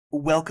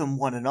Welcome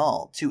one and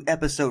all to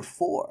episode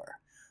 4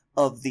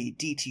 of the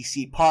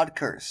DTC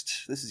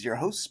Podcurst. This is your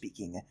host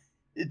speaking,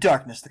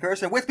 Darkness the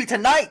Curse, and with me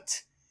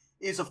tonight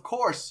is, of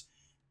course,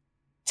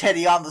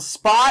 Teddy on the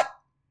spot,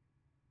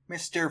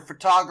 Mr.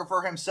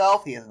 Photographer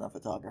himself. He isn't a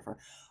photographer.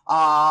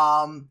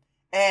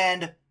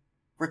 And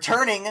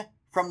returning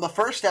from the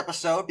first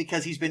episode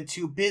because he's been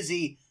too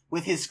busy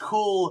with his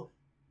cool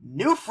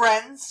new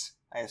friends,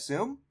 I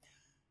assume,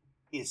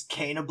 is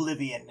Kane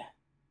Oblivion.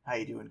 How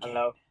you doing, Kane?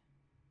 Hello.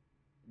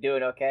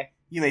 Doing okay.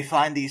 You may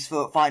find these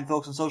fine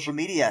folks on social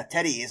media.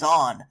 Teddy is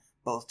on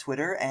both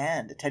Twitter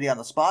and Teddy on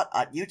the Spot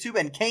at YouTube,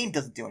 and Kane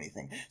doesn't do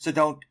anything. So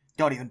don't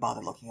even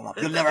bother looking him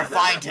up. You'll never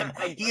find him.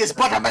 He is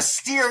but a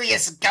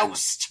mysterious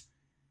ghost.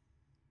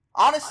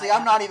 Honestly,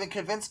 I'm not even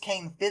convinced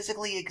Kane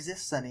physically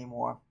exists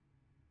anymore.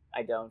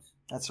 I don't.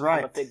 That's right.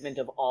 I'm a figment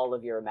of all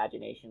of your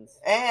imaginations.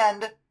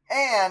 And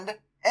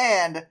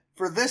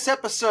for this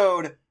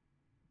episode,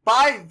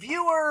 by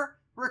viewer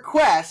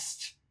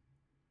request,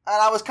 and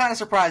I was kind of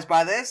surprised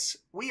by this,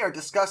 we are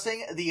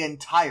discussing the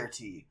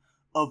entirety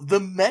of the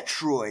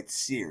Metroid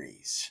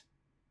series.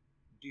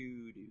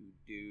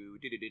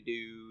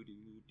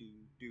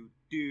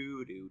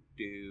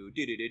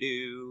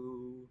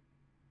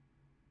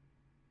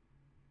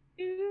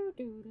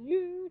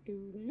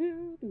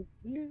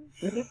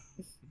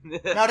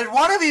 Now, did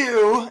one of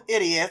you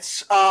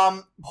idiots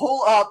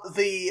pull up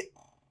the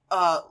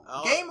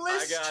game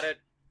list? I got it.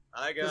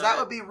 Because that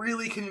would be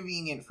really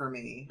convenient for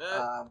me.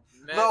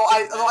 Though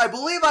I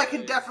believe I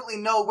can definitely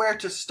know where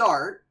to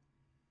start.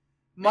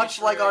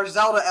 Much like our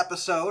Zelda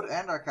episode,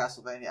 and our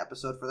Castlevania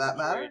episode for that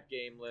matter.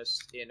 Game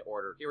list in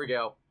order. Here we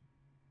go.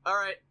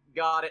 Alright,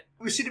 got it.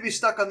 We seem to be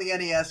stuck on the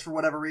NES for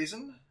whatever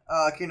reason.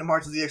 Kingdom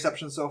Hearts is the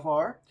exception so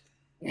far.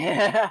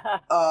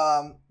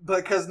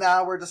 Because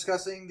now we're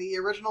discussing the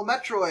original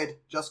Metroid,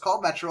 just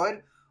called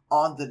Metroid,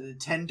 on the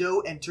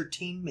Nintendo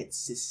Entertainment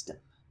System.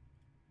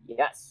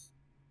 Yes.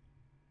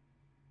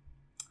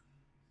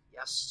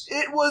 Yes.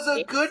 It was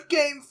a good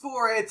game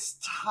for its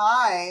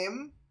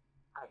time.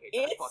 I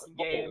hate that fucking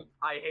game.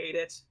 I hate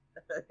it.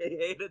 I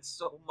hate it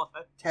so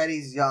much.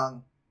 Teddy's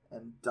young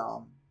and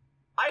dumb.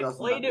 I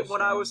played it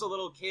when I was a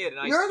little kid.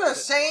 And You're the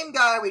same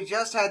guy we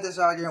just had this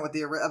argument with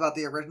about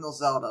the original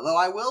Zelda. Though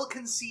I will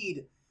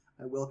concede,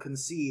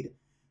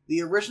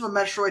 the original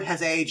Metroid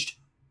has aged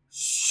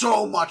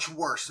so much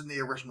worse than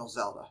the original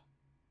Zelda.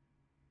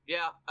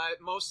 Yeah,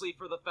 mostly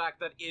for the fact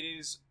that it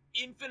is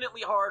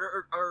infinitely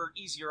harder or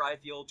easier, I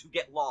feel, to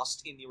get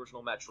lost in the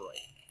original Metroid.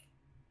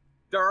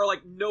 There are,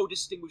 no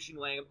distinguishing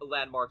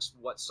landmarks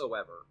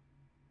whatsoever.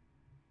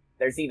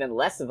 There's even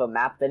less of a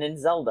map than in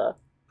Zelda.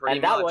 Pretty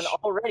and that much. one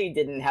already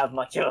didn't have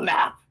much of a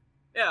map.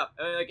 Yeah,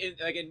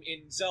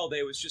 in Zelda,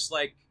 it was just,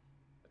 a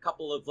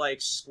couple of,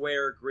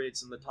 square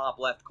grids in the top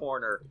left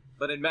corner.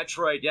 But in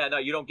Metroid, yeah, no,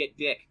 you don't get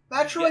dick.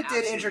 Metroid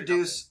did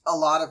introduce a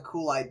lot of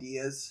cool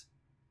ideas.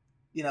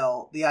 You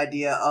know, the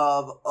idea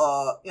of,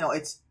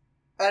 it's...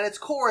 At its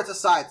core, it's a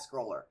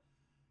side-scroller.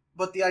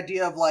 But the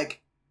idea of,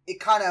 it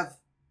kind of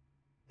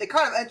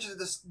enters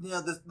this,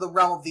 the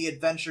realm of the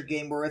adventure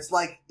game where it's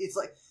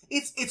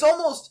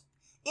almost,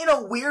 in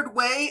a weird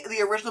way,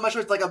 the original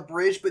Metroid is like a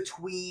bridge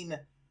between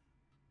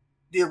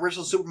the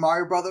original Super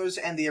Mario Brothers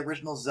and the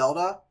original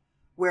Zelda,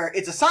 where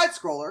it's a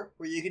side-scroller,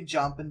 where you can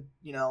jump and,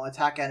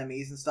 attack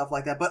enemies and stuff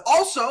like that, but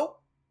also,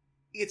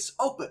 it's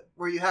open,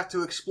 where you have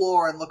to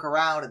explore and look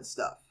around and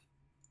stuff.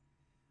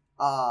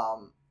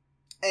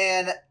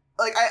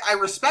 I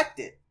respect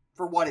it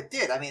for what it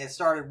did. I mean, it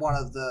started one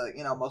of the,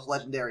 most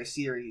legendary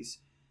series,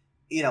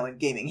 in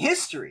gaming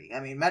history. I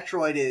mean,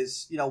 Metroid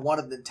is, one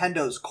of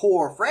Nintendo's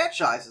core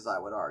franchises, I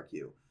would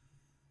argue.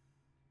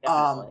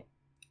 Definitely.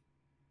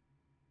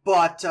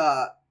 But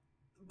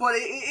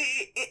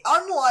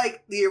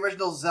unlike the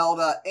original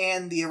Zelda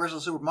and the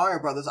original Super Mario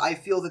Brothers, I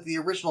feel that the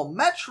original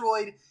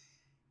Metroid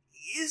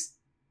is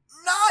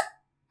not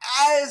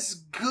as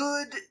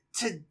good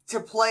to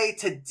play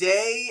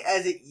today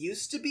as it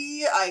used to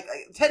be.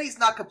 Teddy's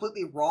not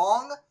completely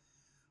wrong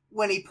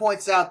when he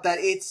points out that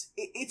it's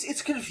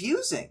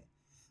confusing.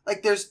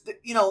 There's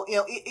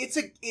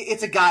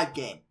it's a guide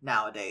game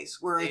nowadays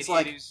where it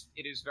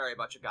is very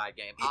much a guide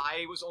game.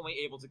 I was only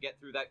able to get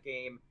through that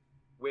game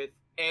with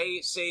A,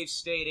 save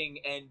stating,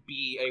 and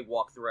B, a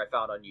walkthrough I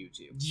found on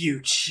YouTube.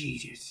 You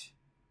cheated.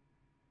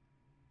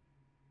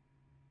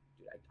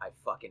 Dude,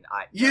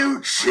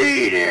 You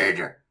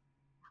cheated!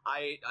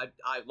 I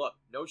look,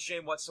 no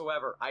shame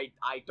whatsoever. I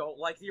don't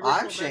like the original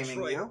I'm shaming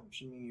Metroid. you. I'm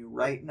shaming you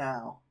right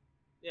now.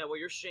 Yeah, well,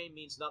 your shame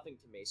means nothing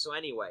to me. So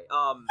anyway,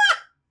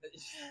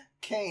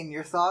 Kane,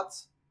 your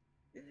thoughts?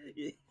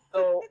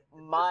 So,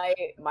 my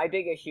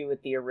big issue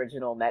with the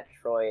original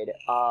Metroid,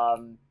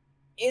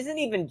 isn't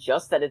even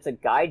just that it's a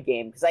guide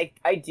game, because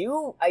I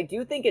do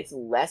think it's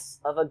less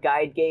of a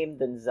guide game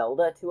than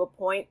Zelda to a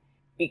point,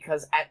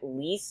 because at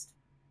least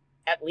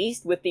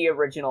with the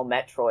original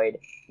Metroid,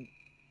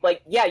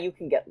 yeah, you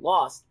can get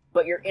lost,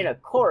 but you're in a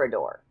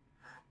corridor.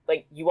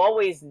 You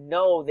always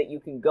know that you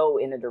can go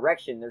in a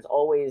direction. There's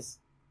always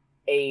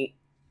a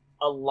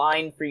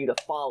line for you to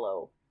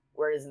follow.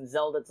 whereas in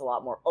Zelda it's a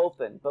lot more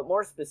open. But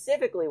more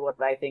specifically,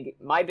 what I think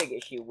my big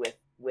issue with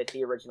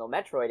the original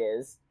Metroid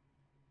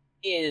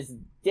is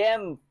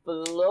them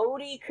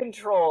floaty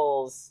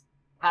controls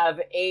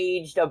have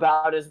aged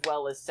about as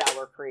well as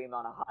sour cream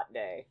on a hot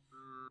day.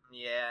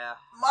 Yeah.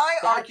 My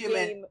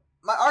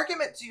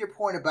argument to your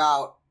point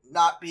about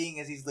not being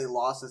as easily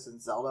lost as in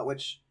Zelda,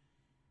 which,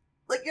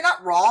 like, you're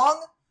not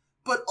wrong,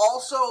 but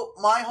also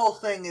my whole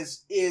thing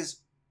is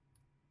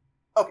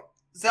okay.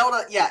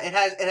 Zelda, yeah, it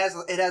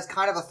has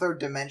kind of a third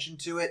dimension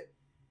to it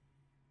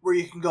where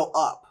you can go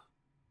up,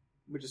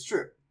 which is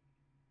true.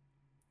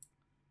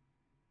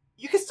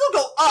 You can still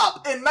go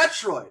up in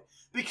Metroid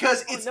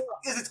because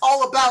it's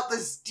all about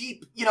this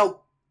deep,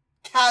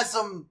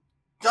 chasm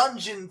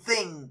dungeon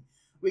thing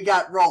we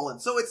got rolling.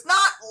 So it's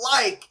not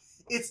like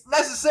it's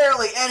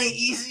necessarily any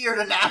easier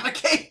to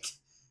navigate.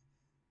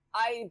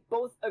 I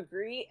both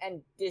agree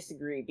and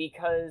disagree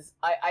because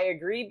I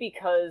agree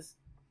because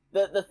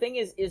the thing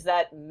is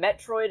that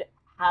Metroid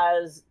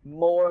has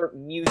more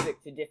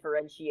music to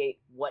differentiate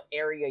what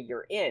area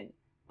you're in.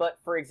 But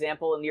for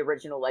example, in the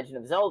original Legend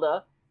of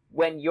Zelda,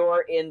 when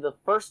you're in the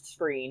first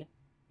screen,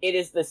 it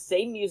is the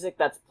same music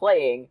that's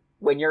playing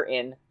when you're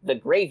in the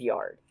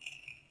graveyard.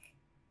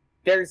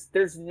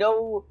 There's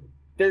no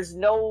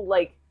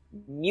like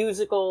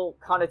musical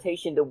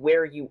connotation to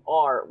where you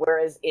are,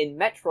 whereas in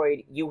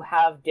Metroid you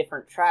have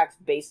different tracks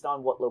based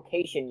on what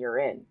location you're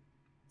in.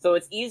 So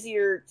it's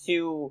easier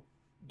to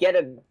get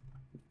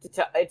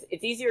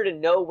it's easier to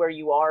know where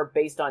you are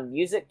based on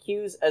music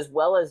cues as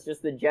well as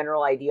just the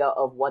general idea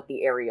of what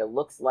the area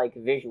looks like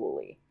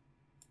visually.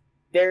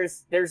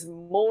 There's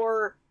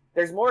more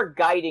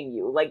guiding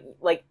you.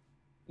 Like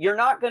you're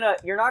not gonna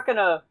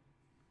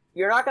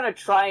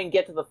try and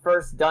get to the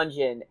first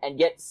dungeon and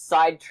get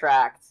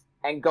sidetracked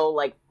and go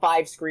like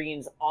 5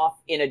 screens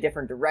off in a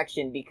different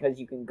direction because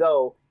you can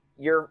go.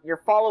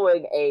 You're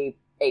following a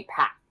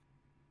path.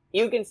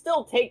 You can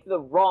still take the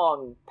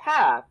wrong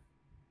path,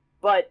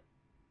 but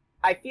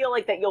I feel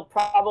like that you'll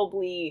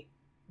probably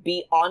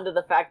be onto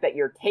the fact that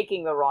you're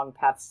taking the wrong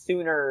path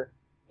sooner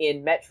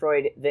in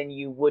Metroid than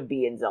you would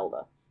be in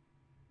Zelda.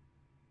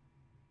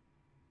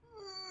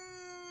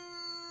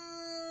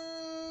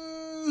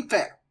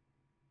 Fair.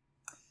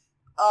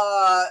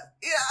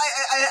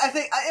 I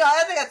think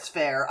that's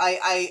fair.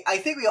 I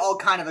think we all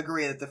kind of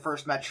agree that the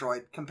first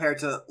Metroid, compared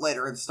to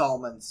later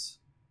installments,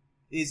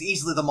 is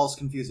easily the most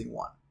confusing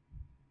one.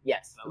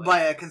 Yes,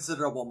 by a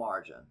considerable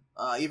margin,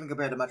 even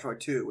compared to Metroid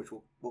 2, which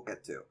we'll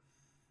get to.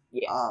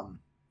 Yeah.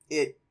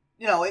 It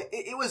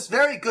was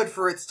very good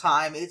for its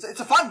time. It's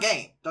a fun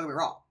game. Don't get me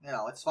wrong.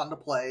 It's fun to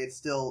play. It's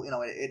still,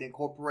 it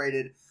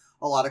incorporated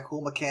a lot of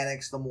cool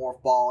mechanics, the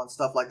morph ball and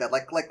stuff like that,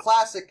 like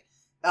classic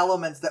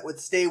elements that would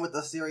stay with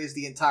the series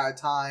the entire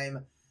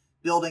time,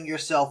 building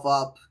yourself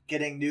up,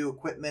 getting new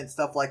equipment,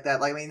 stuff like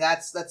that. Like, I mean,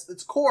 that's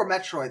core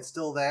Metroid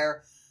still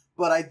there,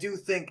 but I do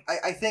think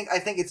I think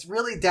it's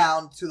really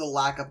down to the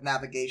lack of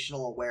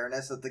navigational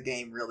awareness that the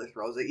game really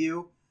throws at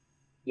you.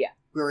 Yeah,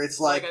 where it's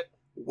like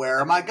where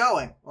am I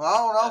going? Well, I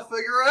don't know.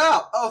 Figure it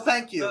out. Oh,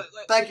 thank you,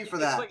 thank you for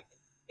that. Like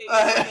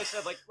I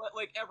said, like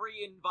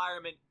every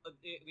environment,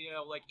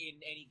 like in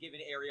any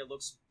given area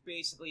looks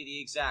basically the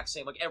exact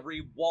same. Like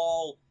every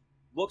wall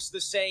looks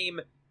the same.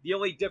 The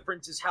only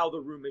difference is how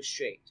the room is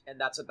shaped, and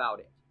that's about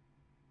it.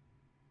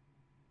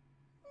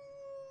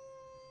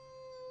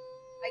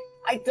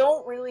 I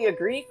don't really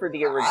agree for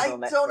the original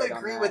Metroid. I don't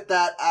agree with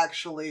that,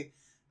 actually.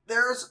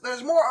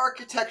 There's more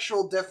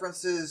architectural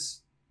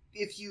differences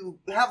if you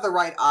have the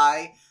right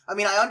eye. I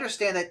mean, I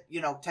understand that,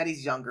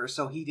 Teddy's younger,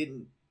 so he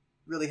didn't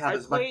really have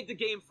as much... I played the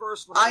game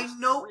first when I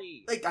was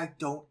 3. Like, I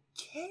don't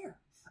care.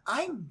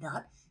 I'm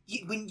not...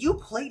 When you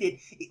played it,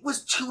 it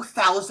was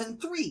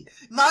 2003,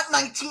 not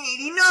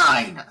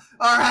 1989,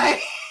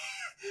 alright?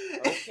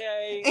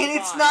 Okay, and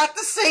it's not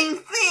the same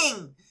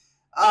thing!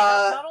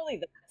 Not only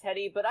that,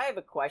 Teddy, but I have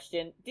a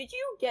question. Did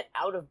you get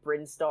out of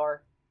Brinstar?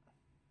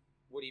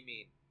 What do you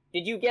mean?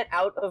 Did you get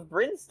out of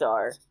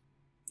Brinstar?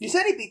 You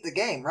said he beat the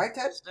game, right,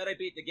 Ted? I said I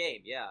beat the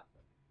game, yeah.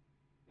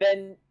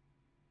 Then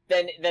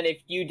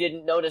if you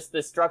didn't notice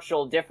the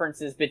structural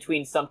differences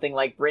between something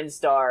like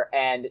Brinstar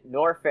and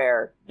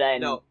Norfair,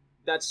 then... No,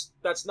 that's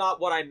not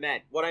what I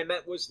meant. What I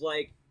meant was,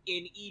 like,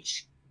 in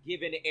each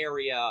given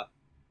area,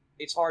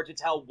 it's hard to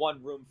tell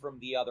one room from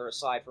the other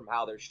aside from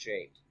how they're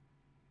shaped.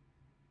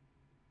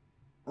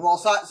 Well,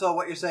 so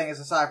what you're saying is,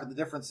 aside from the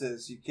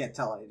differences, you can't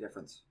tell any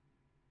difference.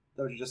 Is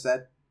that what you just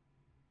said?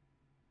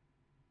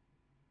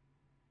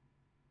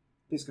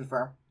 Please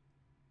confirm.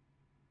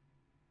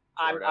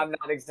 I'm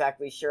not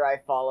exactly sure I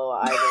follow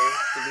either,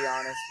 to be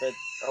honest, but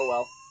oh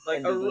well.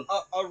 Like,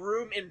 a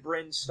room in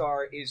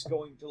Brinstar is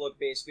going to look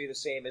basically the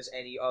same as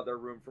any other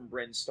room from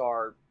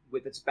Brinstar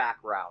with its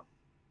background.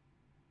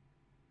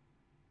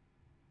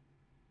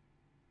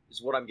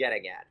 Is what I'm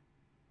getting at.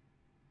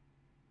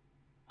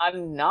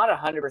 I'm not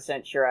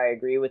 100% sure I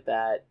agree with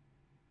that.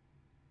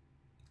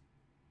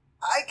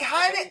 I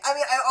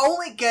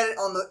only get it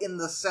in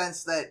the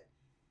sense that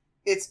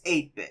it's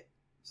 8-bit.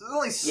 So there's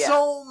only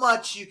so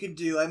much you can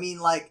do. I mean,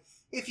 like,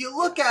 if you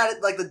look at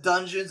it like the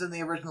dungeons in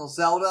the original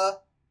Zelda,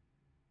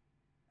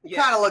 they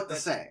kind of look the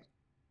same.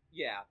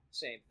 Yeah,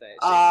 same thing.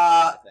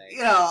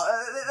 You know,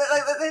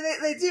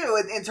 they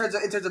do in terms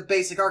of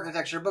basic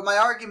architecture. But my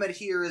argument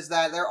here is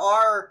that there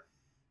are,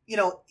 you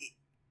know,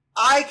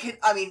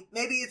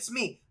 maybe it's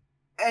me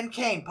and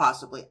Kane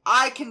possibly.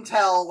 I can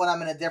tell when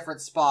I'm in a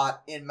different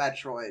spot in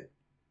Metroid.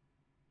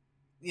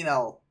 You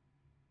know,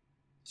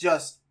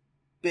 just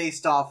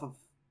based off of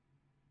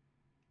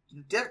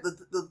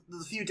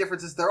the few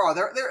differences there are.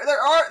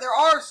 There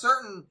are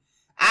certain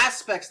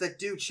aspects that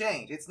do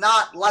change. It's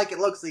not like it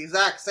looks the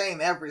exact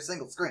same every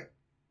single screen.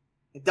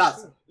 It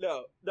doesn't.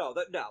 No,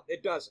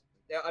 it doesn't.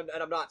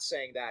 And I'm not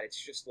saying that.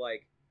 It's just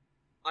like,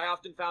 I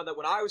often found that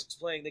when I was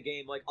playing the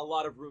game, like, a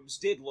lot of rooms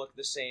did look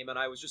the same, and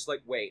I was just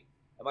like, wait,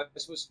 am I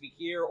supposed to be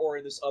here or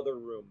in this other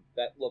room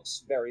that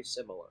looks very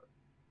similar?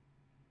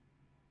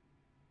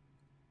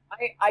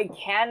 I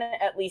can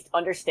at least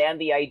understand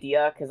the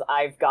idea, because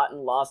I've gotten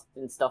lost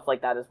and stuff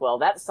like that as well.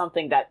 That's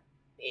something that,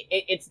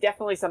 it's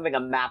definitely something a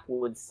map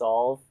would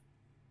solve.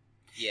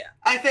 Yeah.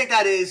 I think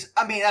that is,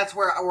 that's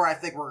where I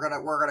think we're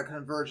gonna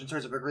converge in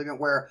terms of agreement,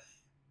 where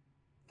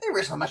the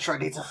original Metroid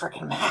needs a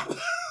freaking map.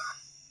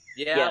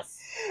 Yeah. Yes.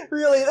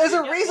 Really, there's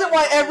a reason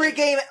why every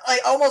game,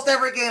 like almost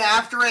every game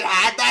after it,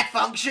 had that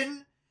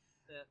function.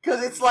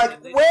 Because it's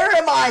like, where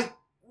am I?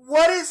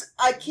 What is?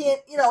 I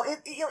can't. Even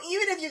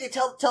if you can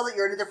tell that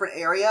you're in a different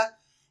area,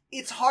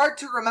 it's hard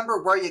to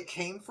remember where you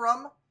came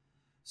from.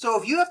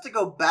 So if you have to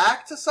go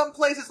back to some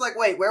place, it's like,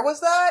 wait, where was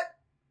that?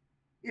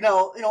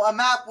 A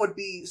map would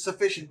be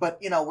sufficient, but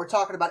we're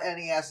talking about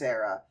NES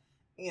era.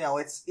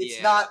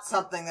 It's not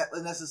something that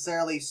was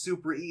necessarily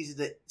super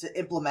easy to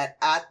implement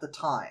at the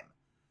time.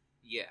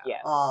 Yeah.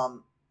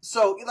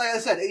 So like I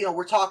said,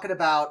 we're talking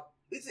about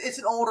it's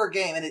an older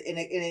game, and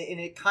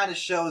it kind of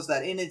shows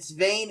that in its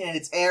vein, in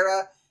its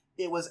era,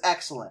 it was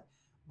excellent,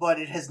 but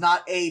it has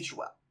not aged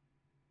well.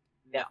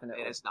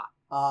 Definitely, it has not.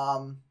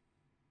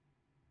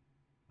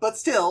 But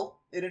still,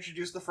 it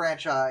introduced the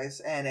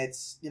franchise, and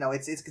it's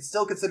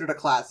still considered a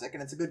classic,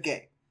 and it's a good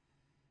game.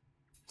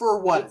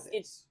 For what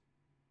it's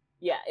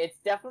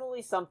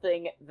definitely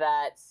something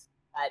that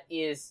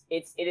is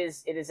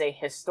a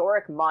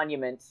historic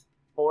monument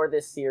for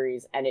this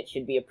series, and it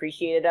should be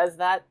appreciated as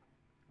that.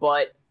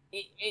 But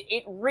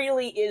it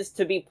really is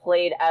to be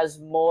played as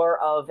more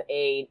of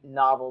a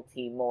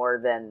novelty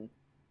more than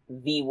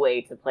the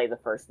way to play the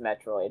first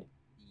Metroid.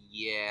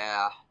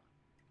 Yeah.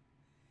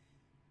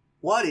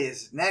 What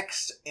is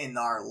next in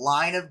our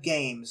line of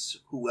games?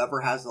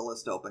 Whoever has the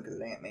list open, because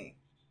it ain't me.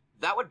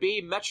 That would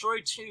be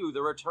Metroid 2,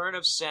 The Return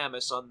of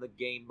Samus on the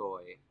Game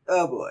Boy.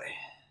 Oh boy.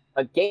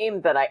 A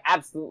game that I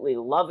absolutely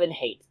love and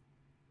hate.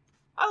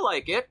 I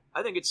like it.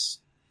 I think it's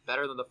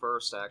better than the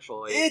first,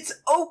 actually. It's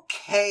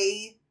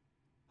okay.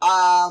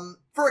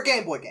 For a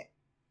Game Boy game.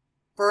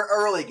 For an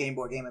early Game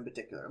Boy game in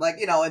particular. Like,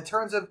 in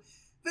terms of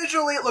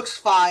visually, it looks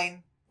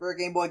fine for a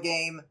Game Boy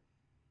game.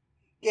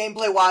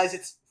 Gameplay-wise,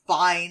 it's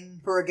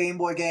fine for a Game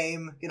Boy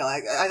game. I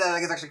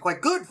think it's actually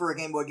quite good for a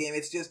Game Boy game.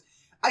 It's just,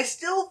 I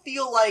still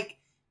feel like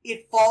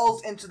it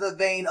falls into the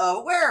vein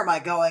of, where am I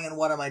going and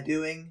what am I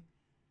doing?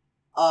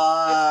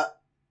 I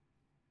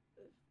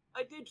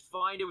did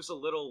find it was a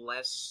little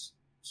less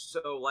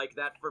so like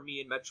that for me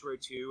in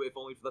Metroid 2, if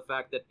only for the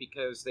fact that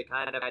because they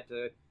kind of had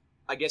to,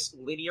 I guess,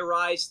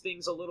 linearize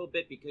things a little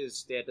bit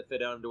because they had to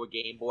fit onto a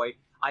Game Boy.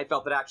 I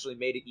felt that actually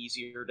made it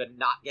easier to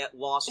not get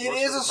lost. It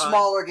is a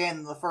smaller game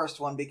than the first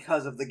one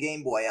because of the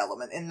Game Boy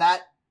element, and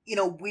that,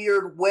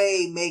 weird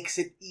way makes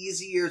it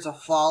easier to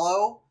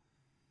follow.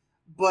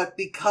 But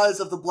because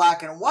of the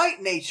black and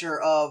white nature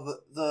of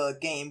the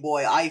Game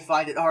Boy, I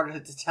find it harder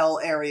to tell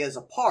areas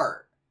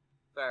apart.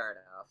 Fair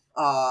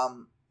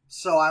enough.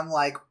 So I'm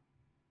like,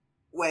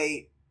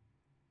 wait,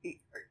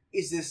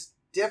 is this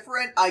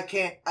different? I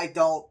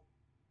don't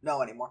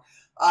know anymore.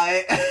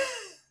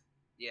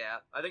 Yeah,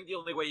 I think the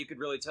only way you could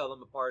really tell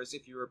them apart is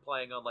if you were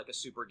playing on like a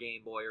Super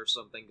Game Boy or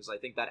something, because I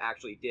think that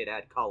actually did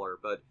add color.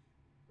 But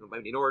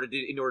in order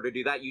to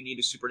do that, you need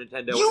a Super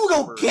Nintendo. You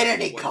don't get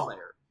any color.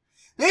 Player.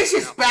 This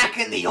is back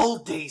in the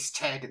old days,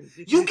 Ted.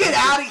 You get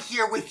out of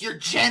here with your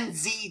Gen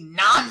Z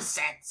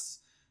nonsense.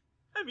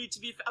 I mean,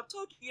 I'm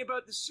talking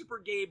about the Super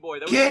Game Boy.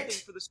 That was get the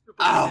thing for the Super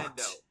out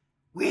Nintendo.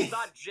 With it's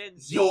not Gen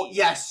Z.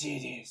 Yes,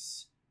 it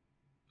is.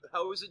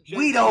 How is it Gen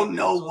we Z? don't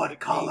know what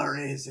color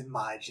is in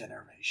my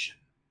generation.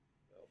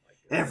 Oh my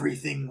God.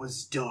 Everything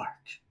was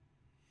dark.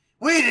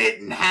 We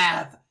didn't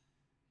have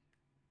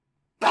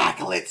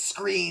backlit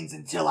screens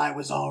until I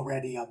was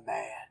already a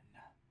man.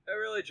 Oh,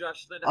 really,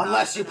 Josh? Then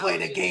unless you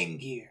played a Game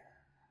Gear.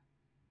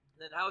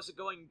 Then how's it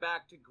going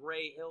back to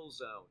Gray Hill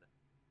Zone?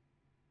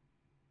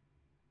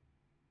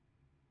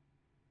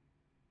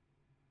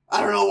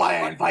 I don't know why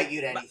I invite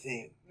you to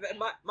anything.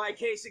 My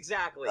case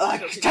exactly.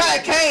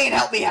 Kane,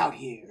 help me out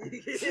here.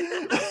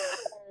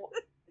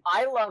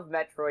 I love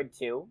Metroid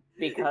 2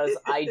 because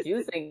I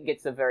do think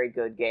it's a very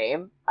good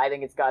game. I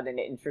think it's got an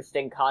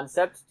interesting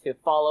concept to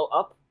follow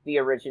up the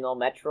original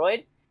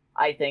Metroid.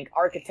 I think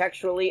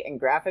architecturally and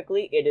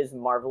graphically, it is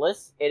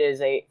marvelous. It is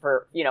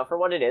for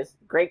what it is,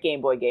 great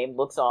Game Boy game,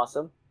 looks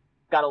awesome.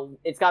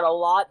 It's got a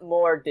lot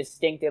more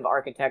distinctive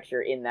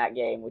architecture in that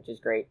game, which is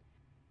great.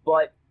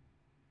 But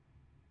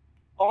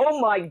oh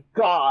my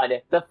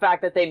god, the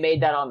fact that they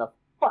made that on the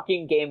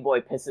fucking Game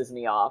Boy pisses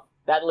me off.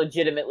 That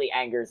legitimately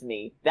angers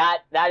me.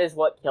 That is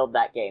what killed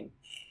that game.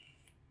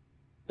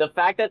 The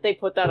fact that they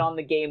put that on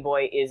the Game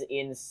Boy is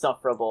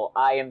insufferable.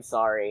 I am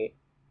sorry.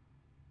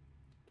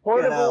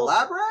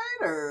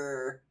 Elaborate,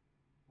 or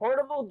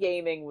portable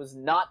gaming was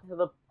not to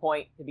the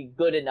point to be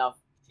good enough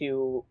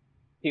to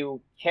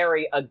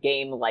carry a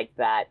game like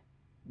that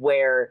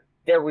where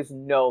there was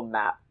no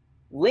map.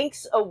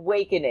 Link's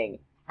Awakening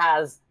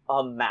has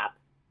a map,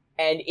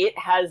 and it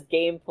has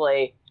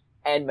gameplay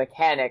and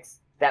mechanics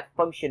that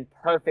function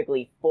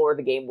perfectly for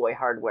the Game Boy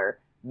hardware.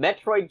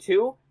 Metroid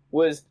 2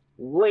 was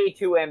way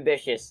too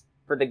ambitious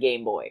for the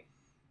Game Boy.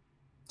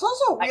 It's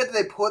also weird that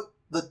they put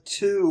the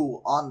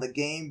 2 on the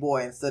Game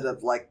Boy instead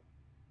of, like,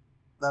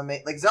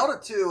 Zelda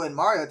 2 and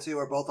Mario 2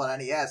 are both on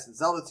NES, and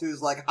Zelda 2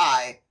 is like,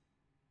 hi,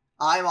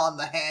 I'm on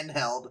the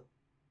handheld.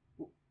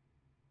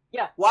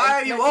 Yeah. Why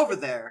are you over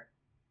there?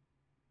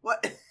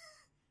 What?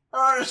 I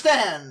don't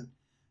understand.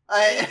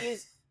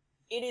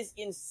 It is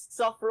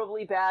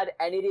insufferably bad,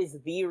 and it is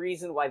the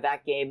reason why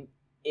that game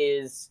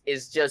is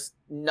just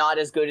not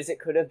as good as it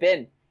could have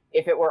been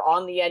if it were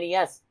on the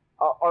NES,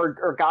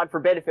 or God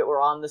forbid if it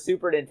were on the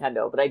Super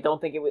Nintendo. But I don't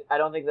think I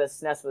don't think the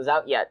SNES was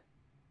out yet.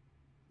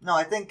 No,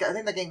 I think that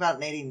game came out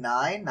in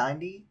 89,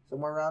 90,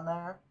 somewhere around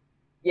there.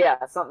 Yeah,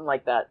 something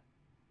like that.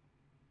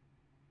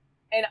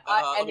 And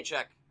let me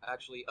check.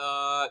 Actually,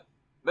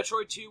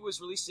 Metroid 2 was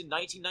released in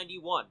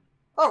 1991.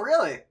 Oh,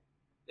 really?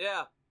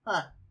 Yeah.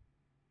 Huh.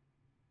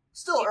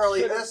 Still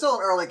early. It's still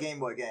an early Game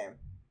Boy game.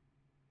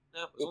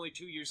 No, it was only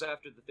 2 years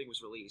after the thing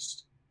was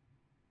released.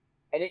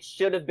 And it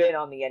should have been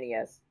on the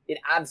NES. It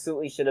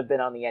absolutely should have been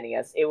on the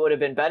NES. It would have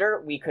been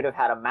better. We could have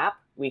had a map.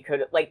 We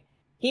could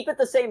keep it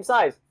the same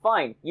size.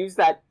 Fine. Use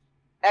that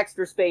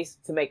extra space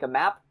to make a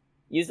map.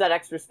 Use that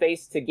extra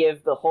space to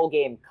give the whole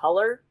game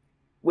color.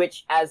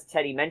 Which, as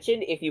Teddy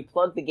mentioned, if you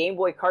plug the Game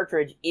Boy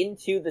cartridge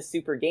into the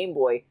Super Game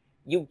Boy,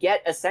 you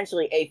get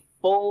essentially a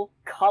full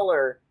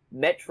color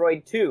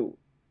Metroid 2.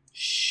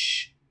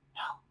 Shh.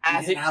 No.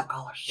 As it have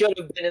color. Should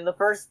have been in the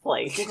first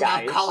place. We didn't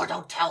have color.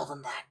 Don't tell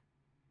them that.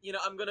 You know,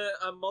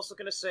 I'm also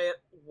gonna say it.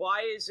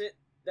 Why is it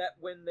that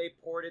when they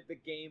ported the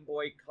Game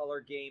Boy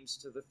Color games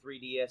to the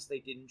 3DS, they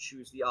didn't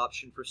choose the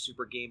option for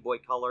Super Game Boy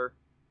Color?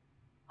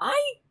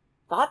 I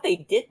thought they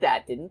did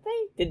that, didn't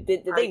they?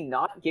 Did they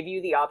not give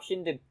you the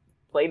option to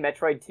play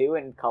Metroid 2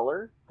 in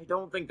color? I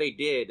don't think they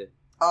did.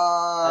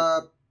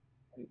 That's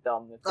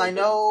dumb. I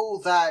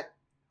know that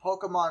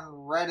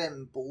Pokemon Red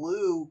and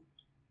Blue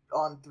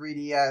on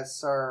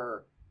 3DS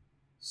are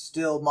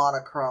still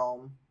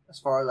monochrome. As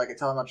far as I can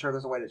tell, I'm not sure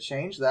there's a way to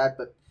change that,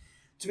 but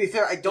to be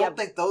fair, I don't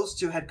think those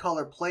two had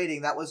color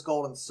plating. That was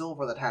Gold and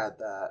Silver that had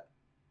that.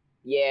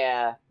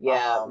 Yeah.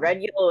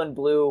 Red, Yellow, and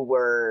Blue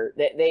were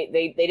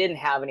they didn't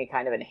have any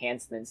kind of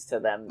enhancements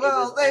to them.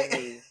 Well,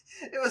 it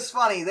was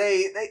funny.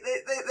 They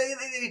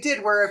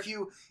did where if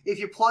you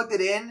plugged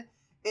it in,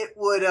 it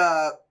would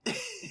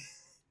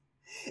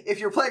if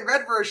you're playing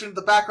red version,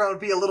 the background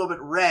would be a little bit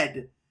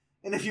red,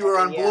 and if you were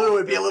on blue,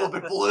 it'd be a little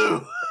bit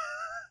blue.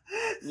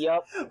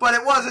 Yep. But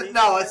it wasn't.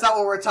 No, it's not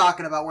what we're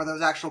talking about. Where there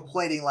was actual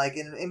plating, like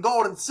in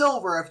Gold and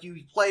Silver, if you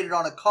played it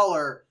on a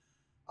color,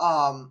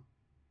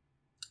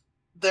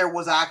 there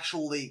was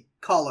actually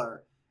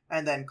color,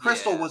 and then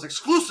Crystal was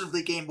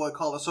exclusively Game Boy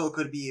Color, so it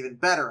could be even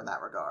better in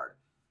that regard.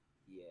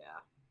 Yeah.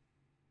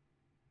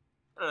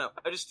 I don't know.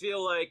 I just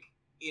feel like,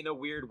 in a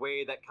weird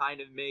way, that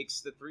kind of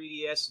makes the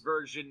 3DS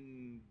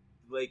version,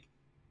 like,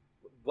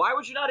 why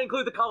would you not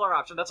include the color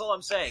option? That's all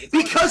I'm saying. It's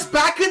because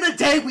back in the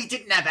day, we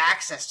didn't have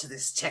access to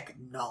this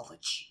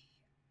technology.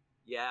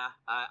 Yeah,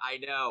 I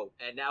know,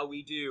 and now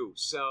we do,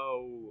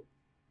 so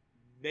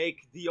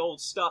make the old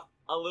stuff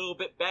a little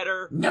bit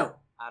better. No.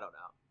 I don't know.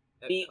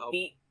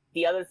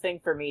 The other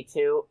thing for me,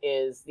 too,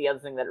 is the other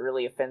thing that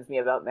really offends me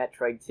about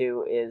Metroid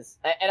 2 is,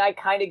 and I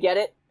kind of get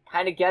it,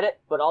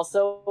 but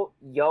also,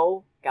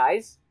 yo,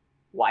 guys,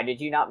 why did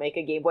you not make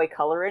a Game Boy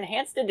Color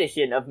Enhanced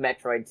Edition of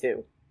Metroid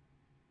 2?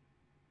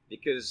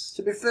 Because,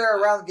 to be fair,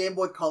 around Game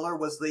Boy Color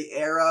was the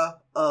era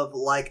of,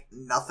 like,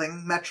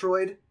 nothing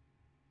Metroid.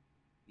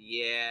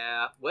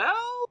 Yeah,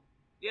 well,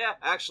 yeah,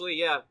 actually,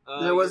 yeah.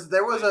 There was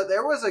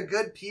a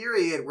good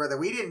period where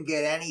we didn't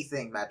get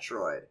anything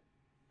Metroid.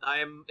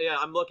 I'm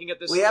looking at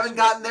this. We haven't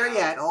gotten there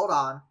yet. Hold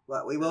on,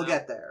 but we will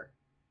get there.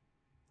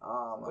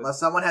 Unless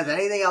someone has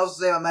anything else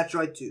to say about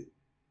Metroid 2.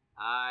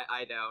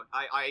 I don't.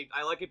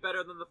 I like it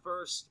better than the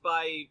first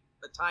by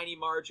a tiny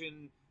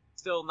margin.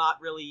 Still not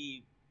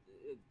really.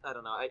 I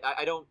don't know.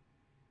 I don't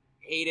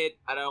hate it.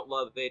 I don't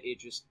love it.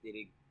 It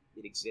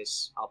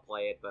exists. I'll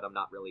play it, but I'm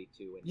not really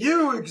too.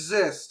 You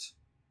exist.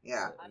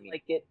 Yeah, I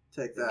like it.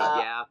 Take that.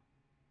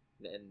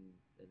 Yeah, and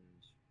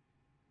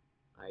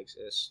I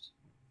exist.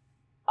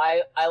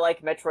 I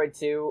like Metroid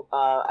 2.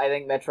 I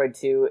think Metroid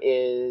 2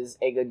 is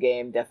a good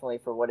game, definitely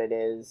for what it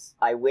is.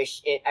 I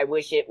wish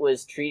it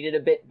was treated a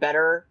bit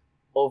better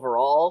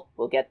overall.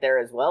 We'll get there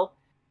as well.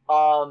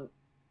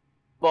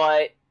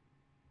 But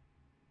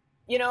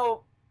you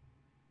know,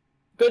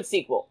 good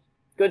sequel.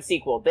 Good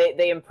sequel.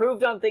 They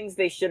improved on things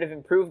they should have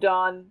improved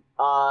on,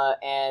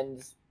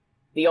 and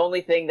the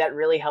only thing that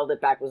really held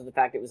it back was the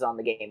fact it was on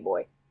the Game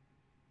Boy.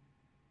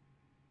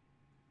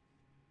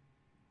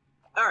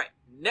 All right,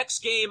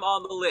 next game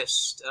on the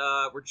list.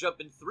 We're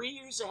jumping 3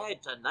 years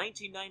ahead to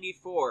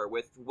 1994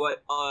 with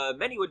what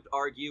many would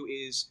argue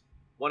is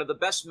one of the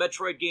best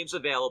Metroid games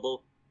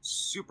available,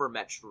 Super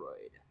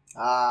Metroid.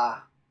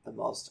 Ah, the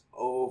most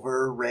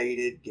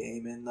overrated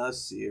game in the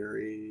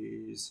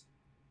series.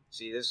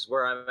 See, this is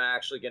where I'm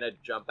actually going to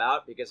jump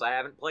out because I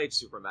haven't played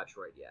Super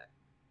Metroid yet.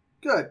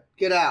 Good.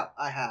 Get out.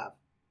 I have.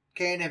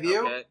 Kane, have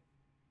you? Okay.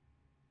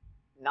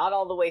 Not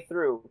all the way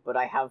through, but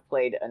I have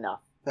played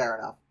enough. Fair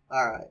enough.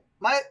 All right.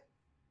 My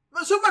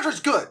Super Metroid's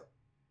good.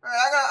 All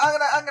right,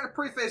 I'm gonna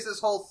preface this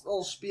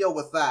whole spiel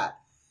with that.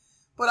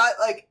 But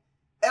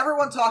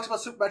everyone talks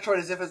about Super Metroid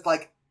as if it's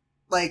like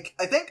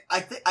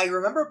I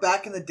remember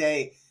back in the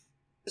day,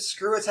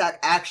 Screw Attack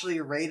actually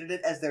rated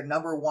it as their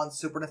 #1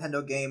 Super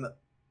Nintendo game.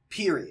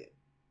 Period.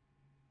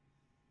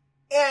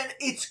 And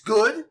it's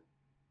good.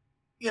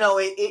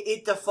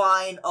 It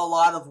defined a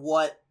lot of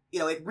what,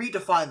 it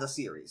redefined the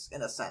series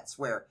in a sense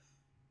where,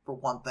 for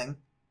one thing,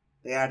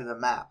 they added a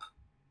map.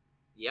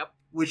 Yep.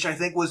 Which I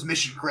think was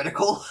mission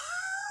critical.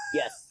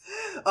 Yes.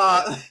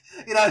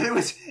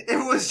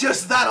 It was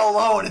just that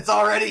alone. It's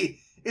already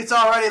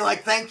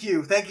like, thank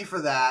you for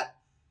that.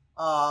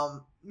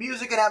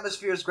 Music and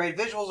atmosphere is great.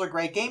 Visuals are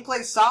great.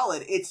 Gameplay's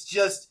solid. It's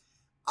just,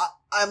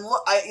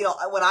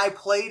 when I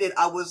played it,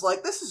 I was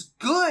like, this is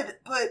good,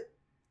 but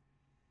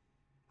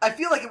I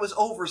feel like it was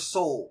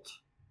oversold.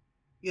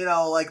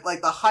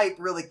 Like the hype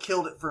really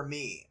killed it for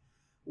me.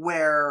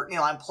 Where,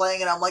 I'm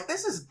playing it, I'm like,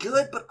 this is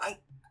good, but I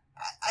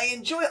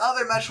enjoy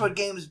other Metroid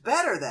games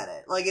better than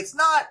it. Like, it's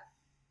not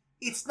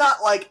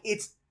like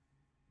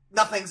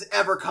nothing's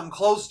ever come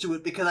close to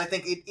it, because I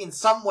think in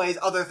some ways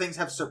other things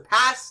have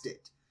surpassed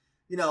it.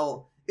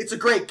 It's a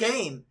great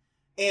game,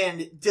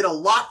 and did a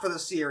lot for the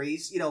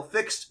series,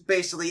 fixed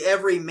basically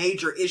every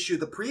major issue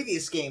the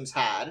previous games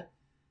had.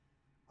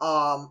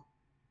 But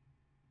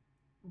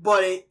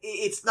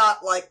it's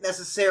not like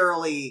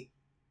necessarily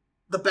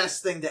the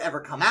best thing to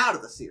ever come out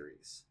of the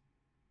series,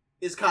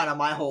 is kind of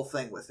my whole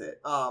thing with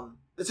it.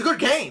 It's a good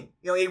game.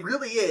 It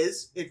really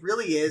is. It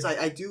really is.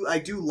 I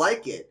do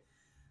like it.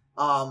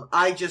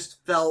 I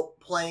just felt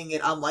playing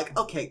it, I'm like,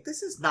 okay,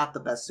 this is not the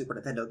best Super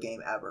Nintendo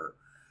game ever.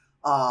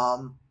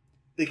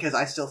 Because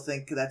I still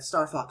think that's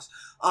Star Fox.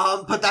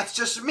 But that's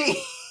just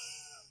me.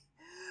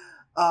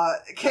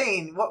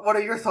 Kane, what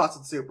are your thoughts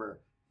on Super?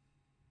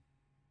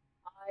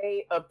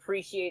 I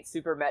appreciate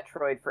Super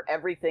Metroid for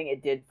everything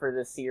it did for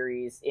the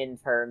series in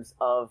terms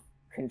of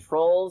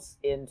controls,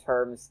 in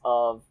terms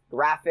of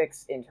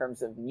graphics, in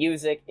terms of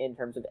music, in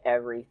terms of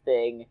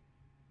everything.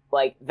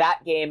 Like,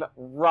 that game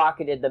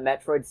rocketed the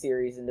Metroid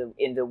series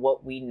into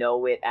what we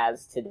know it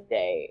as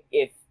today.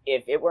 If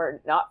it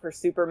were not for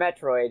Super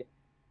Metroid,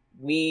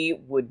 we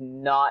would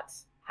not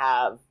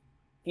have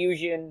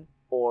Fusion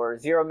or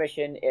Zero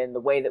Mission in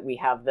the way that we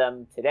have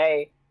them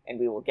today, and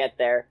we will get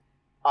there.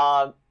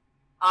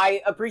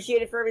 I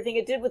appreciate it for everything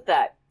it did with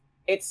that.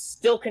 It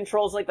still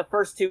controls like the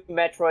first 2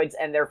 Metroids,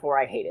 and therefore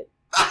I hate it.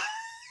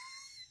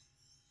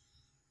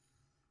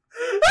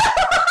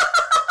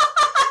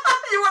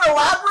 You want to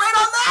elaborate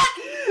on that?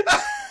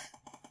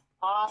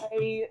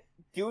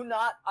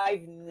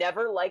 I've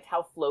never liked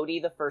how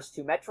floaty the first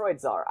 2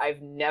 Metroids are.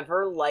 I've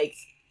never liked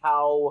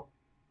how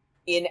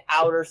in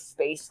outer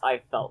space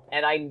I felt.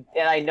 And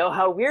I know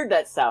how weird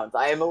that sounds.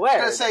 I am aware.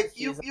 I was gonna say,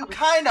 you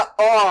kind of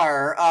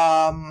are.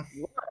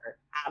 You are.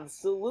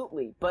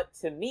 Absolutely. But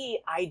to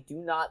me, I do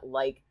not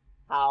like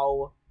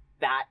how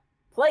that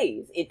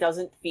plays. It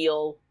doesn't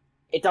feel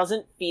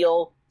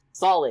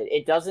solid.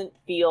 It doesn't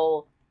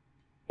feel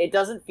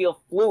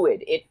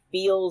fluid. It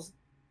feels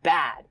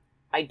bad.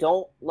 I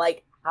don't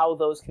like how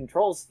those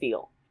controls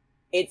feel.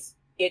 It's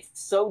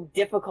so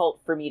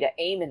difficult for me to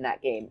aim in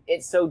that game.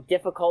 It's so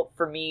difficult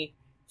for me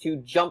to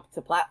jump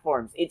to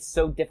platforms. It's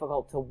so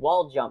difficult to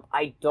wall jump.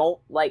 I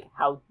don't like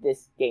how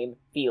this game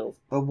feels.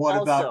 But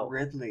what about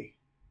Ridley?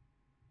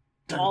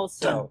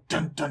 Also,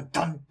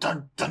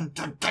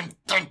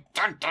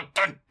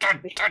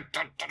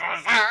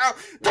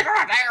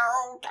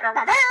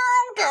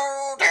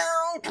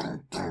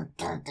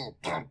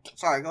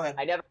 sorry, go ahead.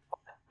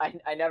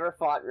 I never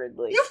fought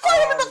Ridley. You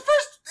fight him in the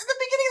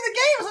beginning of the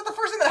game. It's not the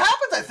first thing that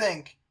happens, I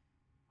think.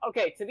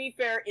 Okay, to be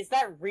fair, is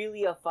that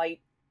really a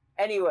fight?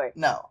 Anyway.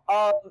 No.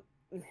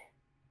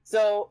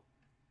 So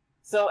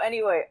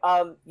anyway,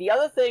 the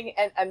other thing,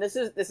 and this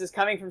is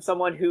coming from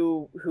someone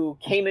who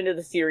came into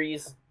the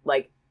series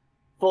like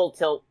full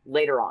tilt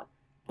later on,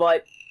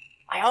 but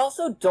I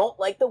also don't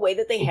like the way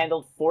that they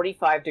handled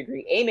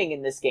 45-degree aiming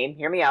in this game.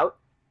 Hear me out.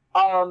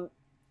 L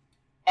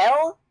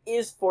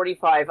is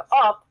 45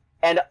 up,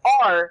 and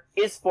R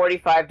is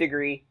 45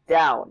 degree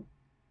down.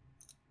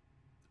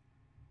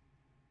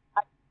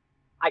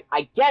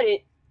 I get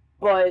it,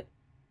 but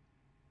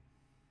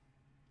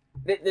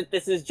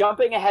this is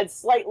jumping ahead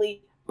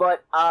slightly,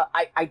 but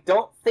I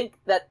don't think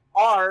that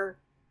R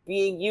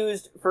being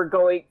used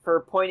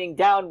for pointing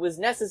down was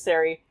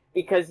necessary,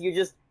 because you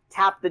just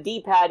tap the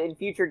D-pad in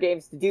future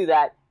games to do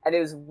that, and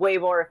it was way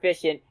more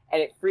efficient, and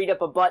it freed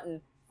up a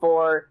button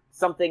for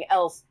something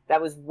else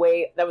that was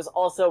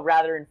also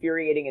rather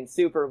infuriating in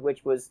Super,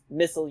 which was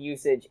missile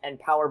usage and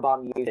power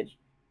bomb usage.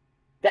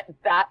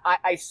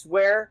 I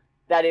swear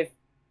that if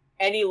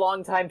any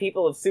longtime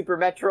people of Super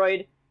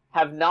Metroid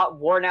have not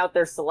worn out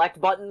their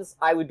select buttons,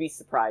 I would be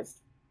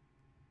surprised.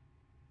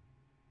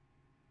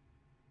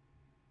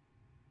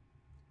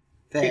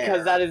 Fair.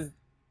 Because that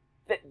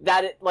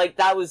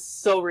was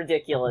so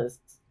ridiculous.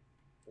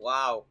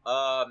 Wow.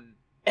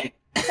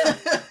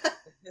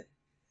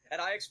 And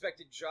I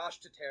expected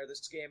Josh to tear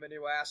this game a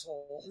new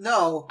asshole.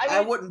 No,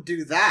 I wouldn't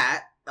do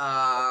that.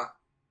 I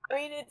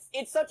mean,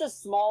 it's such a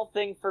small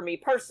thing for me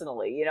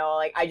personally, you know,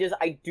 like, I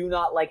do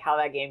not like how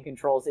that game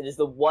controls. It is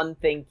the one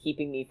thing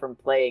keeping me from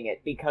playing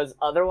it, because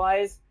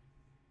otherwise,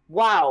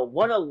 wow,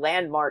 what a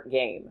landmark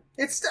game.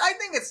 I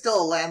think it's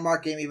still a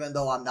landmark game, even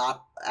though I'm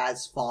not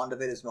as fond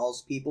of it as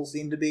most people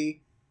seem to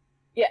be.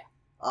 Yeah.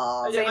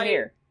 Same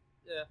here.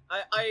 Yeah,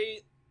 I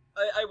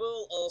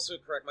will also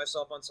correct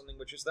myself on something,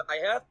 which is that I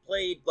have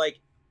played, like,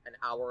 an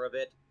hour of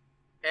it,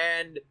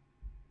 and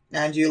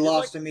you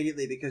lost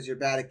immediately because you're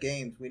bad at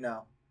games, we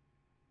know.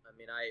 I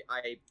mean,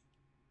 I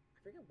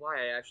forget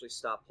why I actually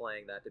stopped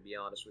playing that, to be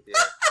honest with you.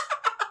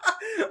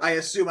 I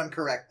assume I'm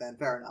correct then.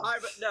 Fair enough.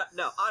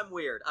 No, I'm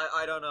weird.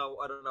 I don't know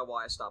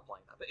why I stopped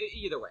playing that. But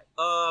either way,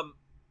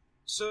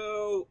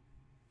 so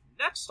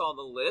next on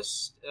the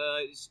list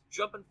is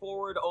jumping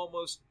forward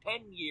almost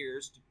 10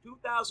 years to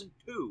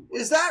 2002.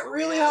 Is that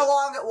really how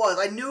long it was?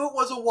 I knew it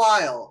was a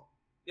while.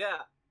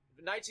 Yeah.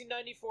 In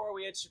 1994,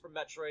 we had Super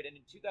Metroid, and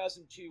in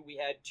 2002, we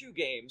had two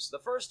games. The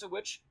first of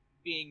which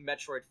being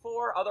Metroid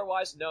 4,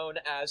 otherwise known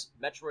as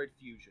Metroid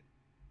Fusion.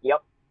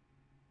 Yep.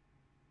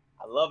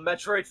 I love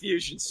Metroid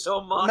Fusion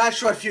so much.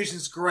 Metroid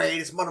Fusion's great.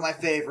 It's one of my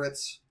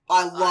favorites.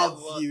 I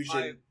love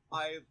Fusion.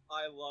 I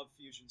love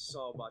Fusion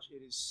so much.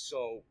 It is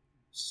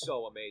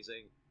so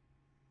amazing.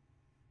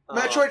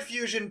 Metroid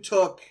Fusion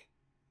took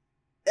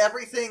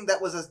everything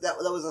that was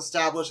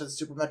established as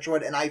Super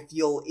Metroid, and I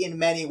feel in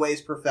many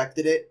ways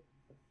perfected it.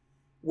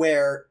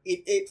 Where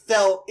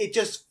it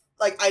just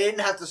like I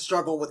didn't have to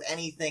struggle with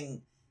any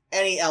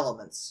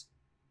elements.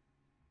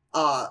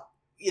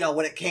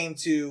 When it came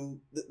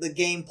to the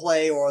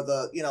gameplay or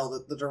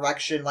the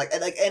direction, like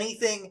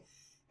anything,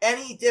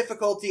 any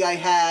difficulty I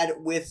had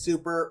with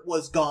Super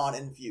was gone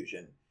in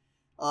Fusion.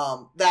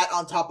 That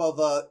on top of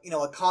a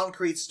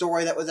concrete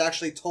story that was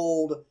actually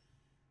told,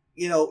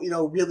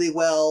 really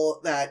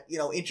well, that,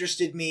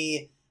 interested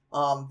me,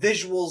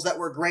 visuals that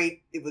were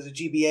great. It was a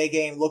GBA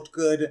game, looked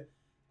good.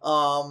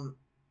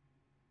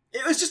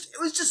 It was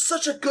just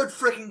such a good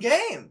freaking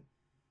game.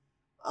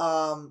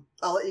 I'll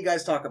let you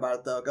guys talk about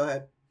it though. Go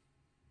ahead.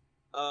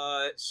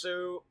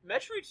 So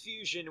Metroid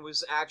Fusion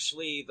was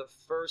actually the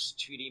first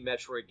 2D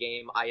Metroid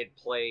game I had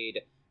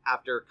played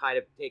after kind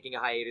of taking a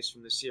hiatus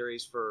from the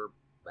series for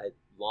a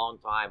long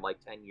time,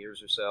 like 10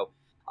 years or so.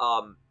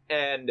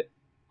 And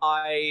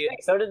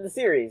so did the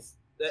series.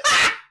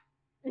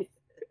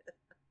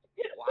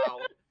 Wow.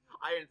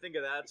 I didn't think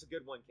of that. That's a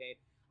good one, Kane.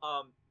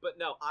 But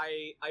no,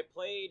 I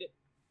played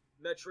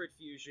Metroid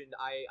Fusion.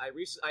 I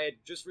had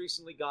just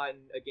recently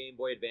gotten a Game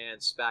Boy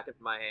Advance back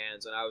into my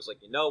hands, and I was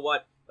like, you know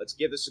what? Let's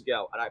give this a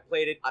go. And I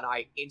played it, and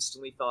I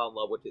instantly fell in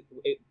love with it.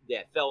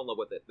 Fell in love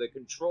with it. The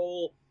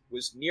control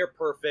was near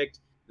perfect.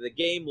 The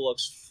game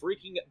looks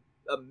freaking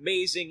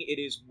amazing. It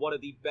is one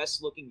of the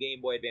best-looking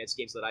Game Boy Advance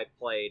games that I've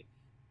played.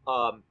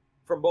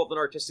 From both an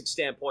artistic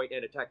standpoint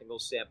and a technical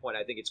standpoint,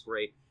 I think it's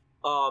great.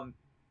 And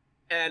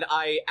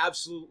I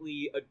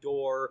absolutely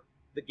adore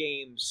the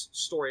game's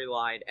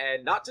storyline,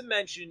 and not to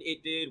mention,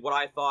 it did what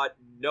I thought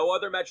no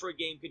other Metroid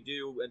game could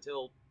do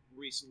until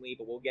recently,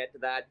 but we'll get to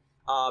that.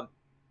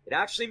 It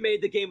actually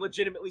made the game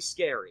legitimately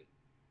scary.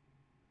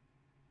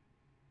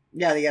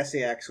 Yeah, the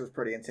SAX was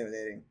pretty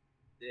intimidating.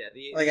 Yeah,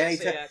 the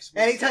SAX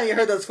anytime you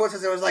heard those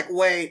footsteps, it was like,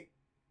 wait,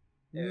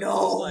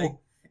 no.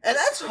 And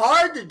that's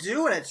hard to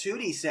do in a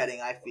 2D setting,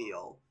 I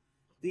feel.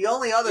 The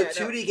only other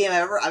 2D game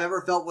I've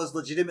ever felt was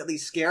legitimately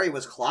scary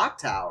was Clock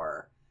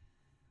Tower.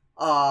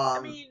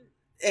 I mean,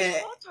 is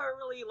Clock Tower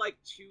really like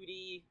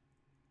 2D?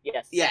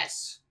 Yes.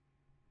 Yes.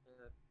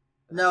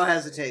 No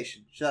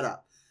hesitation. Shut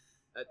up.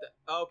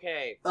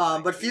 Okay.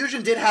 But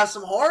Fusion did have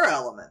some horror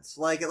elements.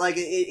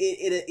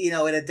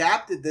 It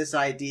adapted this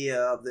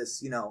idea of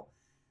this,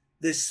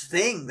 this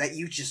thing that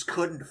you just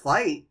couldn't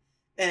fight,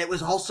 and it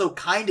was also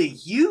kind of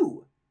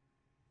you.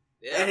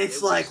 Yeah, and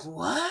it's like,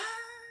 what?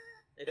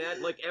 It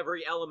had like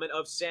every element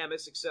of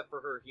Samus except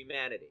for her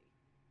humanity.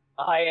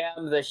 I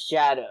am the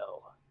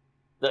Shadow,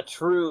 the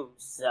true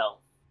self.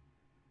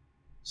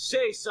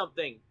 Say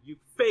something, you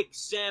fake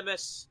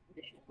Samus.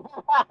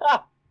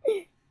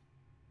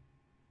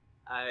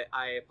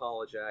 I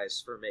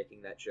apologize for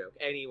making that joke.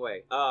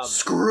 Anyway,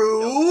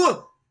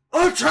 Screw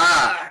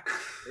attack!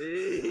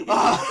 Good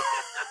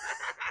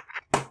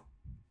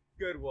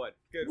one.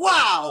 Good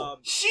Wow!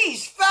 one.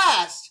 She's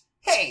fast!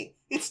 Hey,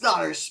 it's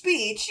not her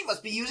speed. She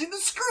must be using the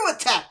screw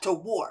attack to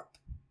warp.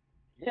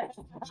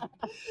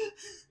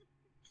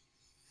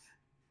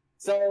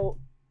 So,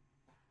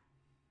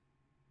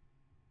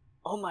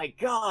 oh my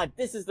god,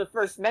 this is the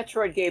first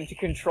Metroid game to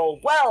control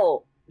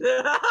well!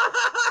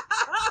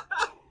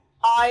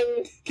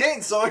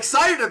 Kane's so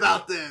excited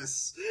about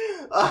this!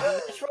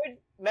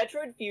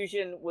 Metroid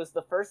Fusion was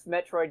the first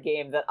Metroid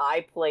game that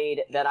I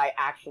played that I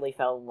actually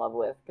fell in love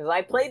with. Because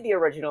I played the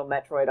original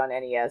Metroid on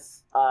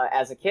NES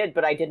as a kid,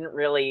 but I didn't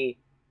really...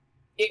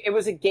 It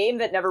was a game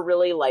that never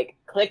really, like,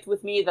 clicked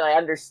with me, that I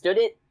understood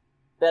it,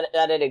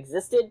 that it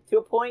existed to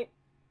a point.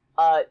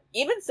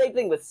 Even same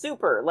thing with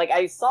Super. Like,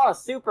 I saw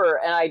Super,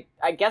 and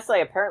I guess I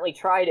apparently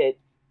tried it,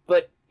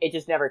 but it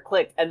just never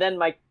clicked. And then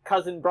my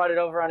cousin brought it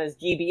over on his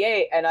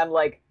GBA, and I'm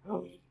like,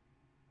 oh,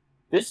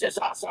 this is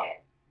awesome!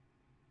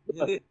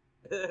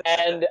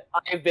 And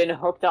I've been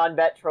hooked on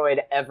Metroid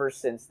ever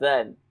since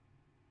then.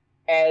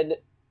 And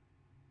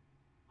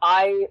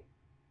I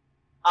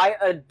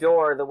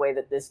adore the way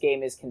that this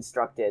game is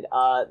constructed.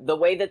 The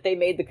way that they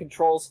made the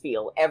controls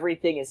feel.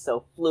 Everything is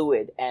so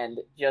fluid and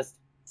just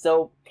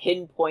so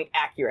pinpoint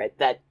accurate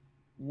that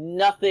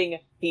nothing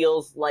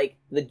feels like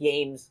the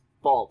game's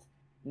fault.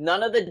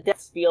 None of the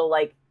deaths feel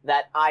like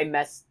that none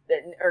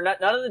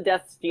of the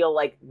deaths feel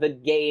like the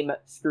game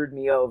screwed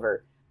me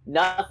over.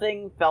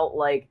 Nothing felt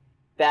like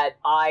that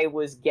I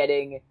was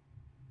getting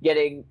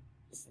gypped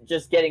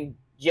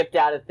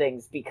out of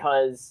things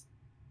because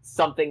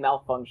something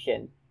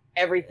malfunctioned.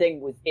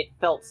 It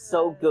felt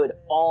so good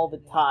all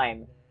the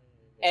time.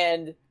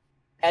 And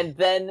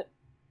then,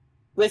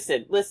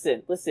 listen,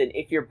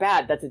 if you're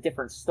bad, that's a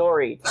different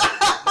story.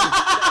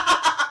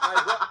 I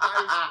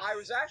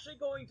was actually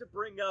going to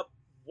bring up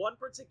one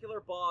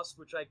particular boss,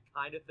 which I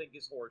kind of think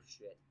is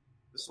horseshit.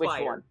 The spider.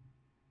 Which one?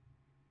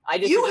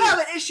 You have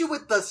an issue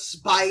with the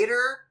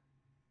spider?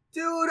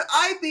 Dude,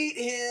 I beat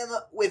him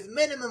with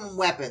minimum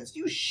weapons.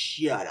 You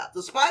shut up.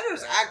 The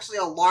spider's actually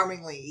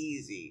alarmingly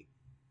easy.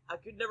 I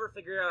could never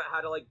figure out how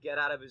to, like, get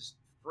out of his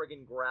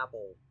friggin'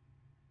 grapple.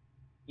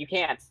 You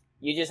can't.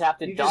 You just have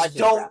to dodge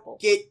his grapple.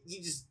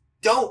 You just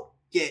don't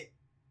get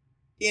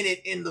in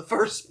it in the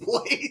first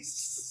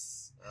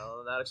place.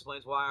 Well, that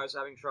explains why I was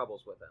having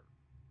troubles with him.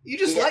 You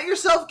just let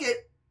yourself get...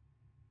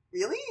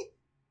 Really?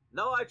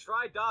 No, I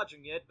tried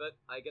dodging it, but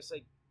I guess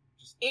I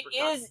just It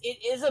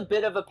is a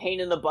bit of a pain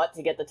in the butt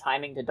to get the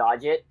timing to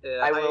dodge it,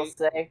 I will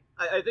say.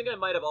 I think I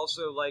might have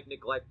also, like,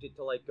 neglected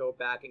to, like, go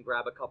back and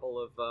grab a couple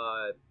of,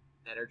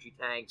 energy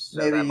tanks. So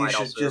maybe that you might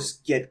should also,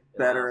 just get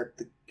better at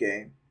the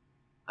game.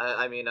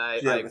 Did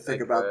you ever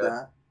think about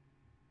that?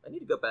 I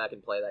need to go back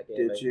and play that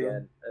game Did you?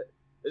 again.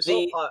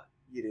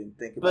 You didn't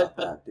think about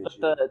that, did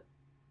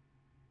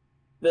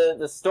you?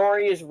 The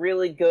story is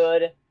really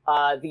good.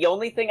 The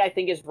only thing I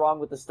think is wrong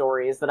with the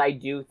story is that I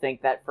do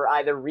think that for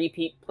either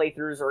repeat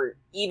playthroughs or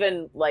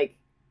even, like...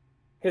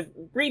 Because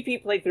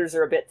repeat playthroughs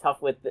are a bit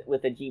tough with the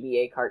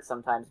GBA cart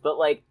sometimes, but,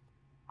 like,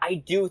 I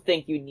do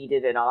think you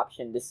needed an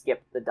option to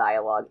skip the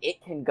dialogue.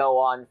 It can go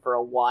on for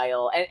a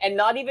while, and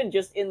not even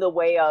just in the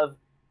way of,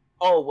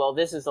 oh, well,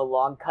 this is a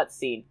long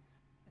cutscene.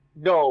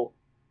 No.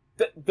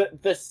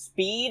 The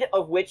speed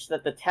of which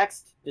that the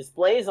text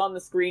displays on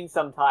the screen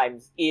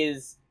sometimes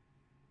is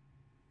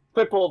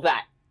triple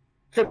that.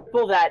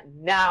 Triple that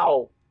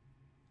now.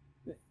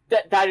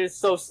 That is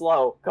so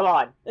slow. Come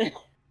on. You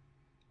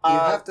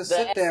have to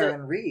sit there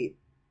and read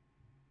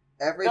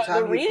every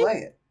time you play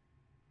it.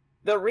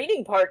 The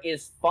reading part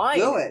is fine,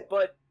 Do it.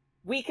 But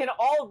we can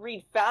all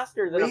read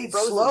faster than a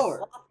frozen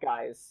sloth,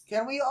 guys.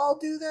 Can we all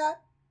do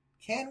that?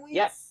 Can we?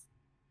 Yes.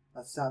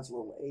 That sounds a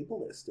little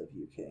ableist of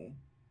you, Kane.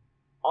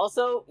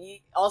 Also,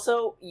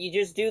 you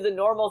just do the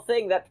normal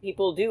thing that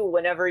people do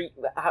whenever you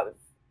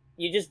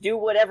just do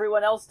what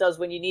everyone else does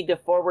when you need to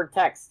forward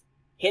text.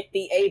 Hit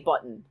the A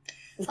button.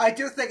 I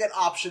do think an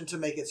option to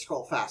make it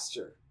scroll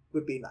faster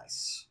would be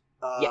nice.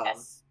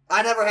 Yes.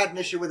 I never had an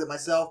issue with it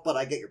myself, but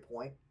I get your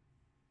point.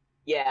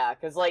 Yeah,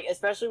 because, like,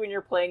 especially when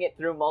you're playing it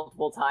through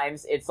multiple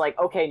times, it's like,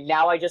 okay,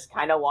 now I just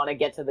kind of want to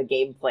get to the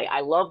gameplay.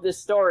 I love this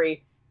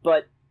story,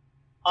 but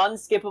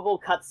unskippable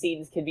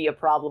cutscenes can be a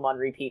problem on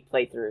repeat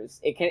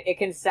playthroughs. It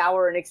can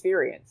sour an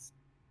experience.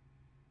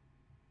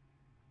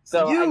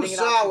 So you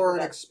sour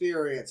an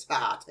experience.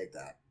 Take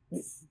that.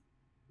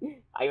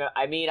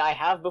 I mean, I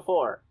have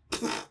before.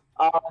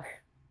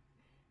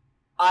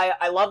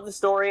 I love the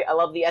story. I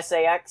love the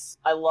SAX.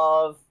 I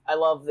love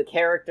the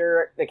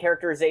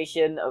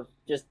characterization of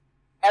just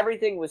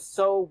everything was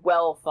so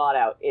well thought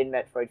out in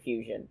Metroid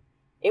Fusion.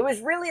 It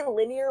was really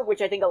linear,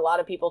 which I think a lot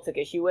of people took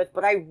issue with,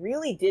 but I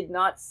really did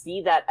not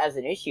see that as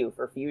an issue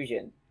for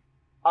Fusion.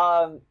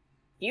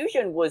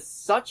 Fusion was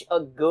such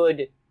a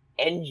good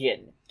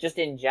engine, just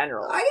in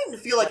general. I didn't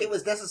feel like it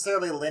was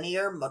necessarily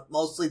linear, but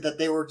mostly that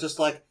they were just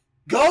like,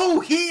 go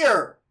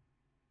here!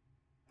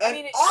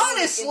 And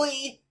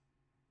honestly,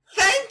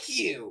 thank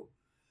you!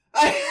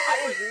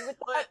 I agree with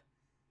that,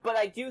 but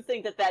I do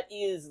think that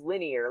is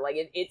linear. Like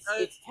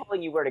it's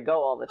telling you where to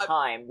go all the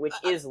time, which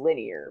is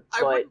linear.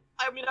 But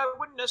I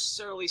wouldn't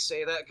necessarily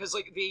say that because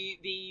like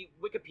the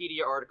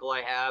Wikipedia article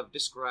I have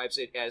describes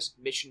it as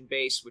mission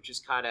based, which is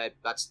kind of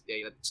that's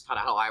kind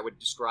of how I would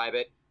describe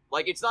it.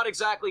 Like it's not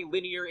exactly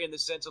linear in the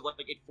sense of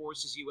like it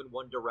forces you in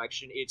one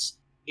direction. It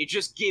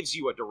just gives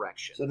you a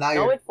direction. So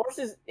now it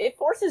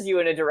forces you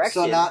in a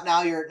direction. So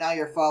now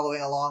you're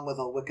following along with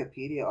a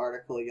Wikipedia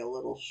article, you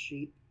little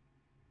sheep.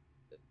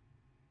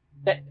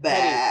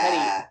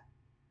 Teddy,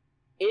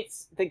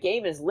 the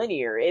game is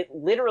linear. It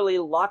literally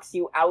locks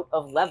you out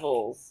of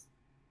levels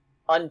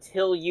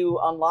until you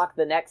unlock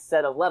the next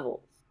set of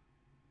levels.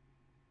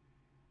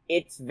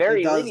 It's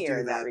very linear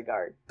in that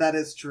regard. That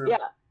is true. Yeah.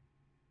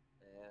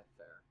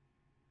 Fair.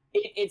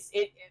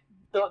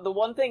 The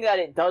one thing that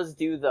it does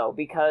do though,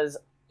 because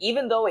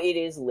even though it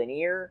is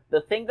linear,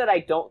 the thing that I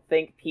don't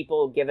think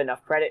people give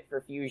enough credit for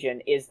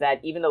Fusion is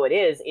that even though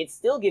it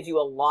still gives you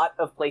a lot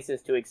of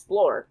places to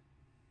explore.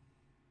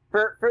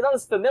 For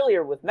those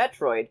familiar with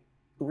Metroid,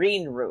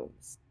 green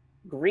rooms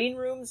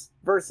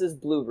versus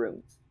blue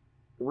rooms.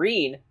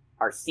 Green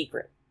are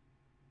secret.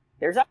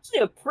 There's actually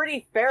a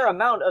pretty fair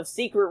amount of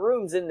secret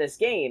rooms in this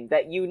game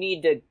that you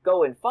need to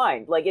go and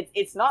find. Like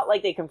it's not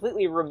like they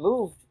completely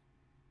removed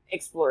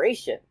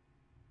exploration.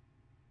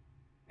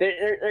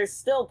 There's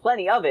still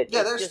plenty of it.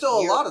 Yeah, there's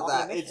still a lot of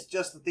that. It's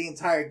just that the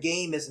entire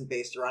game isn't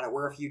based around it,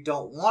 where if you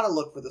don't want to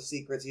look for the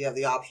secrets, you have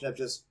the option of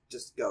just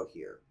go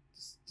here.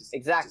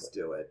 Exactly. Just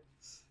do it.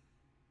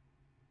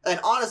 And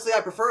honestly,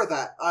 I prefer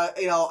that.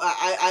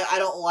 I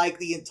don't like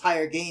the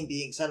entire game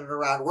being centered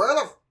around where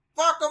the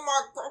fuck am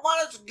I?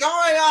 What is going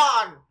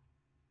on?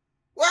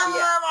 Where am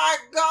I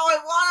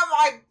going? What am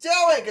I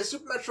doing? Because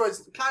Super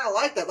Metroid's kind of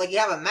like that. Like you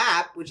have a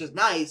map, which is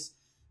nice,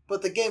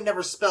 but the game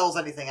never spells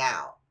anything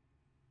out.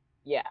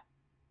 Yeah.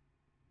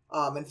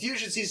 And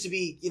Fusion seems to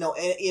be,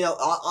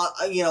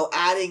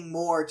 adding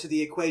more to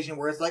the equation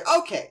where it's like,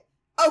 okay,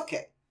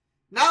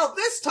 now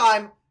this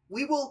time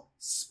we will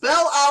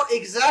spell out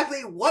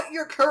exactly what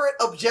your current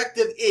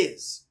objective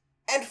is,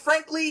 and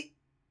frankly,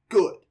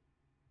 good.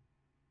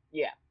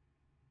 Yeah.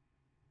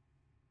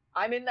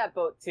 I'm in that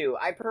boat too.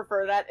 I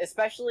prefer that,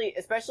 especially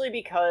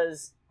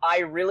because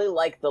I really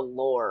like the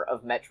lore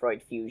of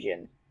Metroid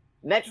Fusion.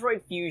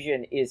 Metroid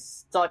Fusion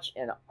is such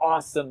an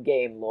awesome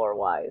game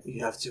lore-wise.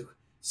 You have to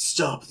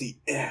stop the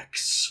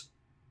X.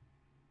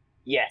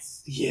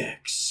 Yes. The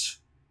X.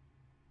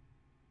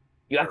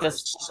 You have to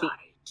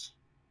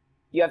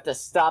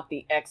stop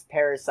the X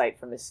parasite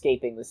from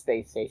escaping the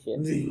space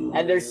station.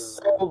 And there's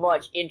so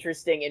much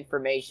interesting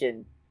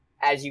information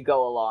as you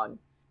go along.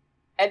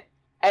 And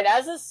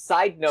as a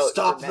side note...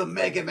 Stop the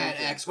Mega Man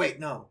X! Wait,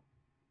 no.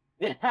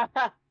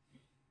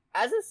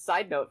 As a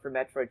side note for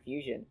Metroid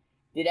Fusion...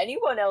 Did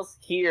anyone else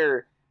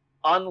here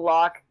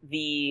unlock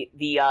the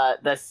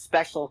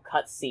special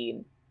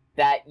cutscene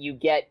that you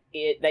get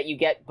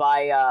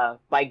by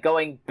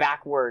going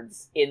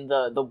backwards in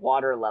the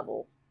water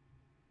level?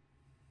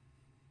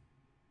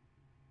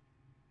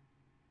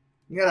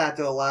 You're gonna have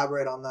to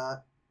elaborate on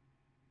that.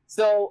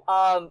 So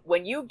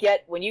when you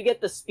get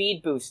the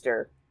speed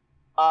booster,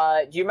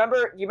 do you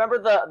remember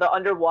the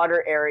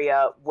underwater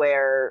area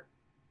where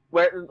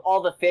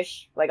all the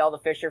fish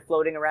are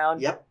floating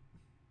around? Yep.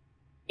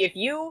 If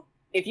you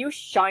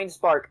shine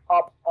spark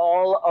up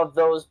all of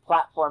those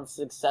platforms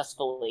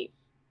successfully,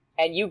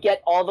 and you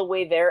get all the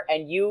way there,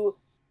 and you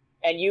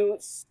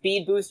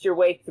speed boost your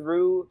way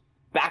through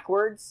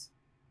backwards,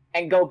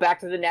 and go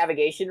back to the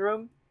navigation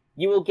room,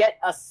 you will get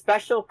a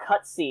special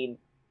cutscene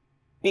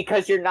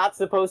because you're not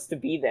supposed to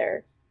be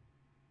there.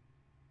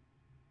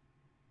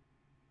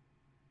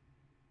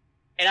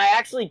 And I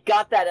actually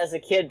got that as a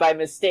kid by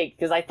mistake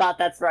because I thought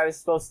that's where I was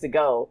supposed to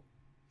go.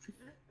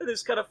 It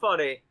is kind of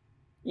funny.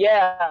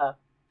 Yeah.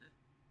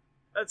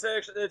 That's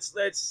actually that's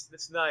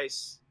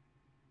nice.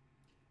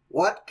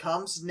 What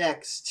comes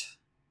next?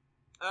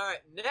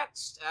 Alright,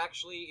 next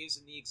actually is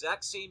in the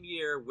exact same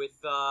year with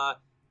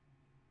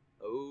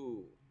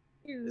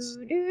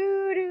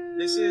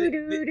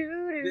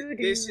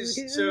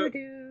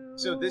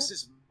this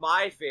is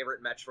my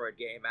favorite Metroid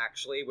game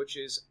actually, which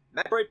is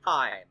Metroid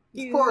Prime.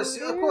 Of course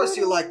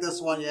you like this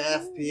one, you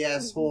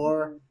FPS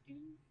whore.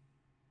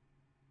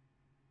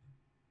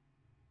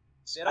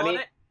 Sit on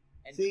it.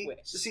 And see,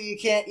 you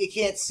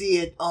can't see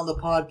it on the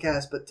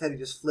podcast, but Teddy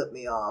just flipped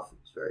me off.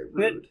 It's very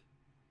rude.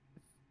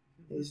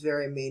 He's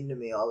very mean to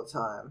me all the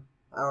time.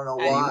 I don't know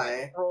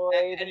why.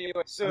 Anyway,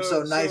 I'm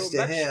so nice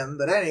to him,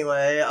 but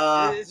anyway,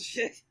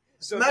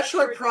 so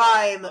Metroid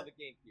Prime.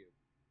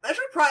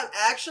 Metroid Prime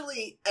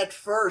actually, at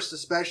first,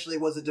 especially,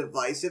 was a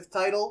divisive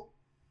title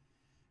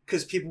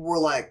because people were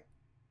like,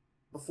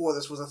 before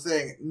this was a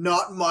thing,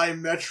 not my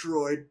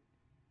Metroid.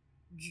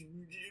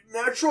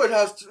 Metroid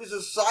is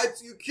a side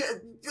you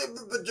can't.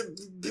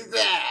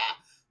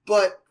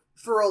 But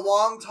for a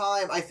long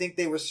time, I think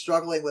they were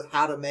struggling with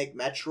how to make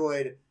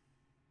Metroid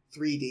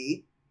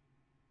 3D.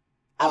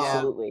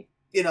 Absolutely.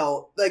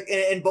 Like,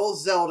 and both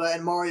Zelda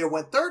and Mario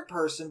went third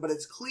person, but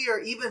it's clear,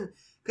 even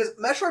Because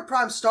Metroid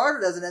Prime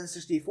started as an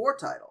N64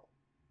 title.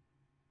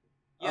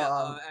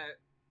 Yeah,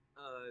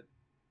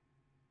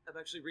 I'm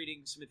actually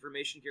reading some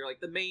information here.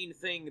 Like, the main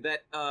thing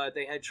that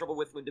they had trouble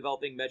with when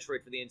developing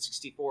Metroid for the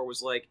N64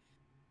 was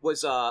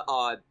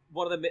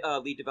one of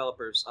the lead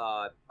developers,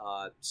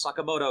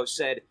 Sakamoto,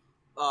 said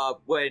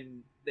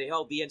when they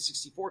held the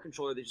N64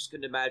 controller, they just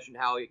couldn't imagine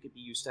how it could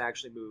be used to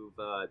actually move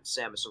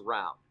Samus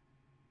around.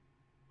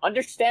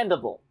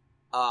 Understandable.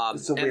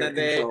 It's a weird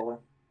controller.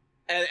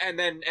 And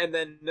then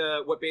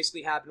what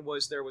basically happened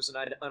was there was an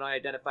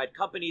unidentified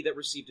company that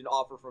received an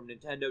offer from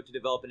Nintendo to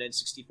develop an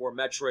N64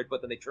 Metroid,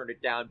 but then they turned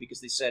it down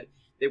because they said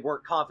they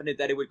weren't confident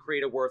that it would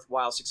create a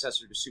worthwhile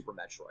successor to Super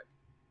Metroid.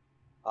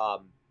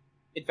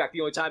 In fact,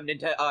 the only time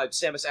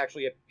Samus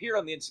actually appeared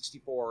on the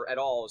N64 at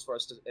all, as far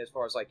as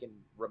I can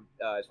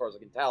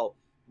tell,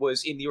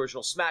 was in the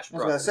original Smash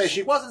Bros. I was gonna say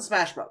she was in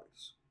Smash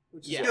Brothers,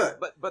 which is good.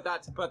 But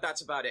that's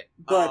about it.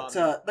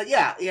 But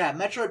yeah,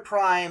 Metroid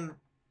Prime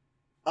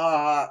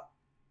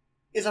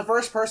is a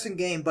first person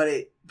game, but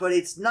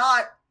it's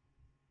not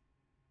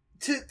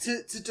to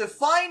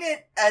define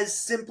it as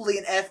simply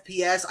an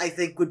FPS, I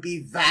think would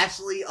be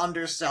vastly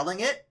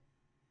underselling it.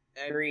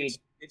 Agreed.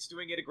 It's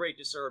doing it a great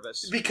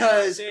disservice.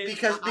 Because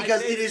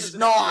it is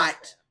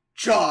not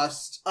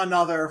just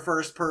another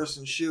first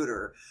person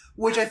shooter.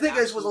 Which I think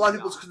was a lot of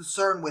people's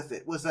concern with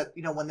it, was that,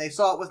 when they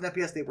saw it was an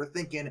FPS, they were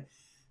thinking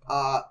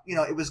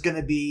it was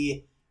gonna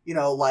be,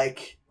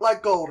 like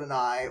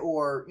GoldenEye,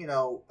 or,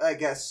 I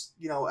guess,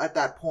 at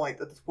this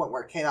point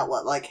where it came out,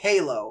 like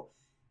Halo,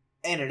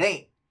 and it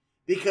ain't.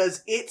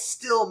 Because it's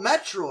still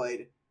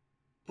Metroid,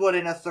 but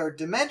in a third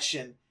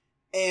dimension,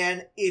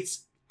 and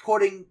it's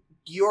putting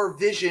your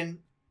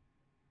vision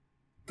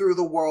through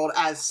the world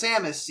as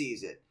Samus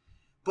sees it.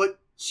 But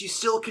she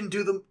still can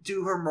do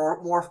her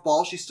morph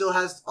ball, she still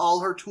has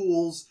all her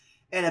tools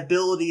and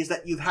abilities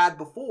that you've had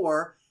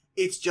before,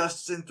 it's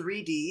just in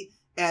 3D,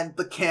 and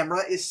the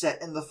camera is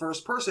set in the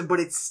first person, but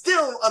it's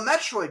still a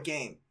Metroid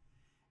game.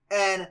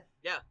 And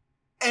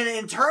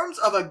in terms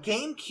of a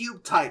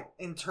GameCube title,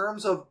 in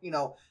terms of,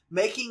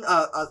 making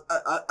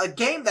a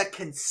game that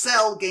can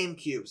sell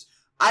GameCubes,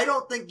 I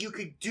don't think you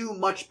could do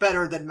much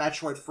better than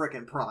Metroid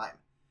frickin' Prime.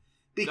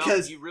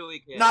 Because no, you really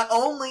can't. Not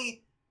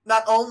only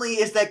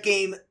is that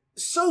game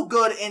so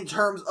good in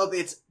terms of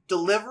its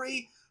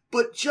delivery,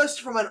 but just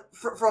from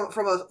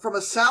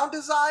a sound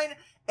design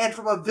and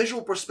from a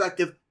visual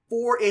perspective,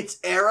 for its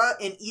era,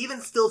 and even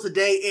still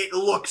today, it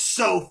looks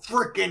so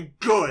freaking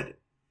good.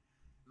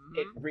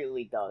 It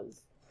really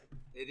does.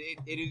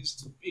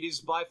 It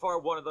is by far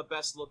one of the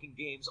best looking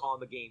games on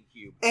the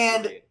GameCube.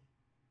 And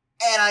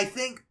I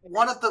think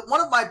one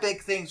of my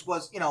big things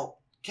was,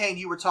 Kane,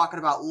 you were talking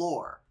about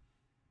lore.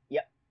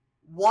 Yep.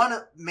 One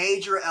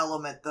major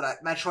element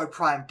that Metroid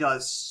Prime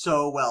does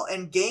so well,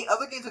 and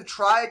other games have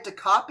tried to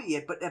copy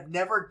it, but have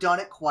never done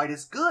it quite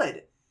as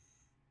good,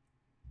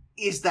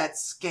 is that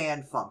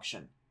scan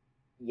function.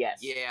 Yes.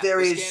 Yeah.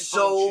 There the is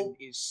scan function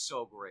is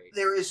so great.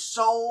 There is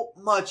so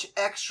much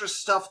extra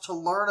stuff to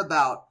learn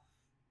about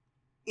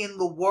in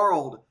the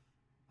world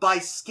by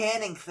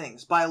scanning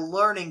things, by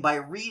learning, by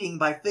reading,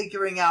 by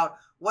figuring out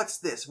what's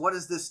this, what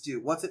does this do,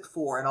 what's it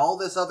for, and all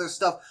this other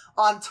stuff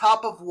on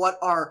top of what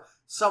are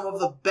some of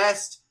the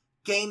best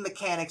game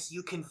mechanics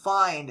you can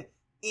find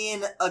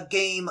in a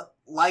game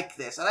like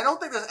this. And I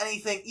don't think there's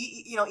anything,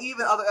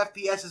 even other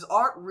FPSs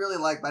aren't really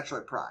like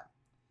Metroid Prime.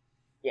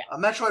 Yeah.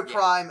 Metroid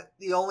Prime,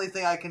 the only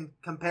thing I can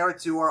compare it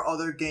to are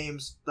other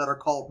games that are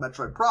called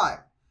Metroid Prime,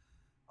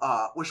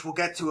 which we'll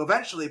get to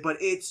eventually, but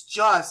it's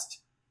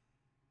just,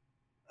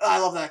 I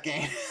love that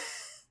game.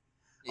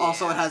 Yeah,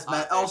 also, it has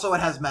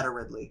Meta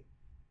Ridley.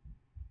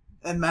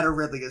 And Meta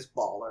Ridley is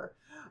baller.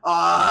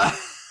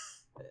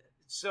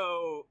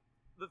 So,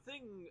 the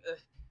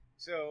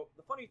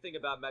funny thing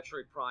about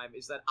Metroid Prime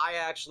is that I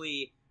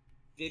actually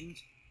didn't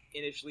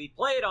initially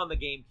play it on the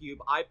GameCube.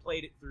 I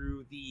played it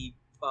through the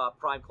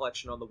Prime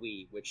Collection on the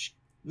Wii, which...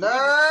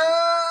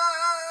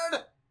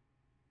 Nerd!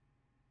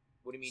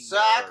 What do you mean,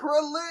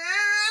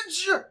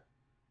 Sacrilege! Nerd?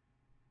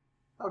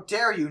 How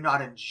dare you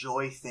not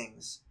enjoy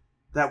things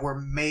that were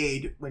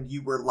made when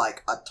you were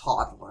like a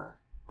toddler?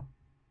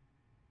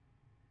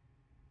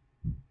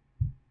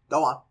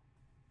 Go on.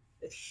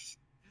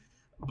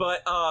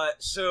 But,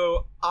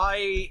 so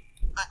I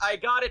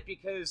got it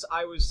because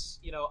I was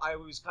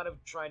kind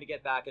of trying to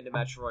get back into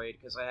Metroid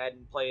because I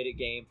hadn't played a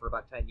game for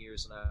about 10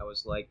 years, and I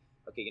was like,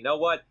 okay, you know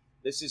what?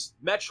 This is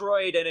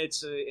Metroid, and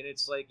it's a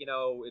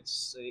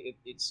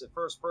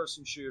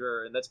first-person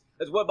shooter, and that's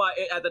what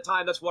at the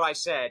time that's what I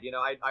said.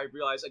 I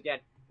realized again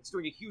it's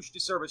doing a huge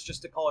disservice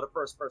just to call it a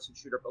first-person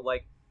shooter, but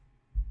like,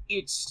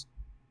 it's,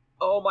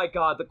 oh my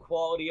god, the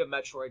quality of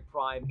Metroid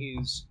Prime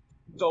is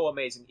so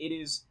amazing. It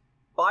is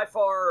by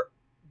far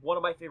one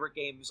of my favorite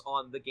games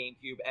on the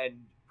GameCube,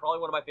 and probably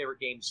one of my favorite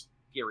games,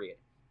 period.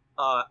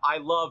 I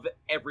love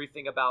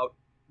everything about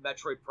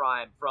Metroid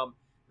Prime, from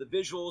the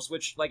visuals,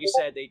 which, like you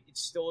said,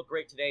 it's still look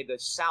great today. The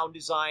sound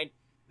design,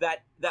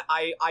 that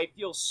I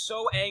feel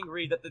so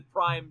angry that the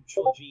Prime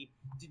trilogy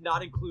did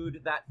not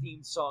include that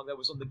theme song that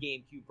was on the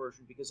GameCube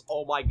version because,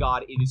 oh my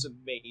god, it is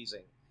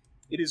amazing.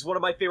 It is one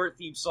of my favorite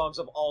theme songs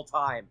of all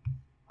time.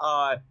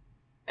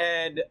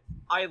 And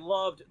I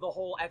loved the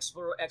whole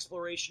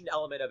exploration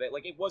element of it.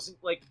 Like, it wasn't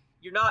like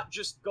you're not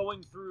just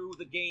going through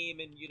the game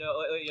and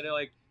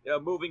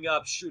moving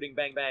up, shooting,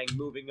 bang bang,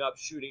 moving up,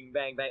 shooting,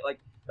 bang bang. Like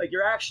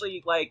you're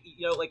actually like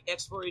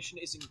exploration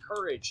is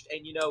encouraged,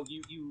 and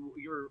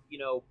you're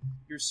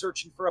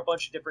searching for a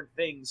bunch of different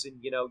things,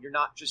 and you're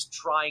not just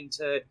trying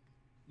to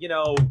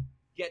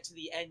get to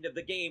the end of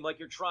the game. Like,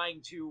 you're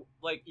trying to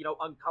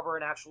uncover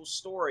an actual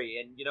story,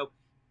 and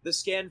the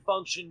scan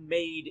function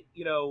made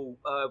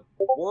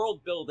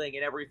world building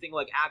and everything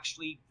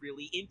actually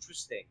really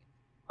interesting,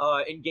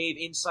 and gave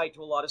insight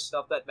to a lot of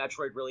stuff that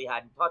Metroid really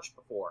hadn't touched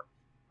before.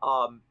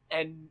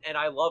 And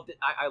I loved it.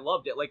 I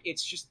loved it. Like,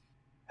 it's just,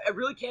 I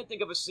really can't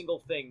think of a single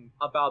thing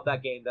about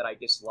that game that I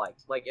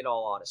disliked. Like, in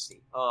all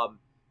honesty,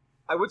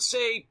 I would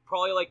say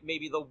probably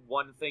maybe the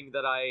one thing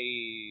that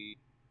I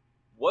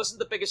wasn't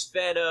the biggest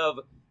fan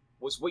of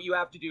was what you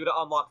have to do to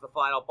unlock the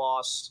final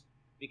boss.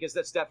 Because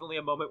that's definitely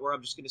a moment where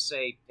I'm just going to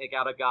say, take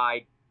out a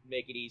guide,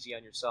 make it easy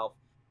on yourself.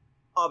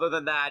 Other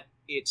than that,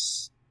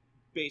 it's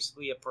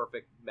basically a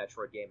perfect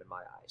Metroid game in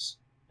my eyes.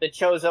 The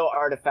Chozo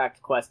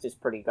artifact quest is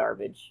pretty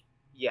garbage.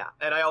 Yeah,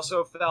 and I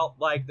also felt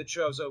like the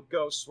Chozo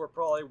ghosts were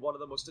probably one of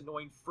the most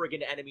annoying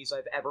friggin' enemies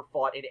I've ever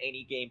fought in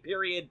any game,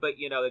 period, but,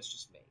 that's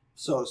just me.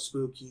 So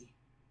spooky.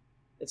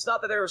 It's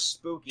not that they were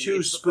spooky.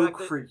 Too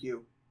spook for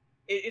you.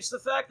 It's the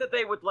fact that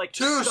they would,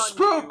 Too stun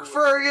spook you.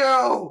 for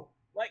you!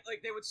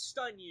 Like they would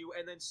stun you,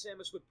 and then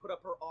Samus would put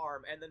up her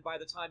arm, and then by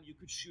the time you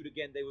could shoot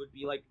again, they would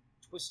be,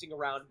 twisting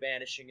around,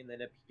 vanishing, and then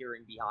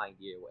appearing behind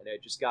you, and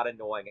it just got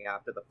annoying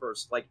after the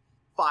first,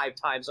 5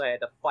 times I had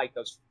to fight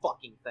those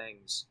fucking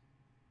things.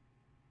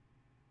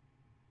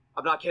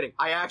 I'm not kidding.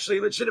 I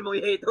actually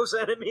legitimately hate those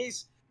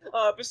enemies.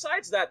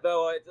 Besides that,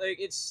 though,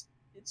 it's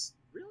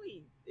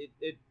really...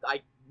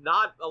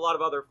 not a lot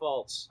of other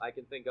faults I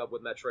can think of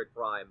with Metroid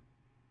Prime.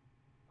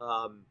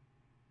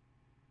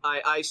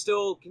 I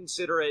still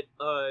consider it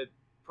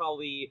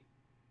probably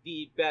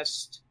the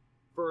best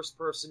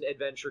first-person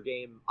adventure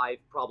game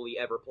I've probably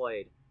ever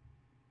played.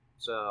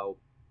 So,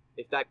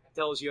 if that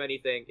tells you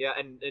anything, yeah,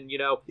 and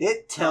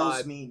It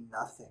tells me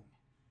nothing.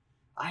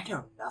 I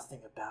know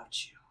nothing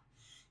about you.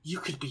 You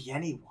could be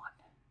anyone.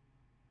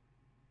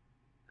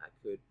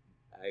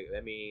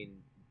 I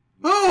mean...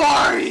 Who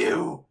are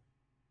you?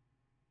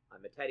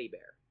 I'm a teddy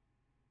bear.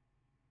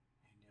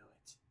 I knew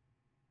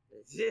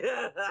it.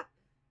 Yeah.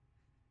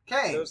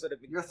 Kane,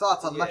 your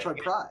thoughts on Metroid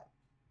Prime?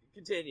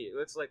 Continue.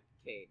 Let's let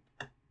Kane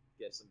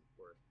get some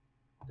word.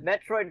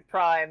 Metroid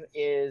Prime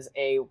is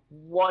a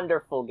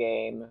wonderful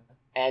game,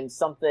 and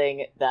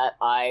something that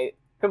I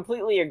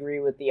completely agree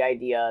with the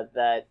idea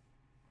that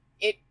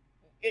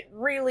it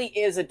really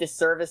is a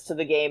disservice to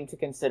the game to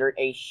consider it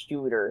a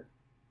shooter.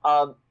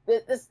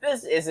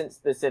 This isn't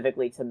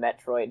specifically to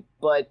Metroid,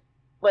 but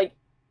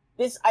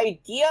this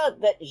idea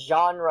that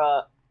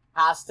genre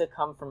has to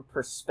come from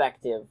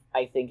perspective,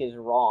 I think, is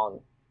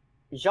wrong.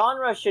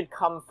 Genre should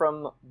come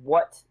from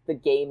what the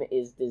game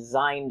is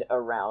designed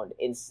around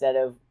instead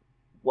of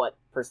what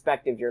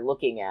perspective you're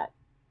looking at.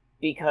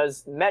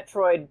 Because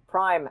Metroid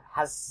Prime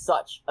has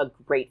such a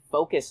great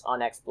focus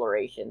on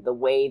exploration. The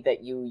way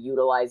that you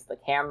utilize the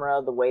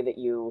camera, the way that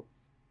you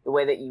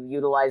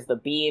utilize the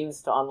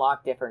beams to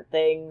unlock different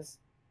things.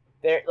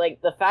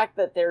 The fact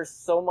that there's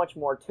so much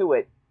more to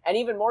it, and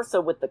even more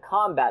so with the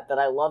combat that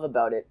I love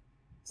about it.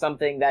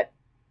 Something that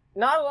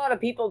not a lot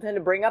of people tend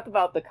to bring up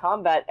about the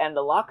combat and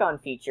the lock-on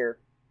feature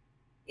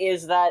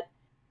is that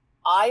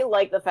I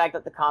like the fact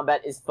that the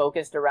combat is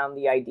focused around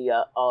the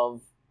idea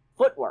of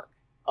footwork,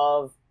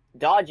 of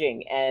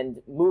dodging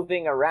and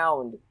moving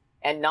around,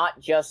 and not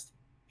just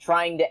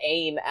trying to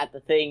aim at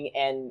the thing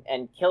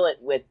and kill it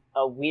with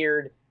a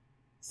weird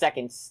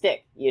second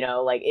stick.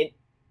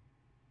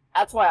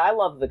 That's why I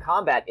love the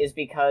combat, is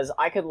because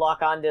I could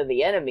lock onto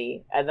the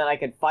enemy, and then I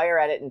could fire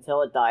at it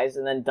until it dies,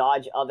 and then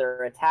dodge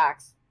other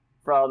attacks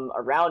from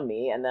around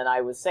me, and then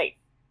I was safe.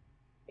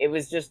 It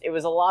was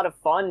a lot of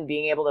fun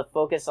being able to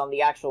focus on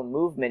the actual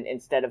movement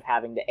instead of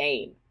having to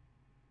aim.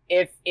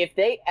 If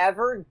they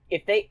ever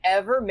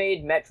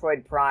made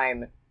Metroid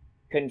Prime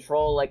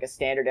control like a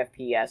standard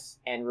FPS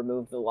and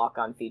remove the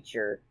lock-on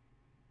feature,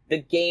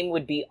 the game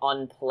would be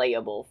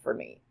unplayable for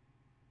me.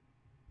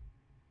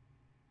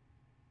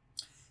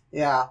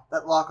 Yeah,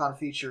 that lock-on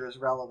feature is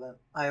relevant.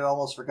 I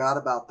almost forgot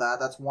about that.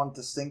 That's one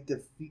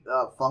distinctive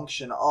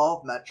function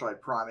of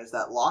Metroid Prime, is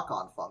that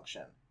lock-on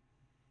function.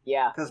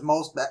 Yeah. Because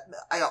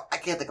I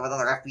can't think of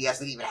another FPS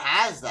that even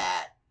has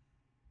that.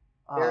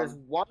 There's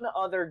one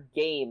other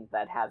game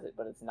that has it,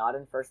 but it's not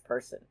in first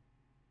person.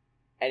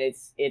 And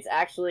it's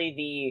actually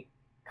the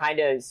kind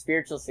of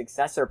spiritual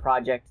successor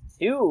project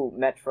to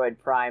Metroid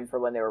Prime for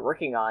when they were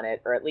working on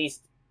it, or at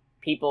least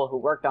people who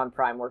worked on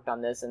Prime worked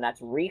on this, and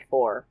that's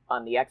ReCore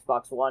on the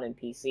Xbox One and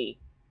PC.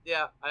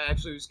 Yeah, I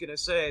actually was gonna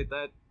say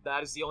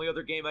that is the only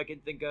other game I can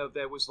think of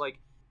that was like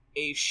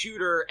a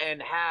shooter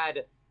and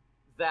had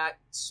that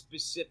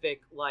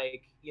specific,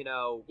 like,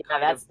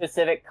 that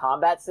specific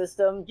combat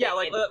system. Yeah,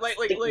 like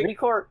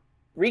Recore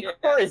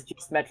is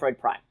just Metroid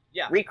Prime.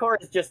 Yeah, Recore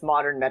is just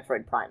modern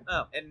Metroid Prime.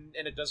 Oh, and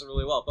it does it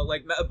really well. But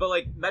like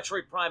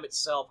Metroid Prime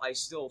itself, I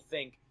still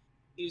think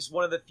is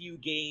one of the few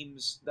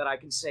games that I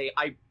can say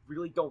I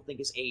really don't think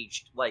is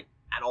aged like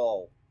at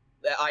all.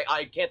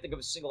 I can't think of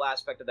a single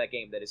aspect of that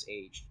game that is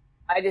aged.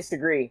 I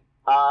disagree.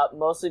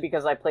 Mostly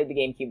because I played the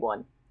GameCube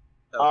one.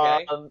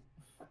 Okay.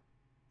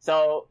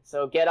 So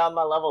get on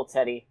my level,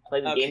 Teddy.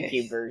 Play the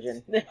GameCube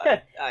version.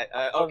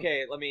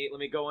 Okay, let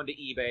me go into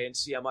eBay and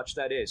see how much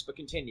that is. But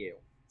continue.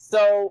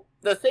 So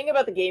the thing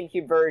about the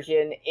GameCube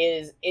version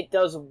is it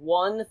does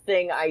one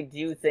thing I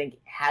do think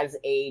has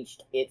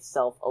aged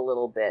itself a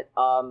little bit.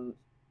 I'm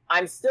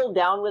still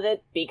down with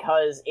it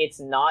because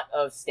it's not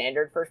a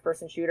standard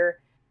first-person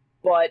shooter,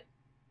 but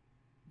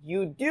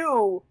you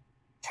do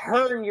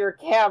turn your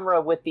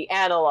camera with the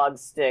analog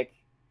stick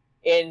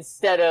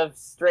instead of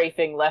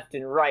strafing left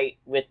and right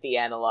with the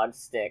analog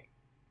stick,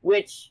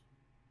 which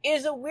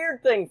is a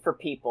weird thing for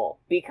people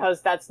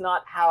because that's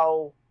not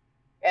how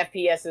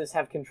FPSs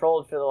have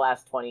controlled for the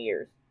last 20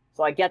 years.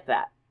 So I get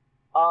that.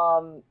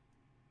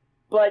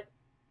 But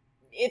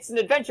it's an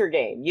adventure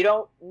game. You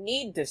don't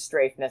need to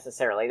strafe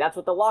necessarily. That's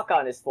what the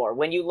lock-on is for.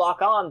 When you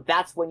lock on,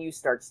 that's when you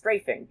start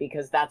strafing,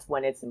 because that's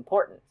when it's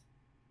important.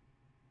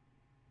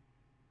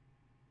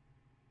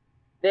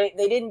 They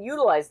didn't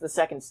utilize the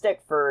second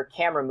stick for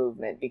camera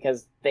movement,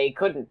 because they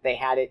couldn't. They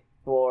had it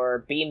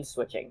for beam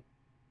switching.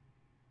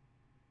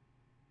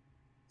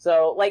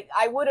 So, like,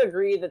 I would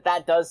agree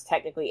that does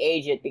technically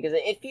age it, because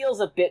it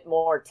feels a bit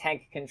more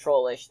tank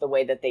control-ish the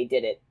way that they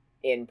did it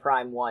in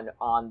Prime 1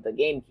 on the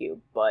GameCube,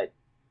 but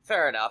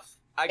fair enough.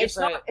 I guess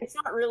it's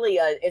not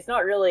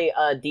really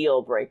a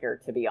deal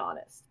breaker, to be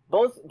honest.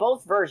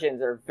 Both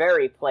versions are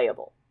very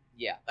playable.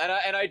 Yeah,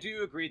 and I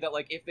do agree that,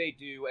 like, if they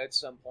do at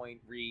some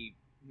point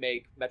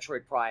remake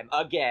Metroid Prime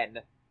again,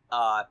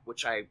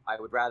 which I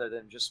would rather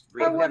than just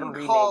I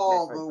wouldn't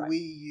call the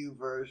Wii U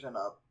version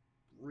a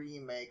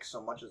remake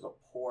so much as a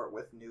port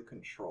with new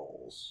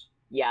controls.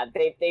 Yeah,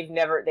 they've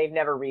never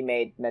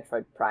remade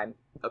Metroid Prime.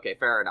 Okay,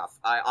 fair enough.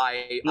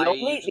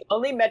 The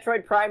only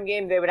Metroid Prime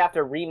game they would have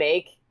to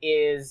remake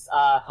is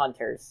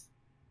Hunters.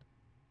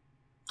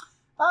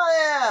 Oh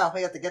yeah,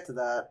 we have to get to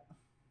that.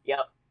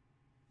 Yep.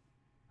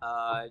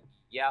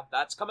 Yeah,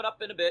 that's coming up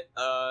in a bit.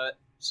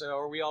 So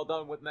are we all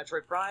done with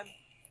Metroid Prime?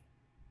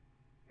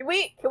 Can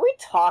we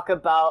talk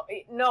about...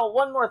 No,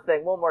 one more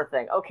thing.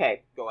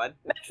 Okay. Go ahead.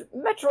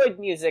 Metroid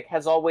music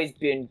has always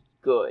been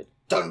good.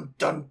 Dun,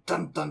 dun,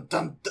 dun, dun,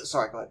 dun, dun.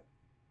 Sorry, go ahead.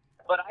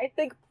 But I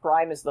think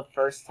Prime is the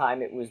first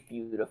time it was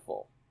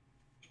beautiful.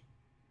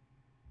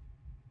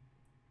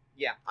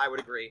 Yeah, I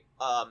would agree.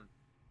 I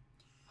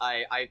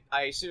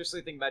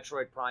seriously think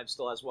Metroid Prime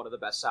still has one of the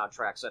best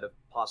soundtracks out of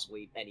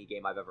possibly any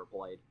game I've ever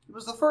played. It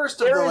was the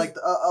first of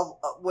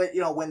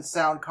when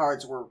sound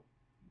cards were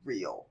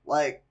real.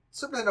 Like,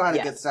 Super Nintendo had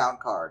a good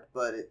sound card,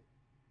 but it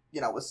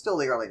was still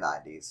the early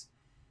 90s.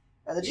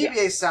 And the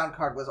GBA sound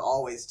card was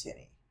always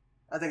tinny.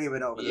 I think we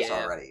went over this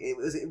already. It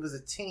was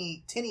a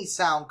tinny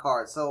sound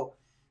card, so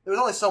there was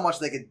only so much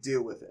they could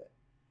do with it.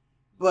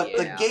 But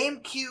the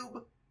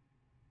GameCube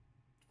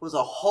was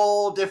a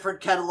whole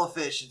different kettle of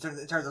fish in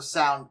terms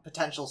of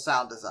potential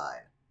sound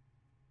design.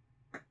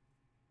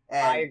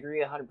 And, I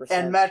agree 100%.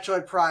 And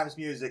Metroid Prime's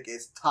music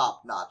is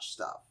top-notch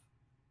stuff.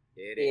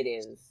 It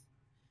is.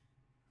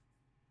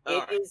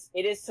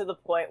 It is to the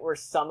point where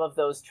some of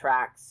those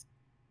tracks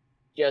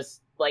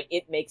just, like,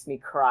 it makes me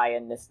cry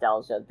in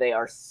nostalgia. They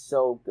are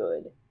so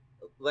good.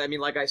 I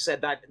mean, like I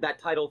said, that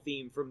title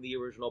theme from the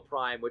original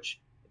Prime, which,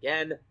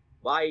 again,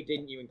 why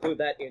didn't you include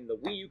that in the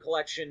Wii U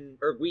collection,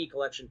 or Wii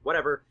collection,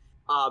 whatever,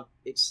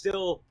 it's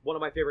still one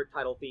of my favorite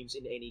title themes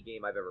in any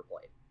game I've ever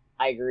played.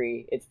 I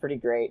agree. It's pretty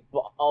great.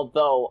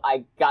 Although,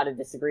 I gotta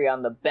disagree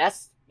on the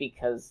best,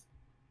 because,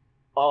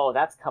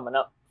 that's coming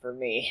up for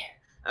me.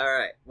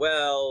 Alright,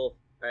 well...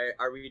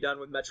 Are we done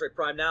with Metroid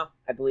Prime now?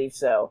 I believe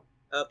so.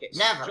 Okay, so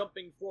Never.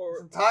 Jumping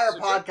forward... This entire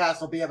podcast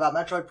will be about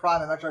Metroid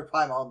Prime and Metroid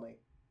Prime only.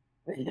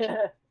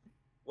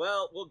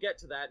 Well, we'll get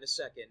to that in a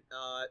second.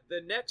 The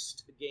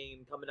next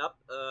game coming up,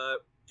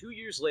 2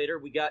 years later,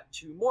 we got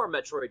 2 more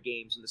Metroid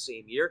games in the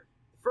same year.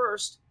 The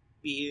first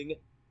being...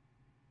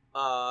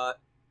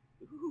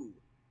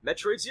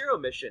 Metroid Zero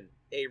Mission,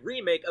 a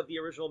remake of the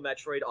original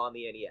Metroid on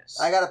the NES.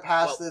 I gotta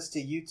pass this to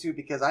you two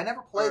because I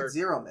never played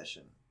Zero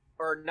Mission.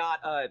 Or not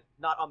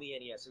on the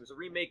NES. It was a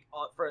remake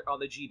on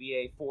the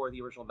GBA for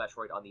the original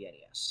Metroid on the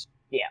NES.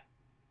 Yeah.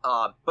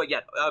 But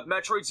yeah,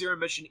 Metroid Zero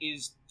Mission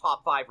is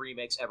top 5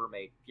 remakes ever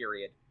made,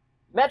 period.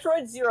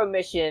 Metroid Zero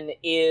Mission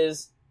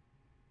is,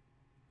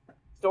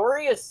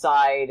 story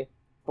aside,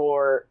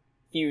 for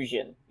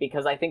fusion,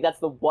 because I think that's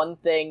the one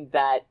thing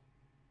that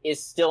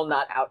is still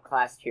not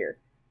outclassed here.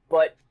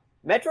 But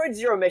Metroid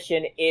Zero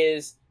Mission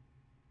is,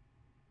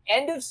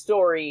 end of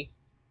story,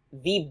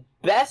 the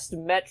best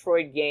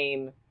Metroid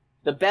game,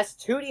 the best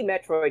 2D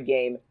Metroid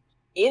game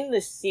in the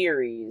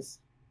series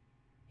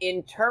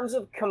in terms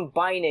of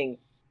combining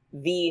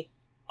the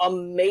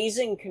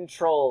amazing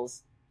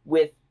controls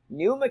with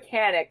new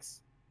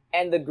mechanics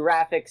and the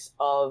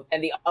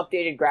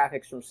updated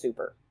graphics from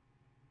Super.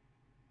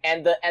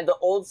 And the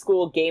old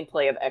school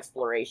gameplay of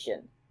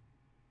exploration.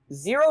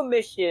 Zero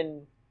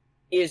Mission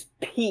is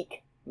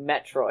peak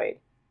Metroid.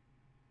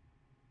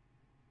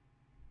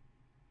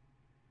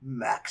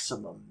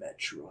 Maximum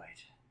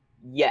Metroid.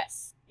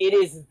 Yes, it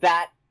is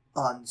that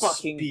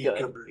fucking good.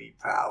 Unspeakably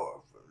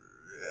powerful.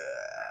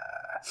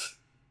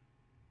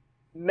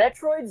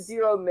 Metroid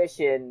Zero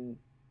Mission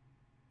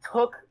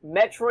took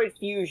Metroid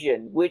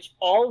Fusion, which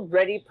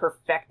already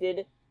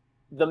perfected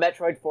the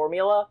Metroid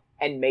formula,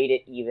 and made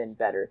it even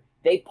better.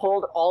 They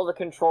pulled all the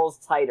controls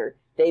tighter.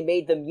 They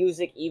made the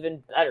music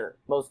even better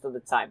most of the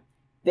time.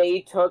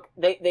 They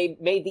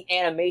made the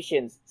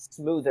animations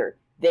smoother.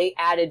 They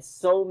added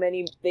so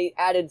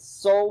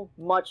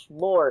much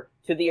more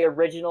to the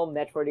original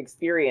Metroid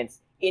experience,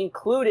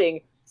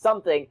 including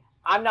something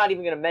I'm not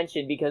even going to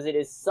mention because it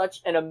is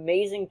such an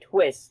amazing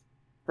twist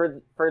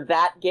for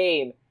that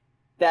game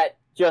that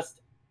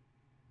just,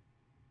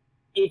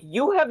 if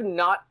you have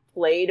not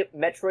played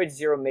Metroid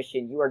Zero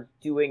Mission, you are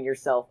doing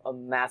yourself a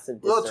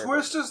massive disservice. The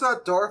twist is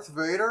that Darth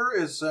Vader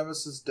is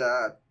Samus's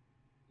dad.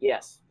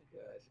 Yes.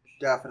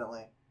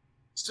 Definitely.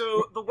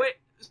 So the way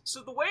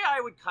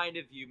I would kind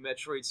of view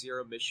Metroid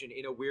Zero Mission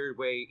in a weird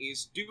way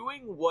is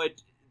doing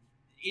what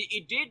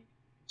it did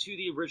to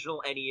the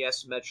original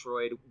NES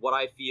Metroid, what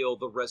I feel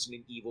the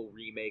Resident Evil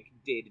remake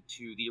did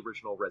to the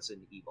original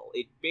Resident Evil.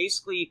 It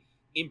basically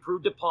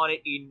improved upon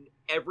it in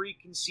every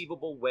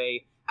conceivable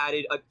way,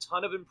 added a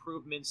ton of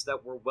improvements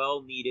that were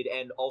well needed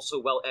and also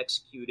well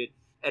executed,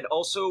 and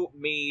also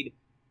made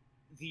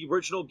the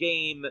original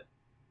game,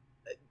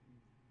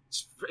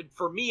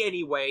 for me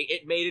anyway,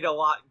 it made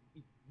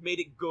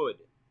it good.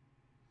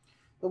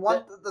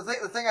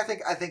 The thing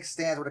I think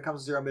stands when it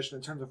comes to Zero Mission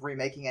in terms of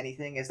remaking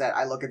anything is that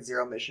I look at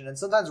Zero Mission, and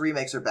sometimes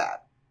remakes are bad.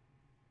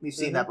 We've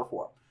seen that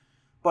before.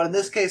 But in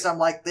this case, I'm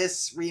like,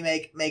 this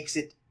remake makes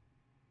it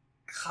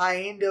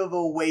kind of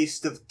a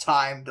waste of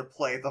time to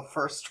play the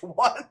first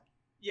one.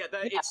 Yeah,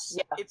 it's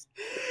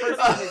First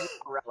one is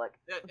a relic.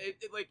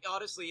 Like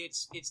honestly,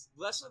 it's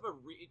less of a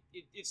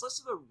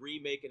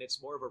remake and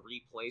it's more of a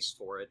replace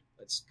for it.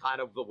 That's kind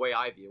of the way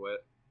I view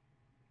it.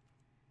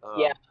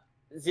 Yeah,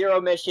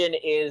 Zero Mission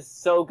is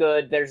so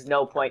good. There's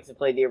no point to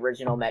play the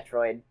original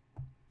Metroid.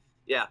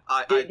 Yeah,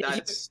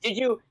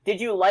 did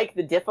you like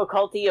the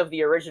difficulty of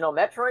the original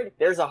Metroid?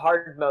 There's a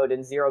hard mode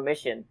in Zero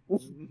Mission.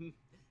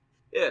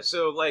 Yeah,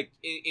 so like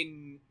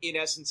in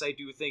essence, I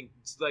do think,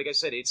 like I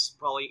said, it's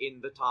probably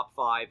in the top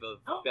 5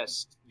 of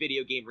best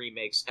video game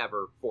remakes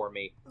ever for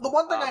me. The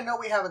one thing I know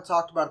we haven't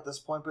talked about at this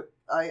point, but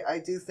I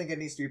do think it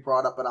needs to be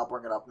brought up, and I'll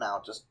bring it up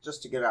now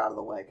just to get it out of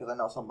the way, because I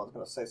know someone's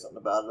going to say something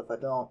about it if I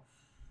don't.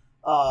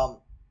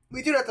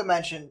 We do have to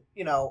mention,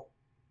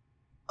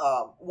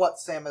 what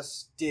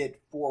Samus did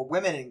for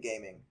women in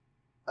gaming.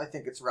 I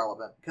think it's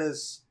relevant,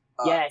 because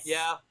yes,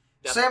 yeah,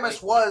 definitely.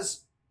 Samus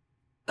was,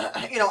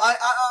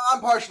 I'm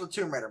partial to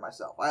Tomb Raider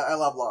myself. I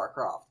love Lara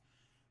Croft,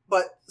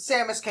 but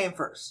Samus came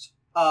first.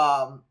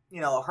 Before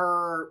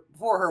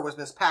her was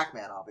Miss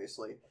Pac-Man,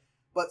 obviously,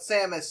 but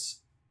Samus.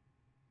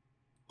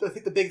 I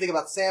think the big thing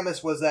about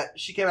Samus was that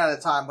she came out at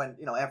a time when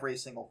every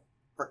single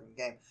freaking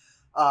game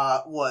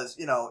was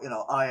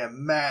I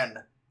am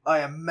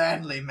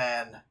manly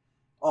man,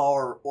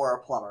 or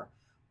a plumber,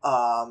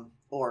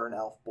 or an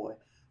elf boy,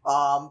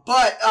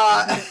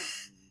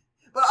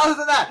 but other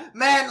than that,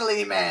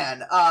 manly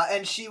man,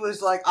 and she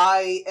was like,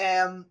 I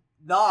am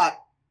not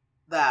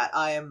that,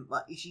 I am,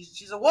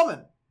 she's a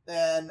woman,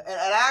 and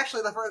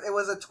actually it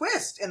was a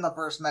twist in the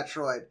first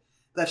Metroid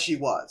that she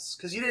was,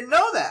 because you didn't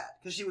know that,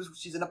 because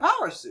she's in a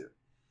power suit.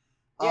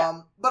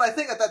 Yeah. But I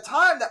think at that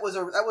time that was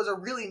a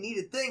really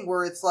needed thing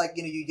where it's like,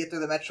 you get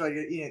through the Metroid,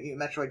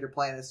 Metroid, you're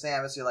playing as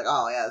Samus, you're like,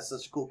 oh yeah, that's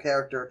such a cool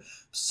character.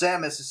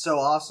 Samus is so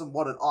awesome,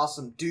 what an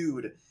awesome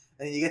dude. And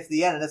then you get to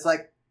the end and it's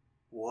like,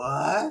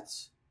 what?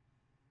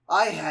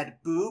 I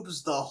had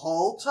boobs the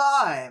whole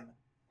time.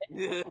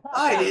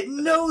 I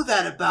didn't know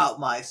that about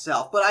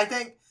myself. But I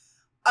think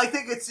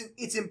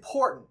it's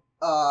important,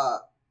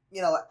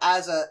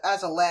 as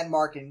a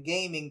landmark in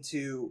gaming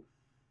to,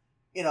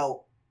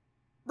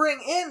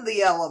 bring in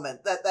the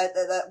element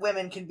that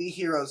women can be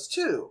heroes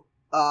too.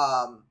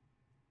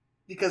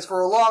 Because for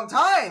a long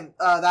time,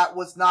 that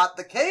was not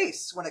the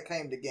case when it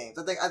came to games.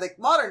 I think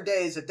modern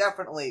days are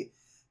definitely,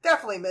 there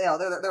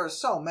are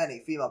so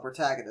many female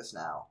protagonists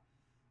now,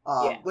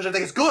 which I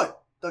think is good.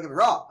 Don't get me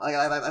wrong,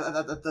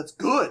 that's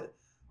good.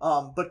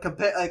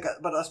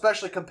 But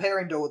especially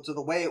comparing to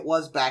the way it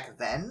was back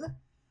then,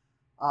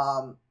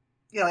 and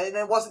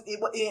it wasn't.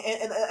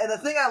 And the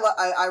thing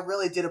I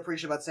really did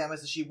appreciate about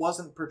Samus is she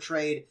wasn't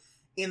portrayed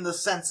in the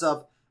sense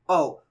of,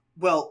 oh,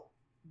 well,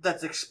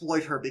 let's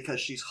exploit her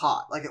because she's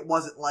hot. Like, it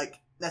wasn't like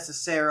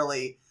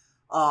necessarily,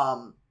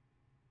 because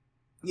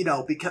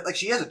like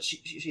she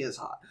is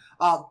hot.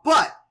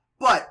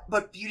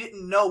 But you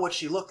didn't know what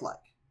she looked like.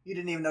 You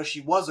didn't even know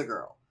she was a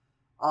girl.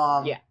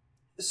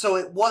 So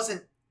it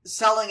wasn't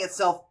selling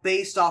itself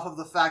based off of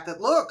the fact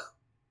that, look,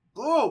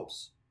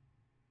 boobs.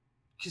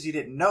 because you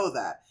didn't know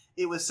that.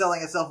 It was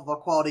selling itself of a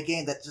quality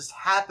game that just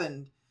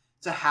happened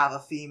to have a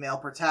female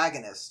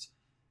protagonist.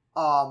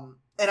 And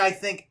I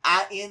think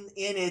in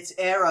its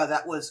era,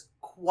 that was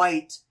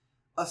quite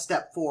a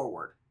step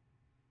forward.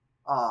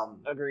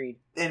 Agreed.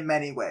 In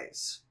many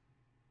ways.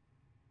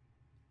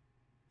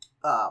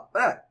 But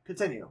anyway,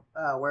 continue.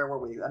 Where were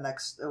we?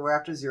 We're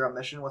after Zero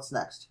Mission. What's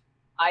next?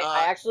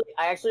 I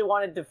actually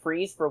wanted to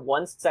freeze for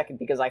 1 second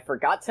because I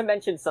forgot to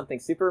mention something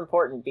super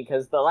important,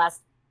 because the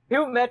last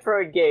 2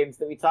 Metroid games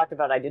that we talked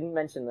about, I didn't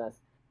mention this.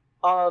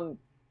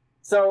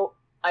 So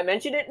I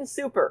mentioned it in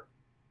Super,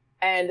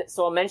 and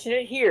so I'll mention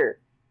it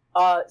here.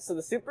 So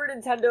the Super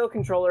Nintendo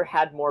controller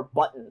had more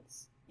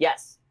buttons.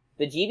 Yes,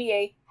 the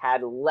GBA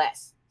had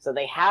less. So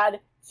they had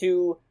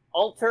to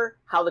alter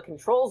how the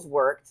controls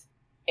worked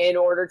in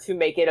order to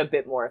make it a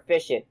bit more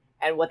efficient.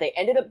 And what they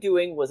ended up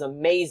doing was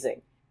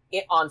amazing.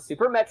 On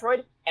Super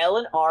Metroid, L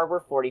and R were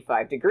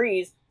 45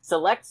 degrees.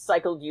 Select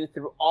cycled you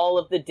through all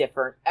of the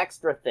different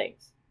extra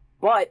things.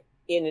 But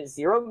in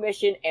Zero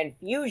Mission and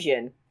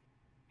Fusion,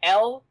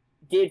 L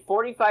did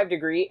 45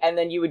 degree, and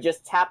then you would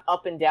just tap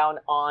up and down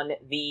on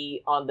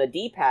the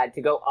D-pad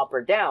to go up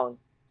or down,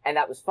 and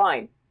that was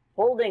fine.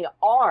 Holding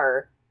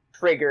R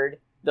triggered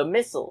the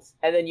missiles,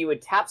 and then you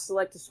would tap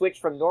select to switch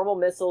from normal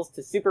missiles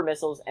to super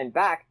missiles and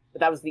back, but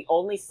that was the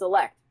only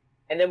select.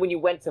 And then when you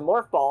went to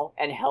Morph Ball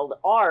and held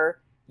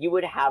R, you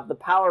would have the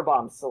power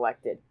bomb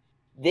selected.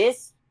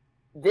 This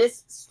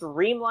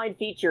streamlined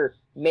feature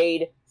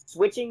made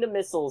switching to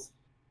missiles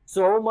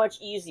so much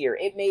easier.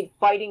 It made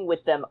fighting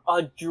with them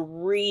a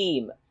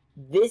dream.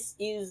 This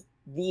is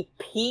the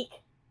peak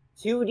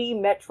 2D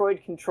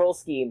Metroid control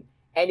scheme,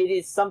 and it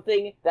is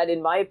something that,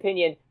 in my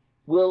opinion,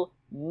 will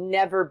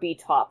never be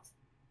topped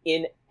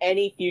in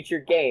any future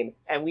game,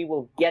 and we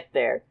will get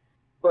there.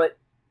 But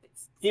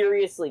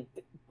seriously,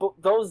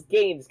 those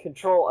games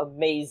control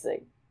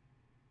amazing.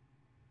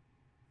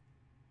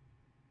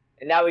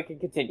 And now we can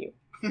continue.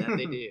 That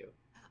they do.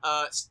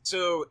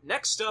 So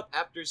next up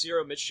after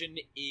Zero Mission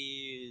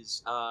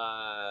is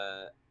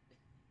here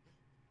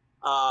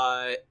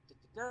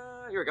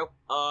we go.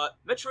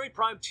 Metroid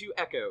Prime 2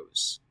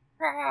 Echoes.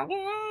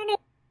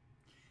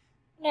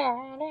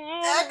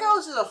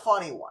 Echoes is a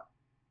funny one,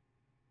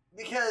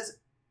 because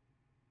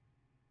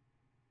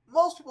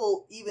most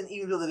people, even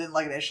though they didn't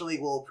like it initially,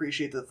 will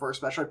appreciate the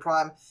first Metroid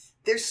Prime.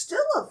 There's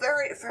still a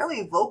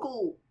fairly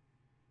vocal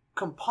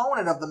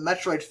component of the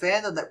Metroid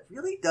fandom that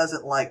really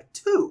doesn't like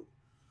 2.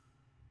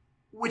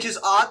 Which is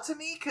odd to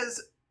me,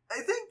 because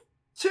I think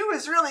 2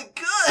 is really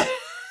good.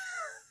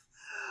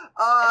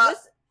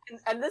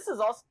 And this is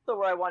also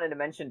where I wanted to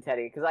mention,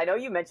 Teddy, because I know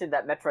you mentioned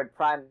that Metroid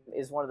Prime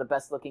is one of the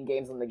best-looking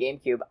games on the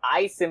GameCube.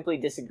 I simply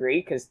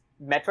disagree, because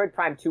Metroid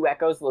Prime 2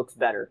 Echoes looks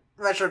better.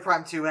 Metroid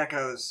Prime 2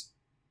 Echoes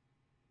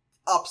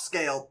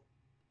upscaled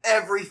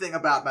everything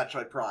about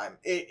Metroid Prime.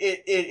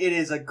 It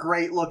is a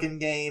great-looking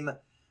game.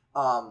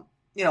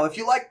 If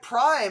you like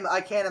Prime,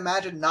 I can't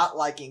imagine not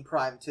liking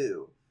Prime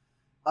 2.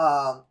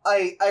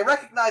 I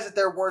recognize that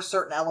there were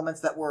certain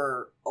elements that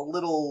were a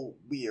little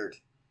weird.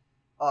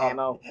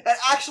 Ammo. And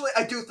actually,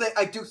 I do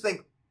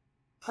think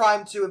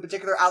Prime 2 in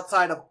particular,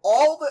 outside of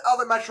all the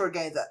other Metroid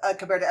games,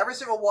 compared to every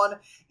single one,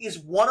 is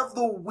one of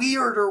the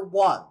weirder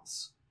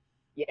ones.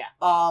 Yeah.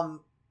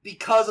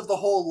 Because of the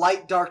whole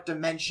light-dark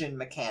dimension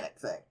mechanic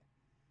thing.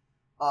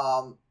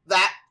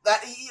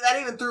 That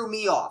even threw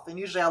me off, and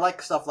usually I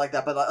like stuff like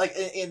that, but like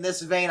in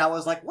this vein, I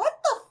was like, what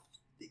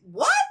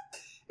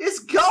is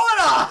going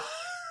on?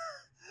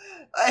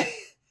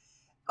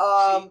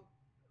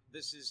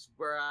 This is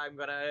where I'm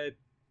gonna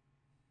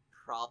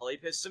probably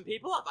piss some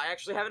people off. I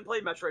actually haven't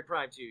played Metroid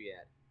Prime 2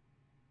 yet.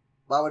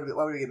 Why would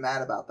we get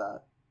mad about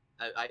that?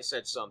 I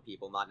said some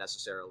people, not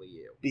necessarily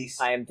you.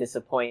 Beast. I am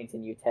disappointed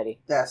in you, Teddy.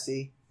 Yeah,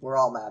 see? We're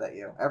all mad at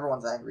you.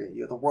 Everyone's angry at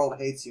you. The world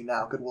hates you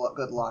now. Good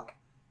luck.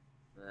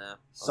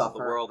 Suffer.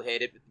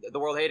 The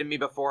world hated me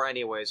before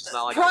anyways. It's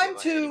not like Prime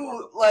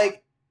 2,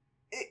 like,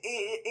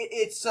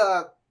 it's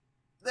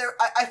there.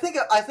 I think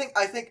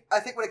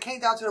when it came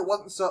down to it, it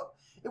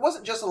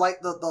wasn't just the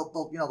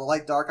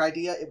light dark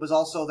idea. It was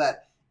also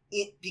that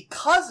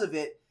because of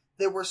it,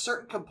 there were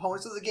certain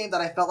components of the game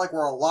that I felt like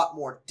were a lot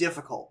more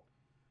difficult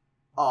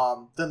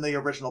than the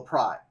original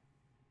Prime.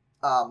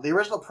 The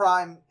original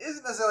Prime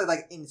isn't necessarily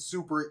like in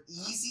super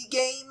easy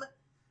game,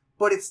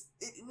 but it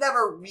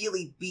never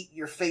really beat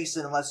your face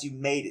in unless you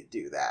made it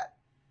do that.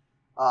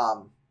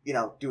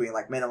 Doing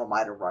like minimum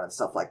item run and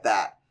stuff like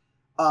that.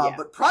 Yeah.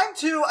 But Prime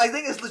 2, I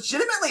think, is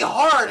legitimately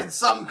hard in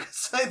some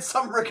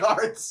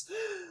regards.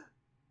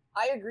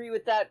 I agree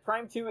with that.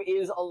 Prime 2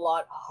 is a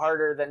lot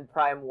harder than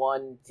Prime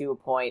 1 to a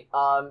point.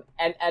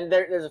 And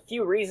there's a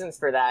few reasons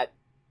for that.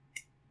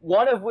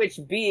 One of which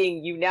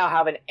being you now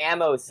have an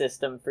ammo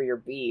system for your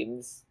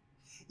beams.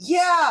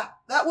 Yeah,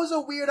 that was a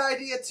weird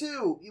idea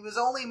too. It was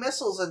only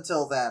missiles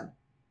until then.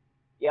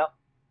 Yep.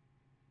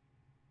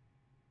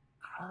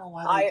 I don't know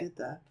why they did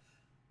that.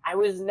 I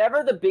was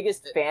never the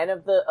biggest fan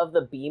of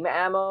the beam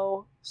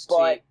ammo,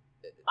 but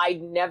I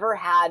never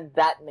had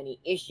that many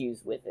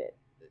issues with it.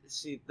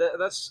 See,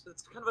 that's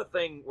kind of a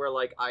thing where,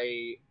 like,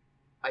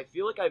 I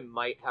feel like I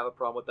might have a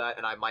problem with that,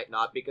 and I might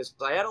not, because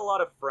I had a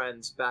lot of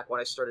friends back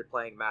when I started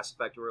playing Mass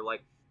Effect who were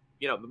like,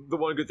 the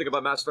one good thing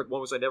about Mass Effect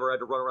 1 was I never had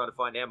to run around to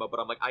find ammo, but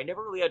I'm like, I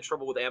never really had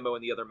trouble with ammo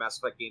in the other Mass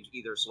Effect games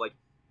either, so like,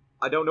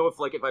 I don't know if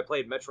I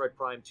played Metroid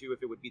Prime 2,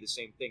 if it would be the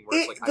same thing,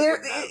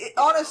 where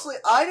honestly,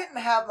 I didn't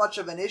have much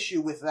of an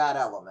issue with that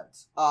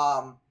element.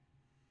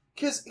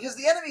 Because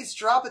the enemies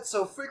drop it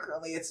so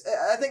frequently.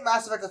 I think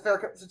Mass Effect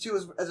 2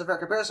 is a fair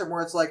comparison,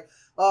 where it's like,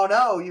 oh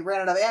no, you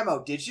ran out of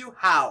ammo. Did you?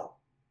 How?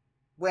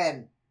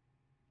 When?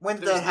 When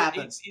did that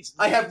happen?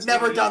 I have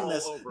never done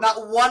this.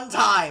 Not one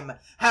time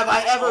have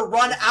I ever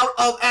run out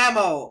of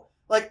ammo.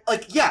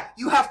 Yeah,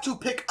 you have to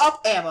pick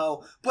up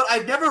ammo, but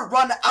I've never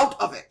run out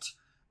of it.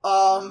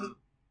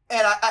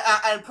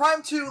 And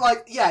Prime 2,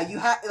 you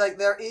have,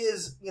 there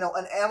is,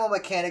 an ammo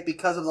mechanic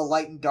because of the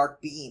light and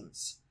dark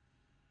beams.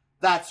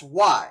 That's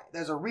why.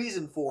 There's a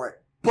reason for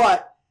it.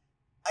 But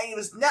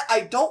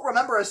I don't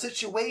remember a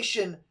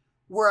situation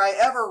where I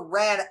ever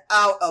ran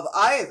out of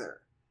either.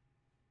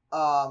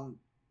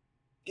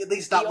 At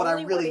least not when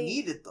I really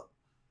needed them.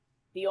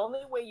 The only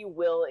way you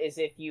will is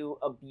if you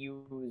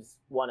abuse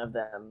one of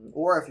them.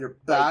 Or if you're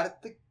bad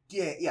at the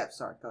game. Yeah,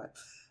 sorry, go ahead.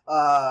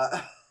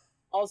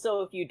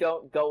 Also, if you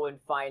don't go and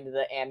find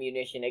the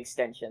ammunition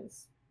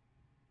extensions.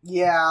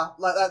 Yeah,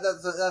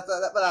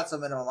 that's a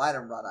minimum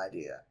item run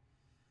idea.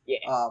 Yeah.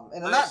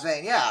 And in that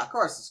vein, yeah, of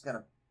course it's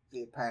gonna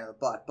be a pain in the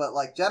butt. But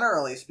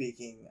generally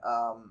speaking,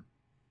 I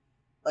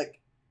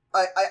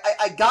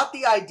got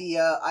the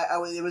idea.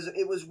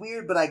 It was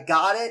weird, but I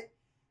got it,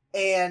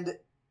 and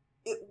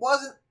it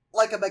wasn't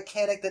like a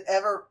mechanic that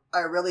ever I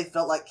really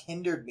felt like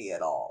hindered me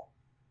at all.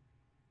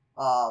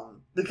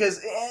 Because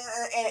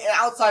and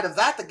outside of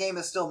that, the game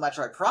is still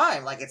Metroid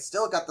Prime. It's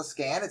still got the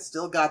scan, it's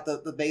still got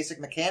the basic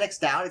mechanics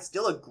down. It's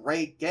still a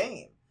great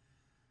game.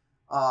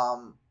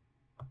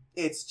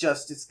 It's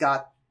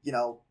got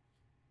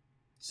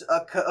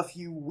a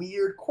few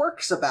weird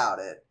quirks about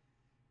it.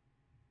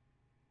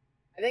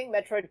 I think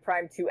Metroid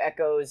Prime 2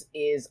 Echoes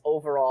is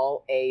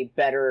overall a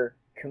better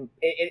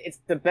it's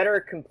the better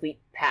complete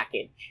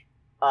package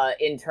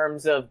in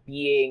terms of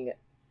being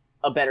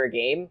a better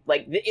game.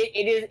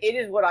 It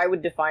is what I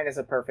would define as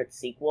a perfect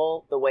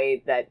sequel, the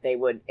way that they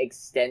would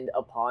extend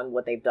upon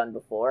what they've done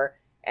before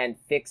and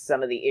fix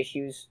some of the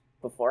issues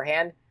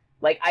beforehand.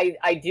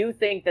 I do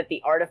think that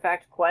the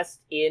artifact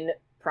quest in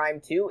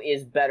Prime 2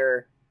 is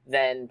better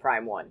than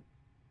Prime 1.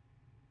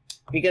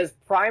 Because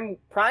Prime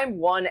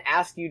 1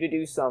 asks you to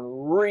do some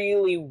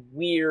really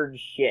weird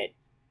shit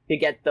to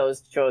get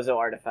those Chozo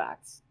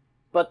artifacts.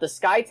 But the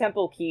Sky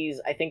Temple keys,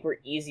 I think, were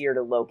easier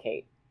to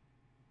locate.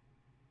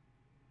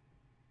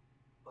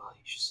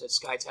 You just said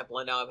Sky Temple,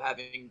 and now I'm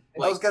having.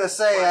 I was gonna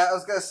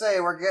say,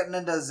 we're getting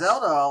into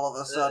Zelda all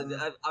of a sudden.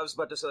 I was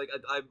about to say,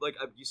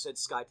 you said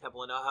Sky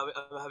Temple, and now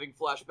I'm having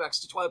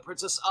flashbacks to Twilight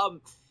Princess.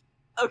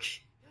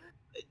 Okay.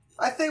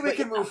 I think we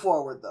can move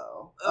forward,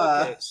 though.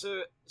 Okay,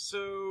 so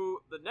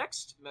the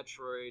next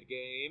Metroid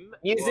game.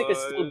 Music is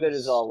still good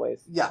as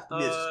always. Yeah,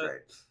 music's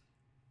great.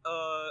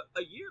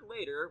 A year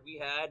later, we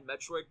had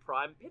Metroid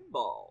Prime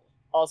Pinball.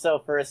 Also,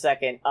 for a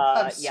second,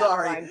 I'm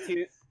sorry.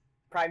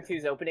 Prime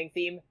 2's opening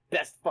theme,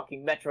 best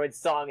fucking Metroid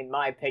song in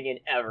my opinion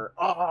ever.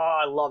 Oh,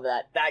 I love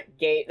that.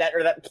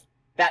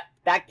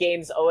 That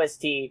game's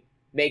OST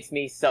makes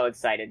me so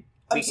excited.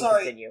 I'm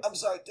sorry.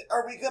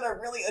 Are we gonna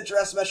really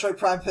address Metroid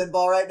Prime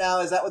Pinball right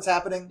now? Is that what's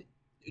happening?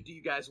 Do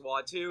you guys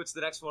want to? It's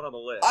the next one on the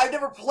list. I've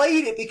never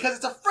played it because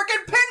it's a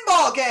freaking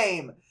pinball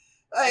game!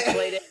 I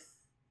played it.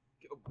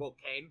 Well,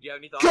 Kane, do you have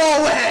any thoughts?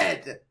 Go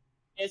ahead!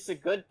 It's a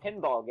good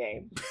pinball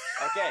game.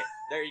 Okay,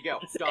 there you go.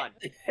 Done.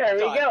 There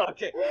we go.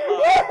 Okay.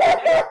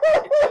 I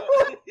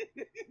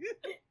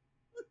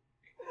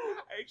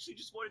actually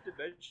just wanted to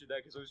mention that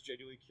because I was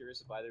genuinely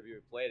curious if either of you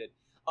had played it.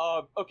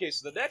 Okay,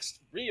 so the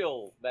next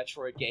real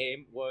Metroid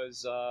game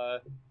was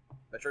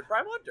Metroid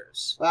Prime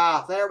Hunters.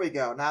 Ah, there we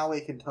go. Now we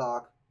can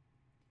talk.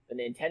 The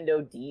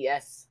Nintendo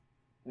DS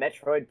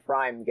Metroid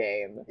Prime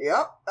game.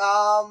 Yep.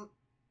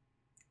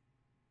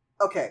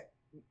 Okay.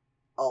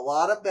 A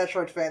lot of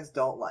Metroid fans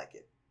don't like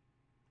it.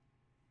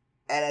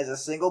 And as a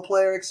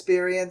single-player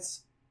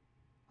experience,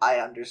 I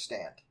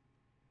understand.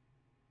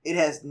 It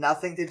has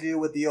nothing to do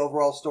with the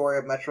overall story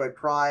of Metroid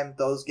Prime,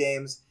 those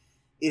games.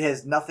 It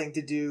has nothing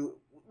to do,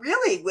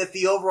 really, with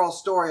the overall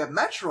story of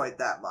Metroid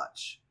that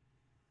much.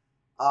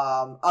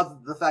 Other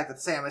than the fact that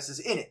Samus is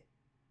in it.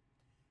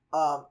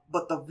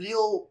 But the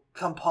real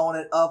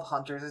component of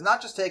Hunters is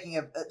not just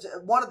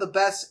one of the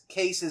best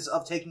cases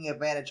of taking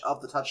advantage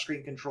of the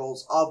touchscreen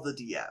controls of the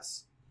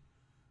DS.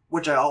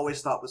 Which I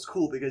always thought was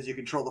cool because you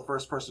control the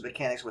first-person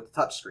mechanics with the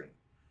touchscreen.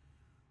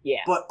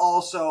 Yeah. But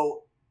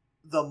also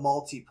the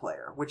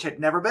multiplayer, which had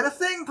never been a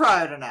thing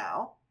prior to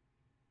now.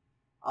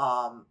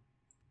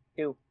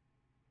 2.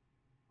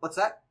 What's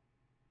that?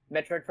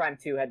 Metroid Prime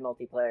 2 had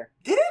multiplayer.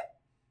 Did it?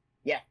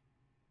 Yeah.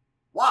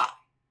 Why?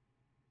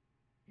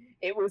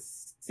 It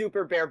was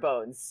super bare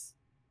bones.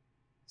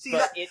 See,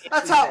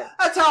 that's how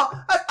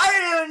I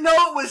didn't even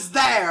know it was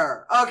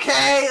there.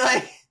 Okay,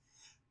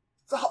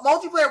 the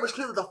multiplayer was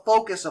clearly the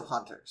focus of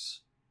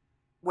Hunters.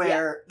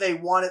 where they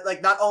wanted,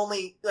 like, not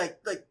only, like,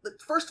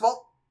 first of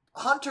all,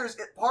 hunters,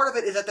 part of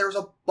it is that there was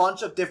a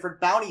bunch of different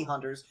bounty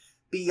hunters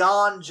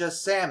beyond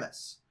just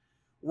Samus,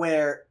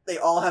 where they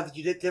all have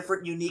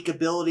different unique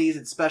abilities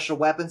and special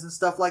weapons and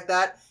stuff like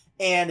that.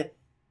 And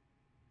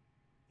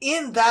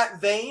in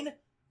that vein,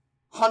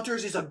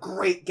 Hunters is a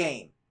great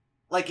game.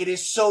 Like, it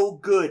is so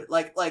good.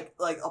 Like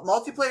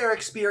multiplayer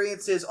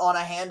experiences on a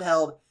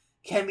handheld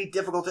can be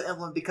difficult to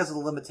implement because of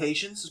the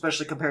limitations,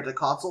 especially compared to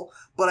console.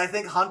 But I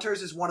think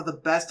Hunters is one of the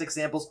best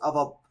examples of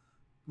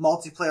a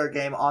multiplayer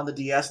game on the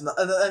DS.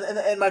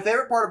 And my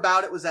favorite part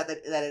about it was that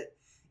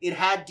it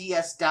had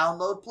DS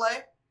download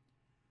play.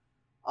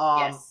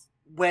 Yes.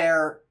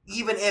 Where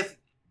even if,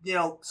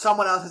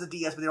 someone else has a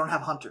DS but they don't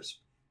have Hunters,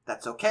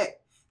 that's okay.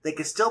 They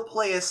can still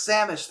play as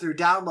Samus through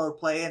download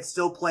play and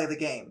still play the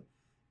game.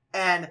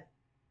 And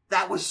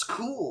that was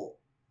cool.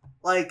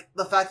 Like,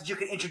 the fact that you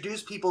can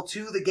introduce people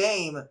to the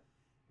game,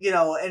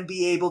 and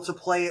be able to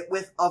play it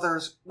with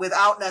others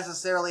without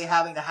necessarily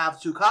having to have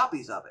 2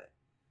 copies of it.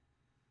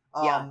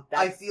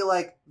 I feel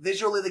like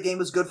visually the game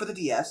was good for the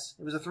DS.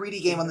 It was a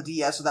 3D game on the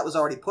DS, so that was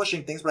already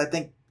pushing things, but I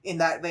think in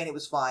that vein it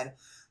was fine.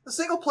 The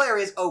single player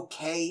is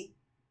okay.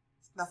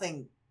 It's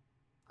nothing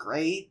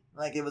great.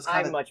 Like, it was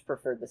kind of... I much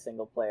preferred the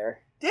single player.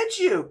 Did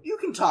you? You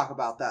can talk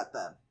about that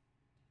then.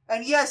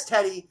 And yes,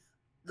 Teddy,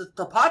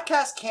 the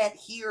podcast can't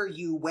hear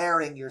you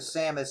wearing your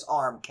Samus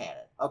arm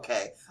cannon.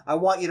 Okay, I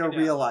want you to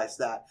realize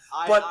that.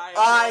 But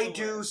I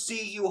do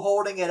see you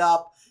holding it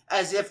up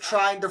as if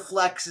trying to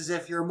flex as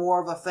if you're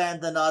more of a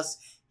fan than us.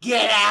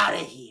 Get out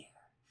of here!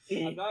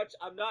 I'm not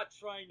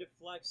trying to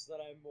flex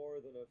that I'm more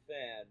than a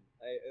fan.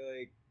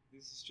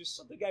 This is just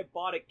something I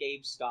bought at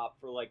GameStop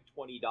for like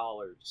 $20.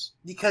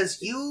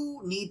 Because you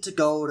need to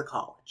go to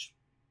college.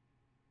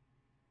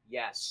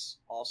 Yes.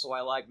 Also,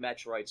 I like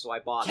Metroid, so I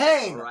bought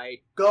Kane, it.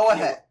 Right? Go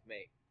ahead.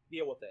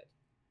 Deal with it.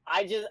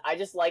 I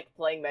just like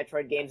playing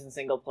Metroid games in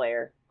single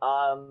player.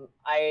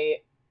 I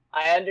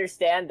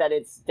understand that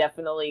it's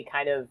definitely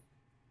kind of...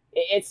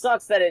 It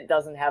sucks that it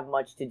doesn't have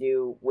much to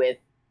do with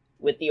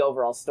the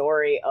overall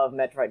story of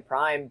Metroid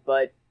Prime,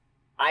 but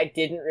I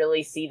didn't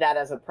really see that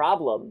as a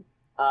problem.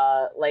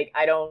 I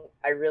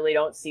really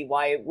don't see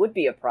why it would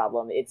be a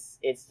problem. It's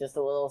just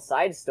a little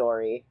side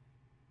story.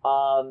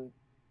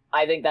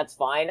 I think that's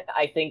fine.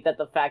 I think that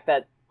the fact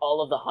that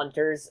all of the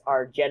hunters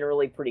are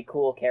generally pretty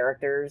cool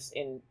characters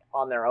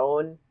on their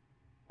own,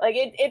 like,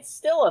 it's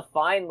still a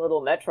fine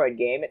little Metroid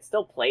game. It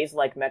still plays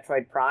like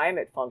Metroid Prime.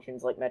 It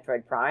functions like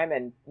Metroid Prime,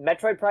 and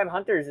Metroid Prime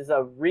Hunters is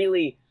a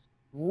really,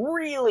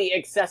 really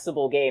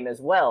accessible game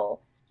as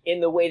well, in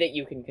the way that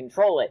you can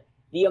control it.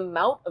 The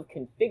amount of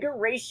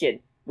configuration,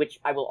 which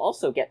I will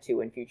also get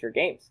to in future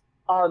games,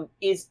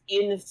 is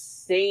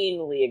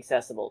insanely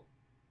accessible.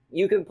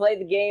 You can play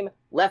the game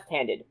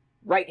left-handed,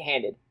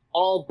 right-handed,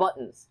 all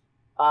buttons.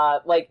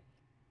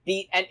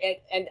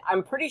 And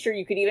I'm pretty sure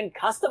you could even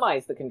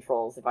customize the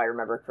controls, if I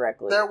remember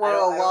correctly. There were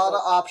a lot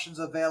of options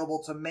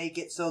available to make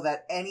it so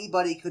that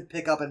anybody could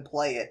pick up and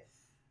play it.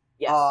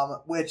 Yes.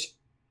 Which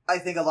I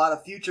think a lot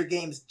of future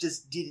games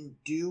just didn't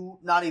do,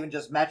 not even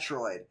just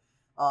Metroid.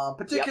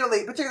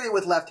 Particularly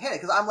with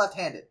left-handed, because I'm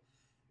left-handed.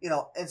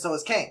 And so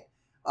is Kane.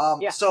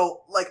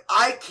 So, like,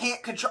 I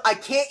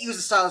can't use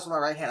the stylus with my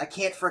right hand. I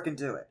can't frickin'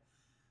 do it.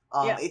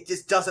 It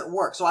just doesn't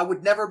work. So I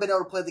would never have been able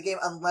to play the game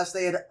unless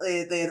they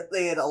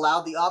had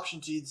allowed the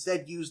option to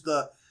instead use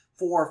the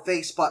 4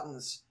 face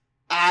buttons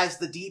as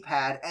the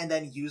D-pad and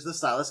then use the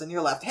stylus in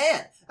your left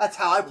hand. That's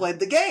how I played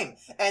the game.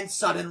 And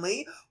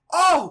suddenly,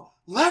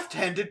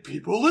 left-handed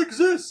people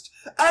exist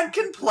and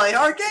can play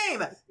our game.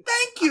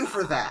 Thank you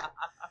for that.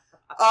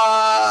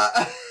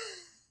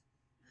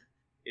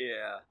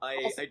 Yeah,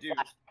 I do.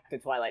 To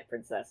Twilight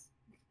Princess.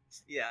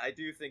 Yeah, I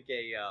do think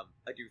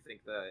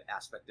the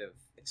aspect of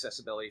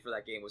accessibility for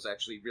that game was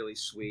actually really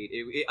sweet.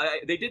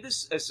 They did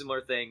a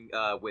similar thing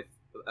with.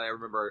 I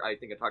remember. I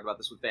think I talked about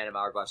this with Phantom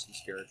Hourglass and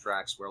Spirit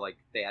Tracks, where like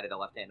they added a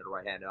left-handed or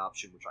right-handed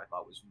option, which I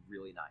thought was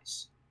really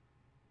nice.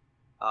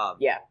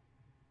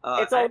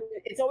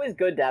 It's always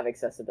good to have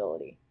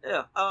accessibility.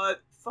 Yeah.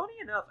 Funny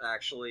enough,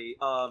 actually,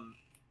 I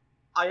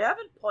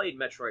haven't played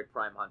Metroid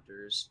Prime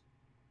Hunters,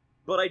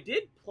 but I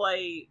did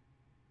play.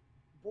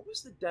 What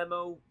was the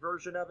demo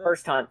version of it?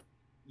 First Hunt.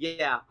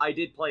 Yeah, I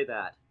did play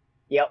that.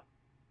 Yep.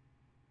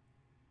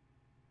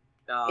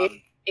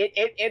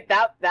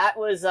 That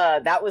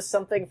was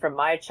something from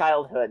my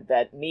childhood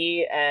that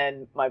me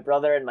and my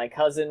brother and my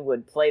cousin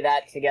would play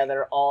that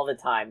together all the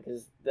time,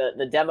 because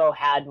the demo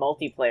had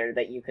multiplayer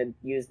that you could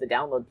use the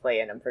download play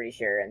in, I'm pretty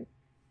sure, and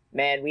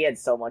man, we had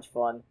so much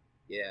fun.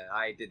 Yeah,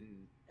 I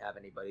didn't have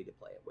anybody to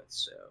play it with,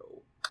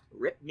 so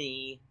rip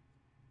me.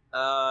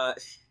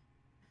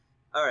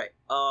 Alright,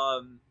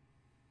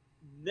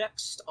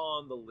 next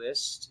on the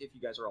list, if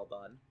you guys are all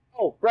done.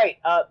 Oh, right,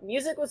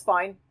 music was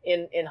fine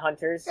in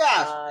Hunters.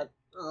 Yeah, it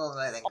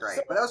wasn't anything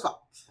great, but it was fun.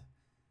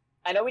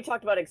 I know we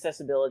talked about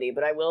accessibility,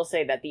 but I will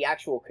say that the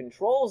actual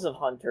controls of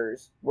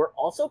Hunters were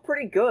also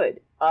pretty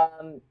good.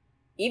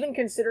 Even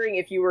considering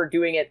if you were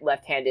doing it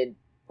left-handed,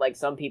 like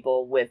some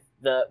people with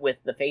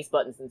the face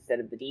buttons instead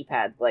of the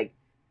D-pad, like,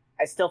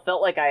 I still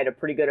felt like I had a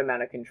pretty good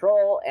amount of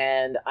control,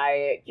 and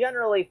I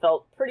generally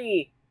felt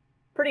pretty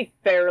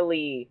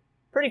fairly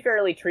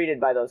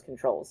treated by those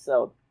controls.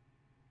 So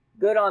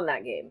good on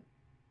that game.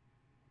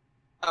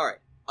 All right.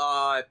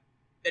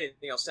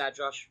 Anything else to add,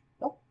 Josh?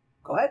 Nope.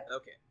 Go ahead.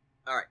 Okay.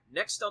 All right.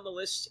 Next on the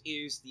list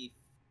is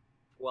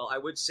I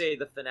would say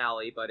the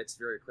finale, but it's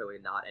very clearly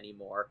not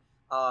anymore.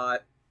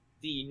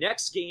 The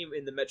next game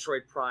in the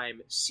Metroid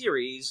Prime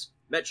series,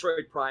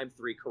 Metroid Prime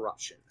 3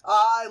 Corruption.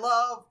 I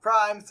love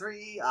Prime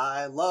 3.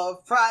 I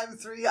love Prime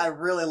 3. I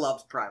really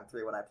loved Prime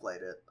 3 when I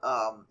played it.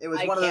 It was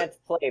I one of can't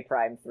play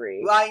Prime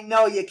 3. I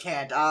know you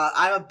can't.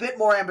 I'm a bit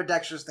more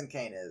ambidextrous than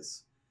Kane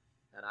is.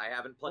 And I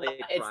haven't played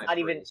It's Prime not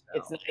 3, even. so.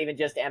 It's not even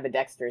just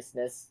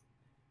ambidextrousness.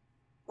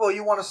 Well,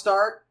 you want to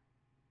start?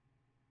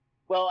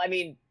 Well, I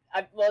mean,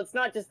 it's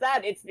not just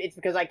that. It's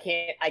because I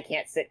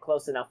can't sit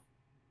close enough.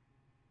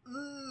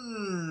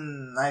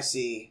 I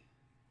see.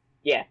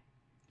 Yeah.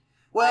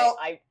 Well,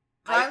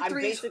 I'm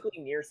basically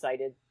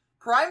nearsighted.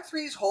 Prime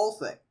 3's whole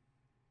thing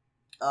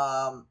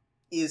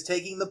is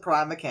taking the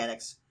Prime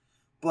mechanics,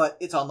 but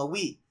it's on the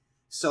Wii.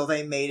 So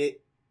they made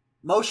it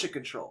motion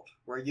controlled,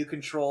 where you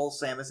control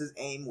Samus's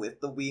aim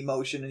with the Wii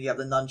motion and you have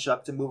the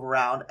nunchuck to move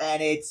around.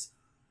 And it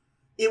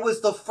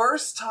was the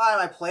first time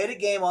I played a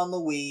game on the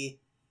Wii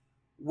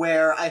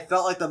where I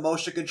felt like the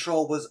motion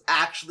control was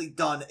actually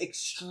done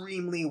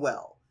extremely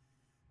well.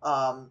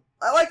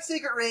 I liked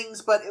Secret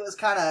Rings, but it was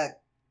kind of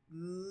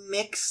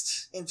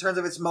mixed in terms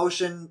of its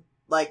motion,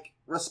 like,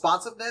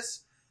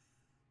 responsiveness.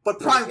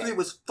 But Prime 3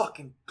 was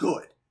fucking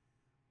good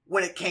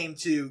when it came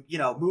to,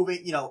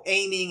 moving,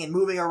 aiming and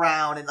moving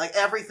around and, like,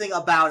 everything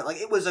about it. Like,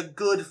 it was a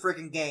good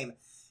freaking game.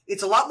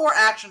 It's a lot more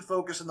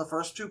action-focused than the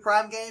first two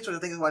Prime games, which I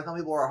think is why some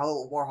people are a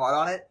little more hard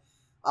on it.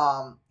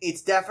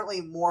 It's definitely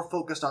more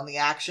focused on the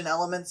action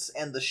elements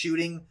and the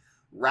shooting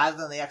rather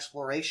than the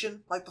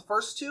exploration, like the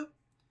first two.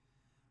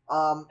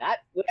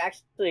 That would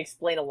actually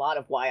explain a lot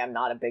of why I'm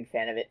not a big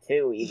fan of it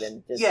too,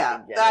 even. Just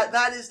yeah,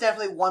 that is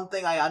definitely one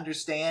thing I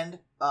understand,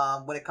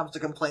 when it comes to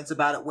complaints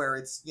about it, where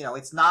it's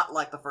not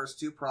like the first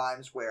two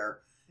Primes where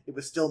it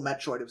was still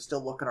Metroid, it was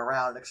still looking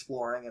around,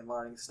 exploring, and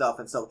learning stuff,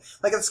 and so,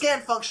 like, the scan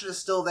function is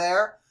still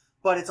there,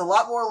 but it's a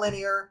lot more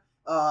linear,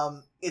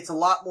 it's a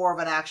lot more of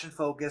an action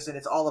focus, and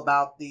it's all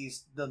about the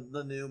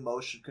new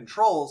motion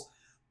controls,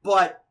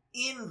 but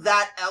in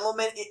that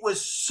element, it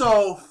was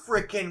so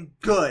freaking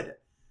good.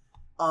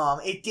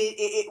 It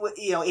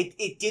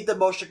did the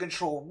motion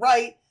control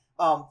right.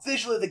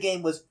 Visually, the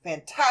game was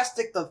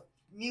fantastic. The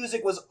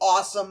music was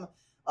awesome.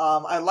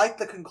 I liked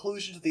the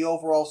conclusion to the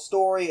overall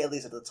story, at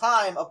least at the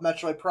time, of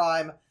Metroid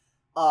Prime.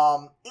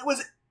 I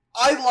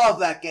love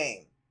that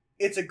game.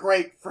 It's a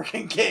great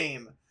freaking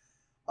game.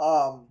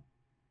 I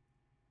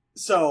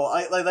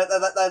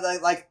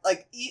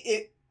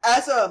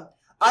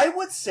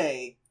would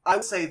say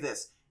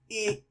this.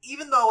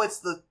 Even though it's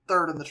the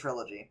third in the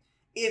trilogy,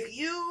 if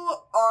you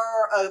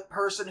are a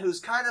person who's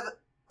kind of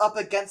up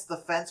against the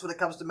fence when it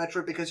comes to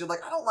Metroid because you're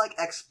like, I don't like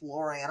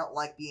exploring, I don't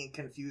like being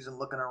confused and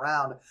looking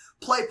around,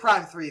 play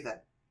Prime 3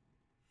 then.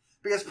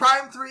 Because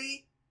Prime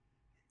 3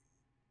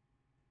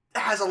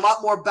 has a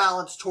lot more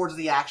balance towards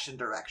the action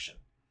direction,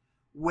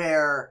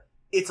 where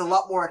it's a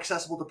lot more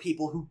accessible to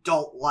people who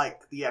don't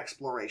like the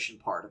exploration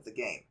part of the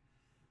game.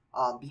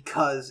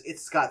 Because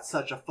it's got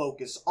such a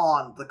focus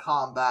on the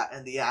combat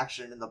and the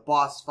action and the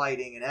boss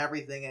fighting and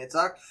everything, and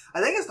I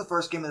think it's the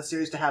first game in the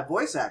series to have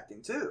voice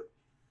acting too.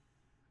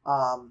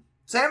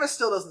 Samus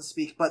still doesn't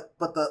speak, but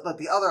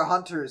the other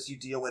hunters you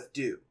deal with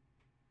do.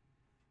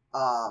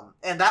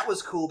 And that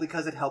was cool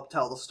because it helped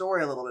tell the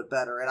story a little bit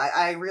better, and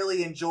I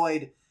really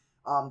enjoyed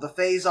the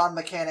phase-on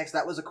mechanics.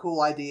 That was a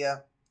cool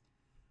idea.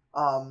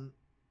 And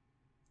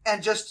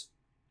just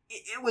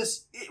it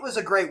was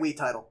a great Wii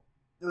title.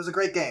 It was a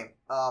great game.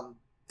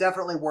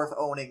 Definitely worth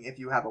owning if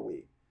you have a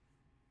Wii.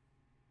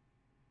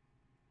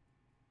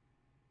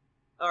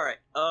 Alright,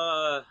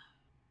 I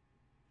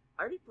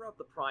already brought up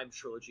the Prime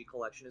Trilogy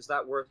collection. Is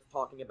that worth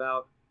talking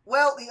about?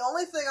 Well, the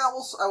only thing I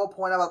will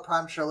point out about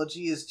Prime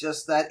Trilogy is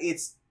just that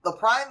it's the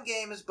Prime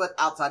games, but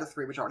outside of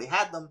 3, which already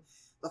had them,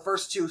 the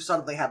first two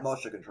suddenly have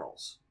motion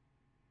controls.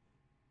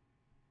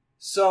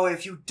 So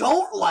if you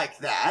don't like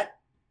that,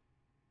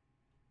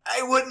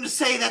 I wouldn't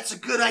say that's a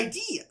good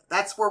idea.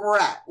 That's where we're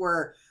at.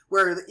 Where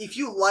if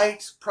you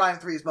liked Prime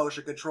 3's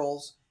motion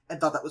controls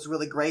and thought that was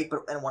really great,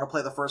 and want to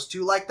play the first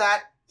two like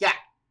that, yeah,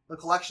 the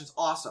collection's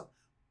awesome.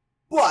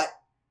 But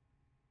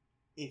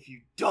if you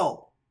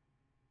don't,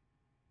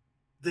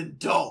 then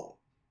don't.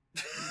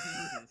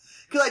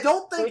 Because I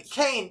don't think,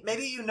 Kane,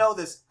 maybe you know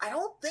this, I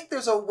don't think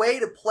there's a way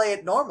to play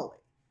it normally.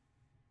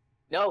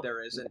 No,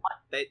 there isn't.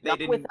 They not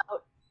didn't.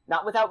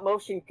 Not without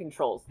motion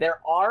controls. There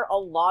are a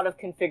lot of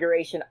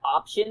configuration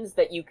options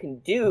that you can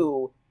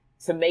do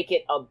to make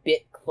it a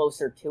bit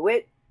closer to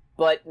it,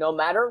 but no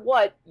matter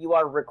what, you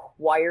are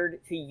required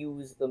to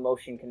use the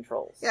motion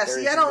controls. Yeah,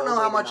 see, I don't know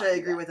how much I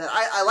agree with that.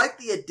 I like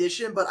the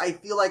addition, but I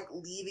feel like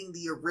leaving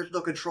the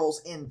original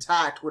controls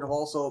intact would have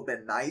also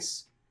been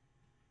nice.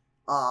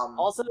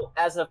 Also,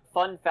 as a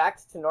fun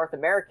fact to North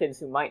Americans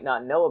who might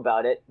not know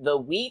about it, the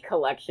Wii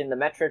collection, the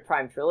Metroid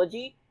Prime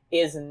trilogy,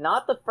 is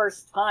not the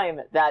first time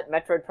that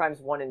Metroid Primes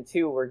 1 and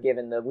 2 were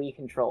given the Wii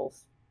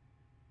controls.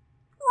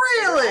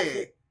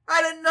 Really?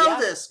 I didn't know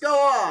this. Go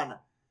on.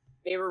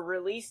 They were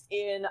released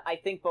in, I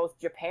think, both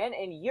Japan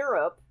and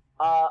Europe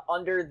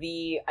under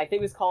the, I think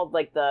it was called,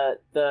 like,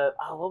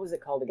 what was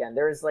it called again?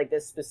 There was, like,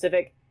 this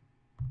specific,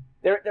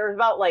 there was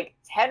about, like,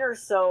 10 or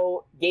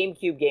so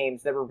GameCube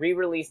games that were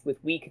re-released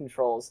with Wii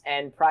controls,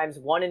 and Primes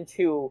 1 and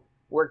 2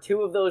 were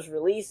two of those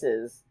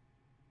releases.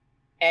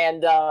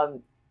 And,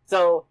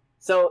 so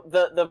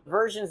the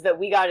versions that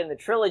we got in the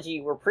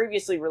trilogy were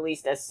previously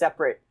released as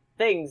separate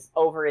things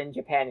over in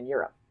Japan and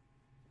Europe.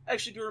 I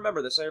actually do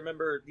remember this. I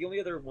remember the only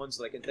other ones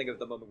that I can think of at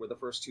the moment were the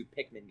first two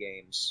Pikmin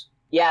games.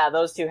 Yeah,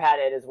 those two had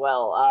it as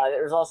well.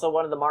 There was also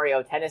one of the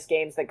Mario Tennis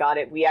games that got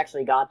it. We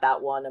actually got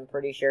that one, I'm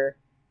pretty sure.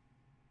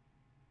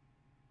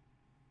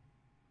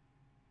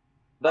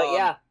 But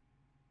yeah.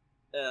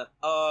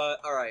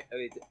 Alright.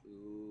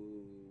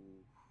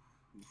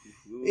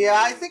 Yeah,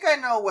 I think I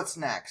know what's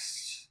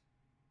next.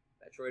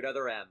 Metroid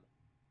Other M.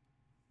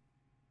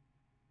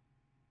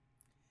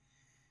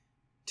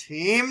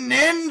 Team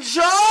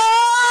Ninja!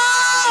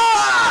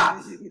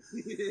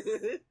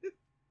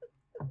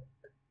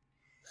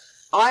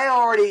 I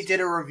already did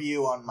a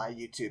review on my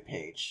YouTube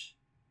page,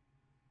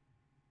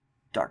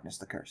 Darkness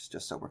the Curse,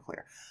 just so we're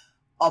clear,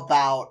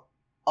 about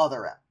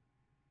Other M.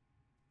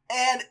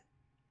 And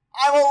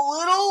I'm a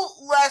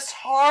little less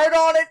hard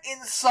on it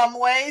in some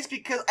ways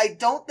because I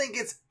don't think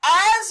it's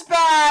as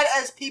bad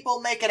as people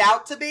make it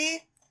out to be.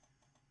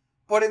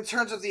 But in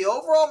terms of the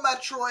overall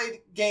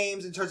Metroid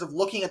games, in terms of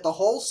looking at the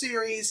whole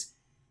series,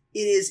 it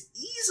is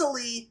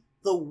easily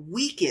the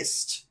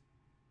weakest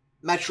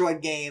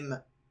Metroid game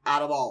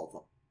out of all of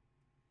them.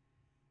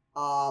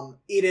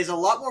 It is a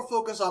lot more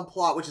focused on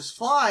plot, which is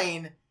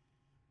fine,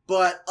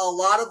 but a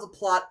lot of the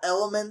plot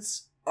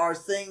elements are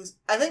things.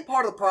 I think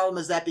part of the problem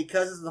is that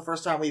because this is the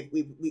first time we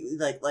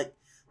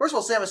first of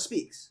all, Samus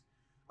speaks,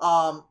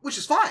 which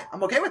is fine.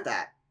 I'm okay with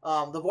that.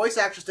 The voice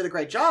actress did a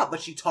great job,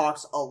 but she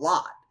talks a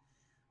lot.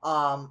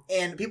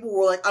 And people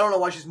were like, I don't know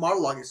why she's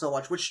monologuing so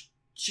much, which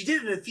she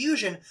did in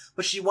Fusion,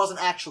 but she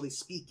wasn't actually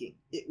speaking.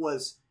 It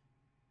was,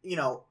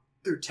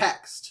 through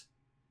text.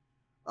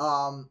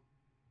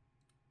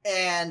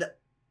 And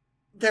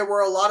there were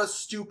a lot of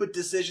stupid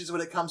decisions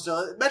when it comes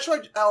to...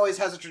 Metroid always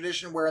has a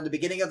tradition where in the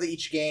beginning of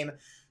each game,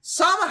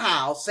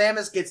 somehow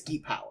Samus gets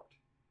depowered.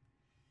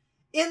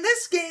 In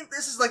this game,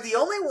 this is like the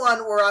only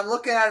one where I'm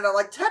looking at it and I'm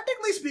like,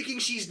 technically speaking,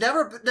 she's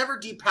never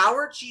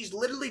depowered. She's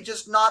literally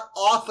just not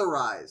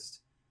authorized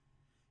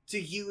to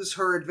use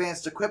her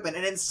advanced equipment.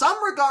 And in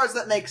some regards,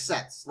 that makes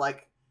sense.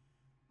 Like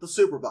the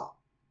Super Bomb.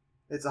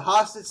 It's a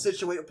hostage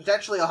situation,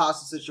 potentially a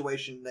hostage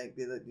situation.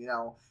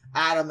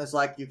 Adam is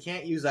like, you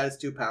can't use that, it's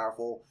too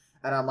powerful.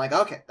 And I'm like,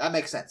 okay, that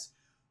makes sense.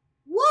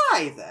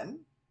 Why,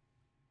 then,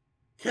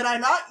 can I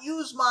not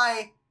use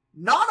my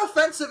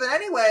non-offensive in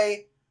any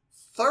way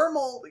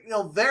thermal,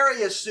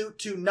 Varia suit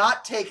to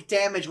not take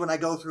damage when I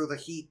go through the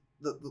heat,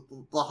 the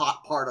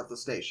hot part of the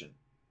station?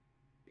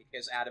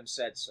 Because Adam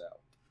said so.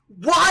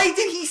 Why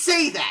did he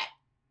say that?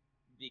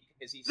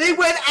 Because he. They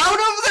went out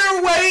of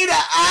their way to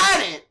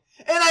add it,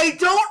 and I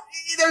don't.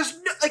 There's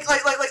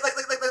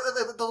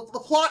no,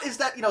 the plot is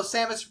that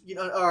Samus,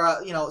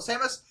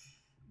 Samus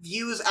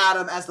views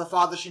Adam as the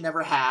father she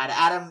never had.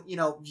 Adam,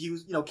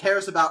 views,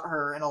 cares about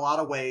her in a lot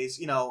of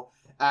ways,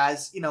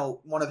 as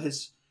one of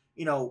his,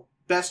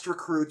 best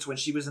recruits when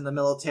she was in the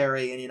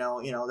military, and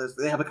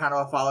they have a kind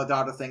of a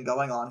father-daughter thing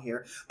going on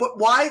here. But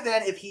why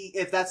then,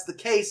 if that's the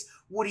case,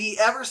 would he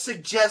ever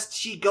suggest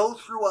she go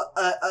through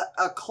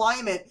a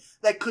climate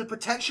that could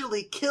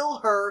potentially kill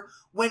her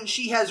when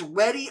she has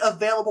ready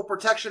available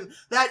protection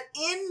that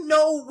in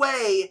no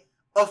way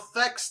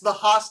affects the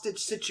hostage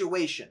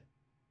situation?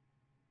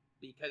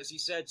 Because he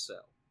said so.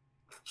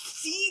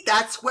 See,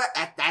 that's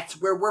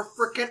where we're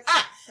freaking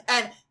at,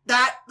 and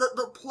that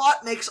the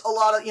plot makes a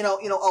lot of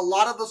a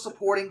lot of the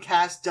supporting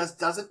cast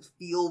doesn't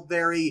feel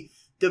very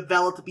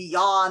developed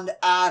beyond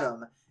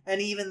Adam, and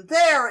even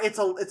there it's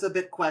a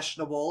bit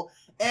questionable,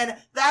 and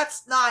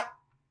that's not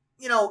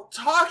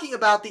talking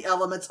about the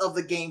elements of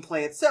the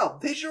gameplay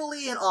itself.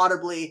 Visually and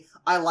audibly,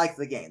 I like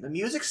the game. The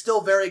music's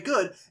still very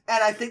good,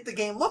 and I think the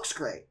game looks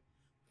great.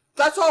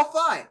 That's all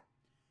fine,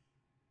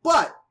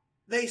 but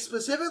they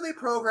specifically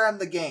programmed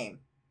the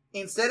game,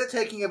 instead of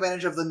taking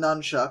advantage of the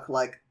nunchuck,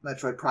 like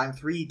Metroid Prime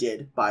 3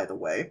 did, by the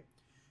way,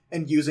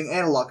 and using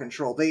analog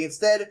control, they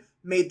instead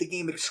made the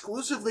game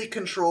exclusively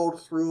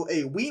controlled through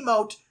a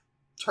Wiimote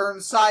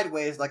turned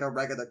sideways like a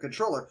regular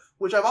controller,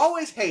 which I've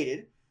always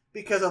hated,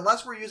 because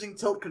unless we're using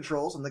tilt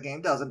controls, and the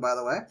game doesn't, by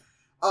the way,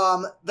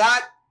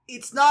 that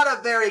it's not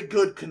a very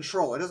good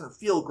controller. It doesn't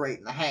feel great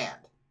in the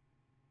hand.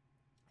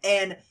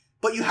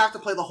 But you have to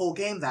play the whole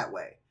game that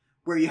way,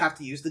 where you have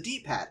to use the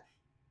D-pad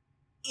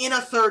in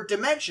a third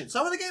dimension.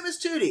 Some of the game is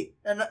 2D,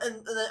 and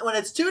when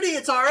it's 2D,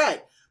 it's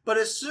alright. But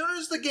as soon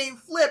as the game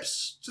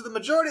flips to the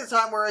majority of the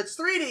time where it's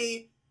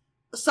 3D,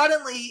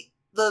 suddenly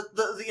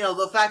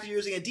the fact that you're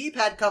using a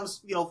D-pad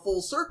comes,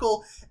 full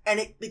circle, and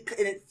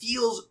it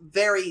feels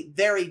very,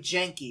 very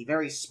janky,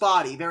 very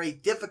spotty, very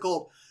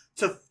difficult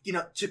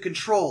to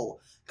control.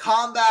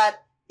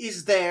 Combat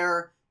is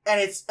there,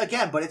 and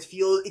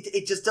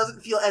it just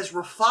doesn't feel as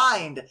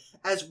refined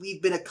as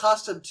we've been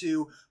accustomed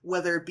to,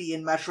 whether it be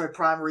in Metroid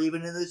Prime or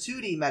even in the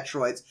 2D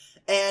Metroids.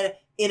 And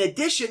in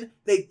addition,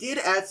 they did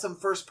add some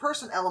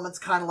first-person elements,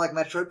 kind of like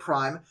Metroid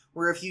Prime,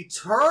 where if you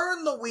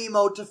turn the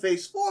Wiimote to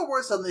face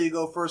forward, suddenly you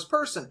go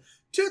first-person.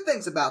 Two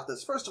things about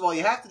this. First of all,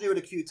 you have to do it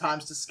a few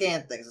times to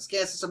scan things. The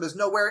scan system is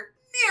nowhere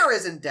near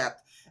as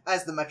in-depth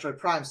as the Metroid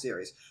Prime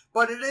series,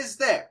 but it is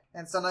there,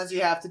 and sometimes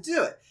you have to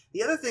do it.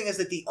 The other thing is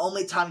that the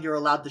only time you're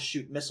allowed to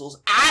shoot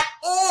missiles at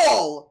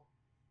all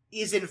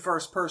is in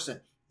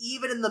first-person.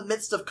 Even in the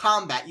midst of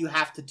combat, you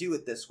have to do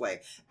it this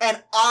way.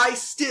 And I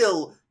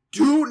still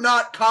do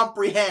not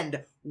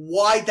comprehend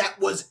why that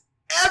was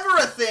ever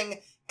a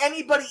thing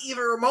anybody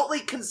even remotely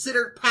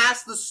considered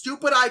past the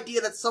stupid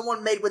idea that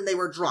someone made when they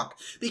were drunk.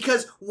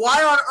 Because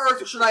why on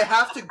earth should I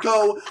have to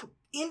go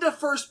into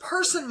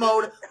first-person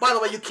mode? By the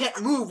way, you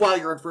can't move while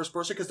you're in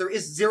first-person because there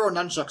is zero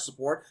nunchuck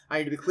support. I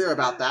need to be clear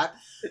about that.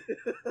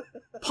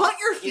 Punt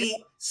your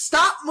feet,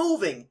 stop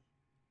moving,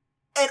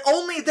 and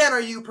only then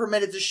are you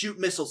permitted to shoot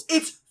missiles.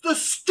 It's the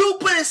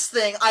stupidest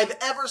thing I've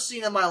ever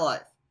seen in my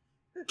life.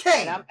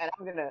 Kane, and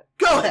I'm gonna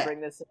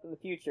bring this up in the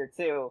future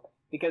too,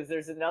 because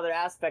there's another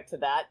aspect to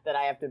that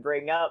I have to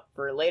bring up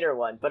for a later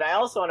one. But I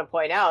also want to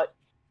point out,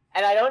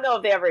 and I don't know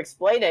if they ever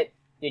explain it,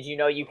 did you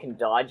know you can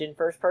dodge in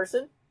first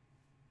person?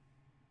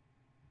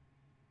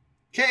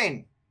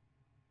 Kane,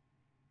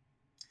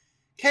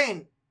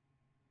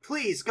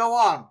 please, go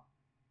on.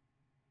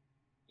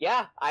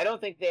 Yeah, I don't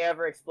think they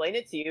ever explain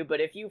it to you, but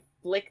if you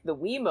flick the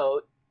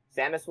Wiimote,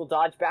 Samus will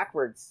dodge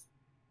backwards.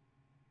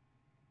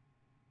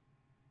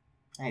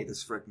 I hate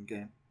this freaking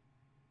game.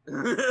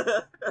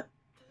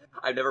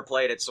 I've never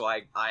played it, so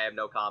I have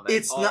no comment.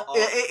 It's not.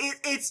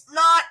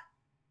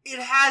 It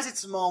has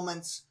its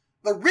moments.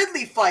 The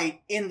Ridley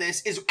fight in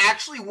this is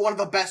actually one of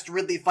the best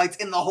Ridley fights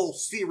in the whole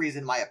series,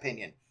 in my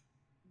opinion.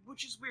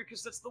 Which is weird,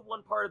 because that's the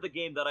one part of the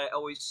game that I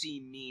always see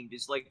memed,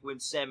 is like when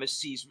Samus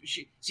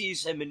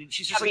sees him and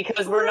she's just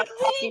because we're not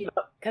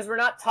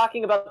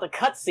talking about the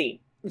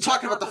cutscene. We're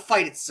talking about the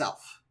fight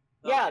itself.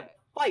 Yeah, okay.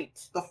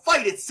 Fight. The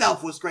fight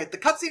itself was great. The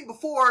cutscene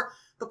before,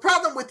 the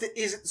problem with it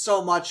isn't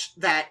so much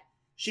that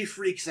she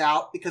freaks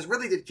out, because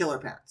Ridley did kill her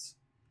parents.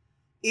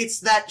 It's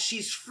that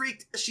she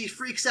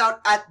freaks out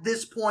at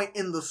this point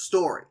in the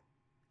story.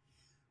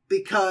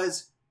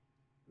 Because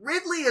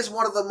Ridley is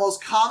one of the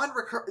most common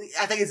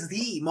I think it's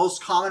the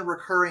most common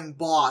recurring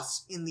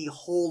boss in the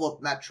whole of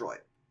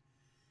Metroid.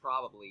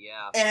 Probably,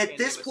 yeah. And at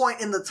this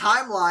point in the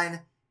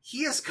timeline,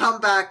 he has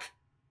come back.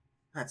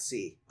 Let's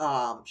see.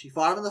 She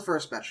fought him in the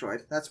first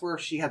Metroid. That's where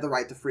she had the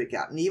right to freak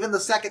out. And even the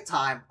second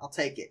time, I'll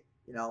take it.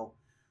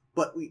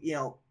 But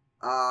then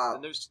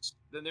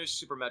there's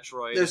Super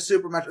Metroid. There's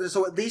Super Metroid.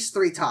 So at least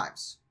 3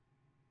 times.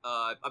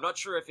 I'm not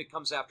sure if it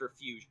comes after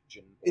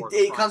Fusion.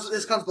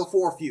 This comes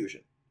before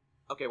Fusion.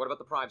 Okay, what about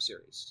the Prime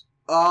series?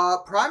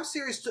 Prime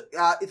series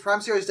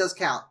does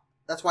count.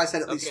 That's why I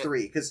said at least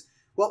 3. Because,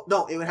 well,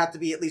 no, it would have to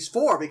be at least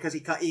 4 because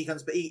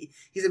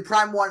he's in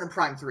Prime 1 and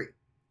Prime 3.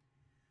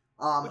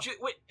 And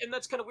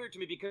that's kind of weird to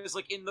me because,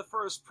 like, in the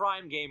first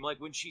Prime game, like,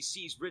 when she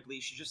sees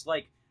Ridley, she just,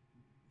 like,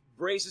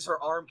 raises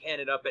her arm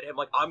cannon up at him,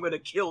 like, I'm gonna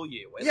kill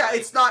you. And,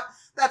 it's not...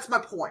 That's my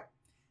point.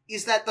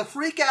 Is that the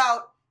freak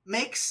out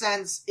makes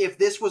sense if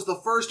this was the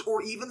first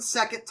or even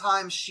second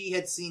time she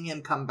had seen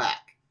him come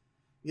back.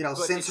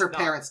 Since her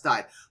parents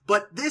died.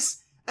 But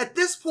at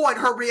this point,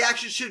 her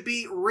reaction should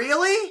be,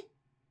 really?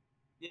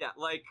 Yeah,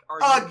 like,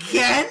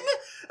 again?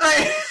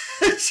 Yeah.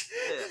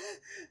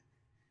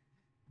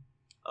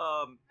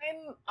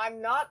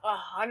 I'm not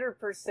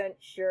 100%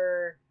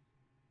 sure.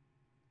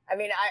 I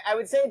mean, I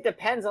would say it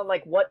depends on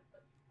what,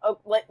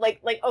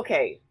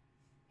 okay,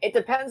 it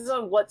depends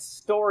on what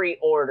story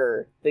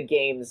order the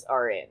games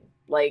are in.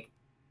 Like,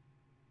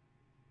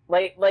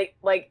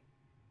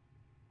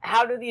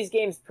 how do these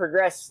games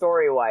progress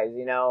story-wise?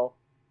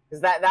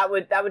 Because that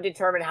would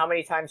determine how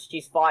many times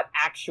she's fought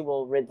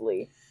actual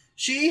Ridley.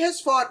 She has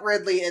fought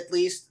Ridley, at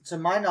least to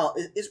my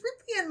knowledge. Is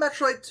Ridley in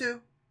Metroid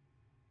 2?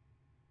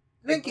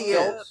 I think he is.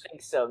 I don't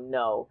think so,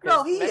 no.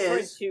 No, he Metroid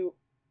is. 2...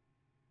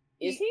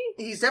 Is he?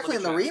 He's definitely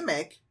in the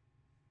remake.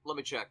 Let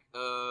me check.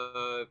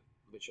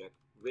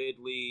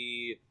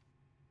 Ridley...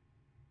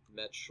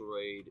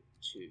 Metroid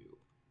 2.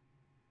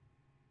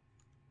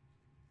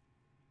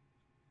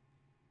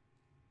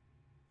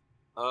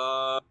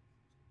 No.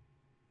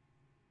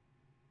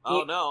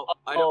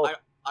 I don't...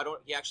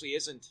 He actually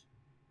isn't.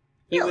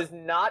 He was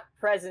not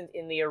present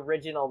in the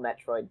original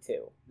Metroid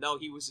 2. No,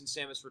 he was in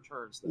Samus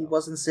Returns, though. He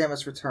was in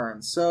Samus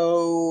Returns.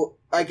 So,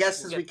 I guess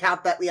since we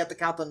count that, we have to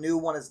count the new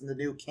one as the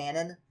new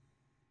canon.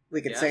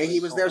 We could say he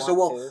was there, so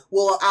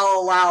I'll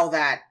allow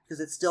that,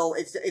 because it still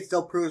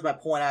proves my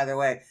point either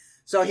way.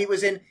 So he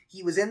was in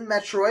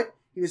Metroid,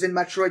 he was in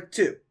Metroid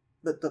 2,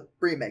 the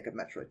remake of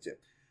Metroid 2.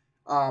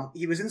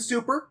 He was in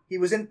Super. He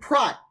was in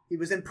Prime. He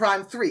was in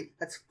Prime 3.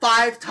 That's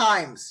 5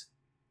 times,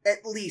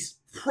 at least,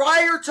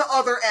 prior to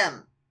Other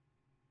M,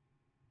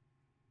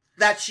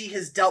 that she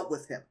has dealt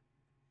with him.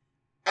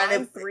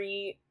 And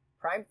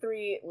Prime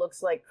 3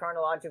 looks like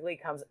chronologically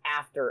comes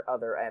after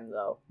Other M,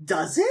 though.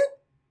 Does it?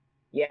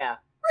 Yeah.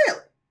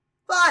 Really?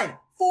 Fine.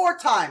 4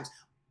 times.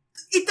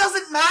 It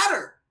doesn't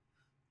matter.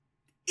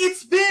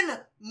 It's been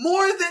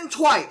more than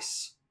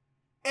twice.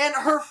 And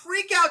her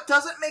freak out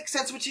doesn't make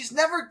sense when she's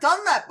never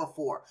done that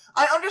before.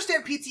 I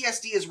understand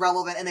PTSD is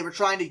relevant and they were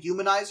trying to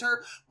humanize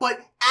her, but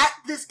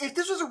if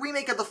this was a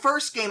remake of the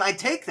first game, I'd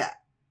take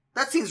that.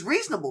 That seems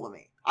reasonable to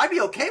me. I'd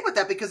be okay with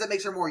that because it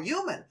makes her more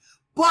human.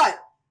 But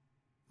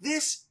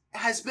this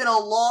has been a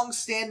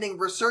long-standing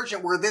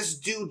resurgent where this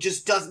dude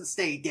just doesn't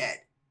stay dead.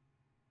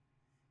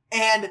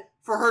 And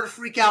for her to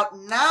freak out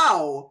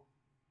now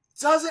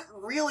doesn't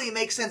really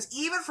make sense,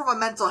 even from a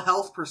mental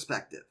health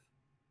perspective.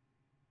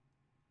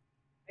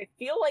 I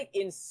feel like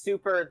in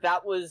Super,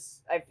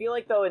 because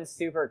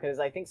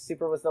I think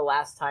Super was the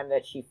last time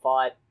that she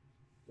fought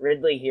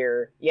Ridley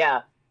here.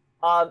 Yeah.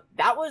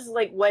 That was,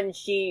 like, when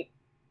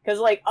because,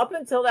 like, up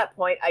until that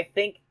point, I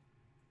think,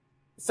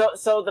 so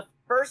the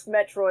first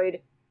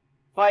Metroid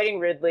fighting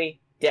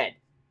Ridley, dead.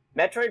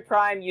 Metroid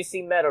Prime, you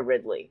see Meta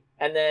Ridley.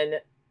 And then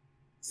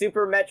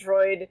Super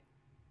Metroid,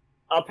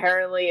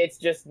 apparently it's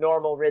just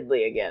normal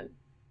Ridley again.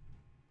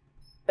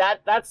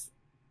 That's...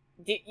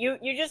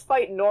 You just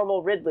fight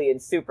normal Ridley in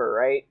Super,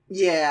 right?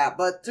 Yeah,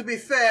 but to be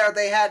fair,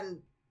 they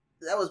hadn't...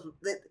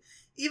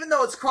 even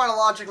though it's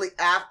chronologically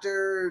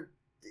after,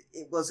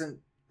 it wasn't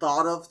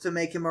thought of to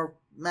make him a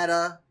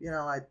meta.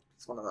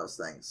 It's one of those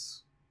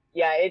things.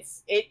 Yeah,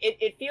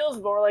 it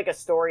feels more like a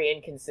story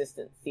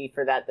inconsistency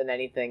for that than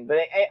anything.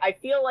 But I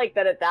feel like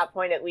that at that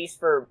point, at least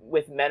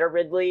with Meta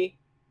Ridley,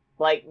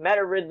 like,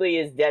 Meta Ridley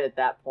is dead at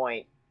that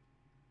point.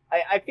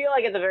 I feel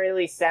like at the very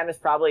least,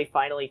 Samus probably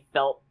finally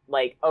felt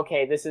like,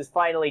 okay, this is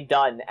finally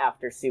done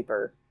after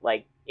Super.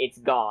 Like, it's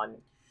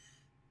gone.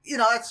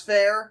 That's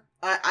fair.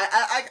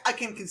 I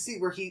can concede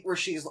where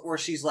she's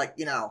like,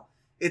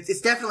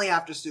 it's definitely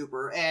after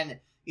Super, and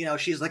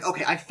she's like,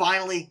 okay, I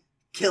finally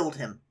killed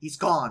him. He's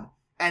gone.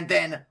 And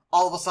then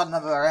all of a sudden,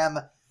 Other M,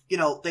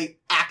 they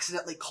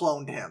accidentally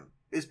cloned him.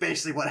 Is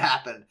basically what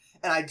happened.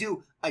 And I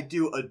do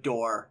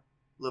adore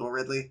little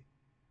Ridley.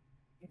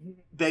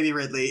 Baby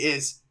Ridley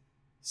is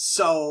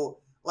so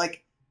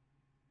like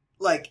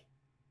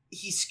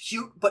he's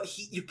cute, but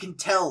you can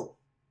tell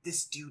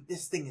this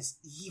thing is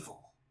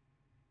evil.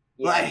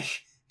 Yeah.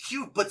 Like,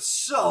 cute but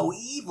so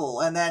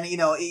evil. And then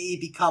he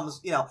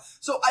becomes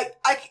so I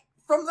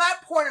from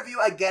that point of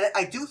view, I get it.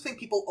 I do think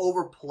people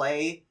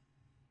overplay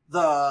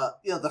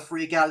the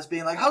freak out as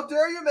being like, how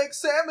dare you make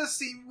Samus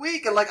seem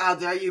weak, and like, how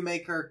dare you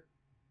make her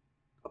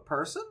a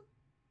person?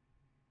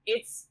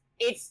 It's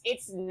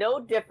no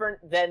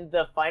different than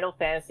the Final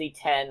Fantasy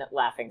X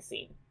laughing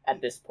scene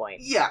at this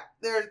point. Yeah,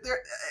 they're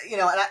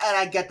and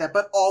I get that,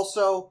 but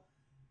also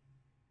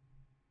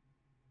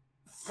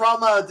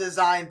from a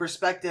design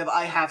perspective,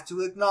 I have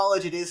to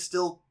acknowledge it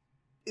still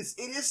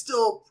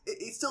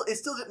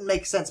didn't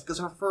make sense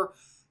because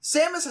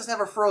Samus has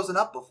never frozen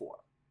up before.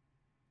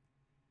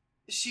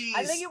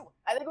 I think it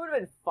would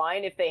have been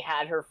fine if they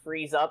had her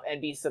freeze up and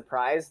be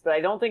surprised, but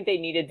I don't think they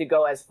needed to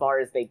go as far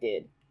as they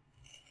did.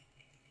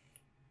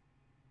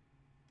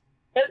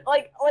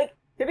 Like,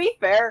 to be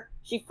fair,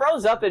 she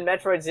froze up in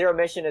Metroid Zero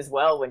Mission as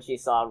well when she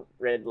saw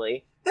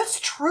Ridley. That's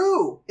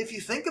true, if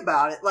you think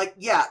about it. Like,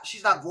 yeah,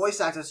 she's not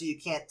voice actor, so you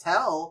can't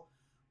tell,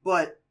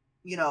 but,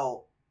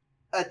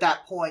 at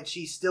that point,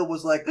 she still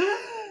was like,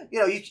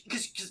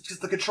 because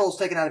the control's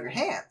taken out of your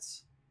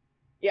hands.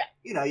 Yeah.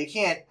 You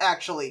can't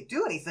actually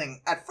do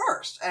anything at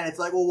first. And it's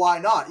like, well, why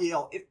not?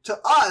 To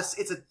us,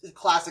 it's a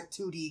classic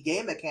 2D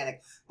game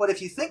mechanic. But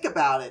if you think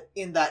about it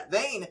in that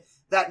vein,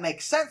 that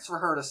makes sense for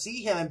her to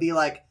see him and be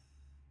like,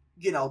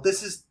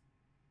 this is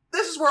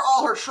where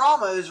all her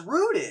trauma is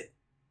rooted.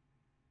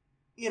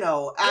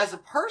 As a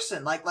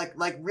person. Like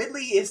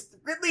Ridley ate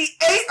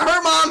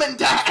her mom and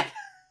dad!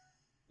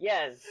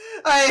 Yes.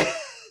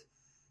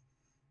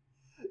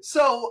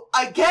 So,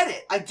 I get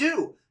it. I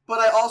do. But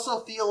I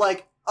also feel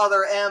like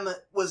Other M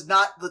was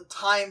not the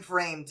time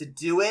frame to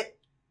do it.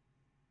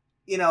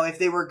 If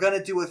they were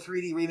gonna do a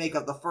 3D remake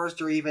of the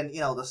first or even,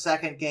 the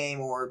second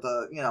game or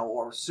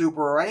or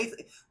Super or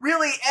anything,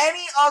 really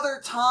any other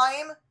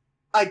time,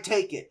 I'd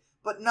take it.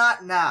 But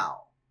not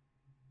now.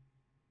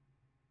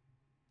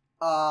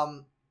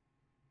 And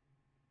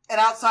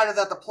outside of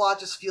that, the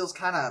plot just feels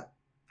kind of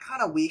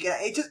weak. And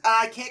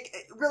I can't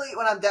really,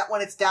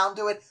 when it's down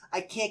to it, I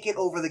can't get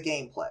over the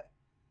gameplay.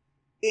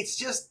 It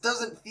just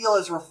doesn't feel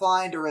as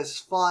refined or as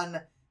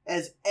fun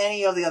as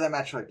any of the other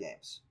Metroid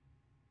games.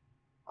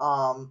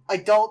 I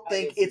don't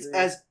think it's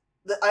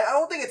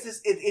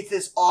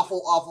this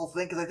awful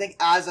thing, because I think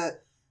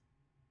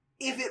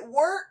if it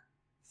weren't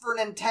for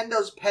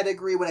Nintendo's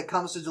pedigree when it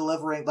comes to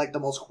delivering like the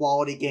most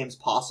quality games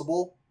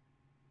possible,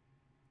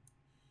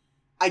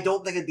 I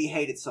don't think it'd be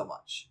hated so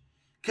much.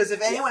 Because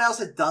if anyone else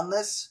had done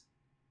this,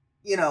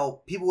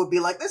 people would be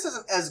like, this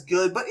isn't as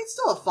good, but it's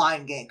still a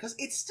fine game. Because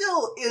it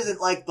still isn't,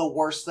 like, the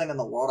worst thing in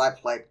the world. I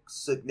played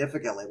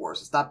significantly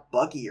worse. It's not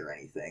buggy or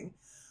anything.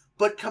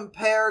 But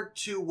compared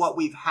to what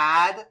we've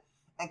had,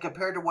 and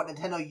compared to what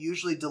Nintendo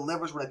usually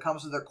delivers when it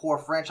comes to their core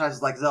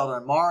franchises like Zelda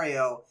and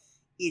Mario,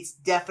 it's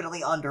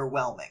definitely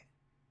underwhelming.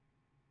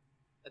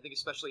 I think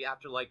especially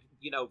after,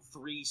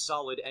 3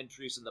 solid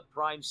entries in the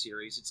Prime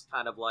series, it's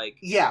kind of like...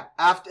 Yeah,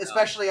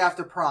 especially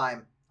after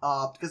Prime.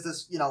 Because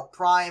this,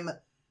 Prime...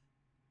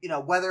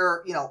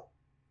 whether,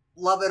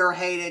 love it or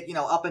hate it,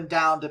 up and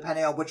down,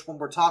 depending on which one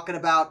we're talking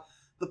about,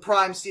 the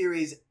Prime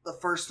series, the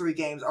first 3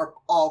 games are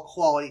all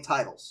quality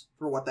titles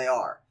for what they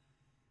are.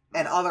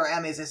 And Other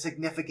M is a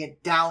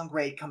significant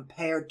downgrade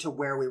compared to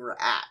where we were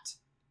at.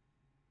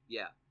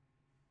 Yeah.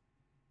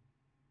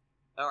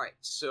 Alright,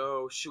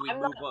 so should we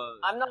move on?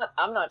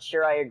 I'm not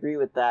sure I agree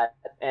with that,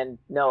 and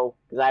no,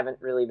 because I haven't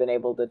really been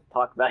able to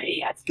talk about it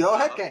yet. Go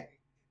ahead, Ken.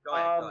 Go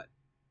ahead.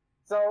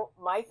 So,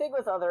 my thing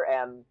with Other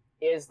M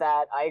is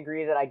that I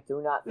agree that I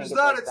do not think it's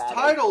as bad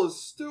title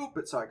is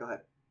stupid. Sorry, go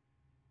ahead.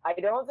 I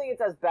don't think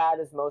it's as bad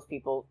as most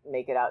people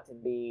make it out to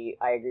be.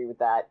 I agree with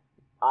that.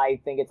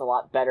 I think it's a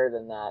lot better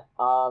than that.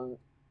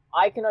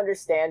 I can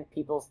understand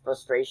people's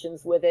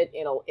frustrations with it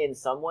in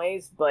some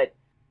ways, but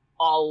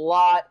a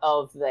lot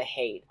of the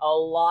hate, a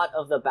lot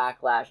of the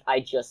backlash, I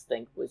just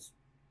think was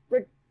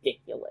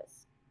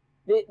ridiculous.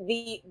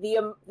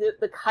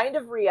 The kind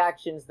of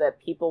reactions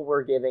that people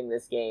were giving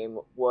this game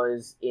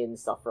was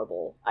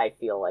insufferable, I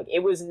feel like.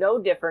 It was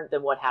no different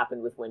than what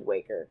happened with Wind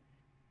Waker.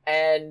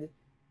 And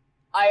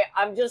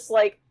I'm just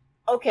like,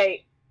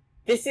 okay,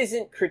 this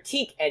isn't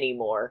critique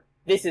anymore.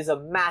 This is a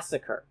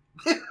massacre.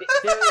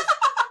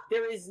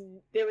 There is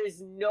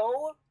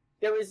no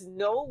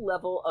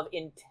level of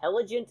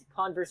intelligent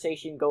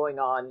conversation going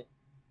on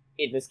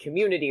in this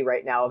community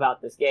right now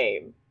about this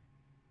game.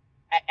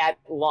 At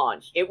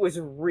launch, it was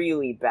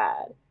really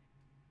bad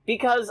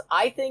because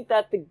I think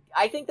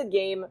the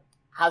game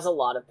has a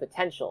lot of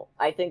potential.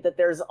 I think that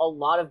there's a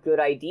lot of good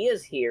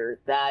ideas here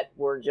that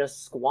were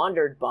just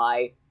squandered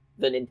by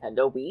the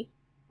Nintendo Wii,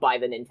 by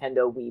the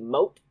Nintendo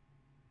Wiimote,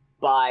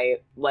 by,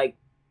 like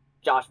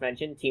Josh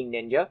mentioned, Team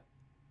Ninja.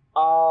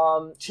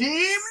 Team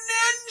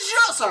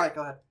Ninja. Sorry,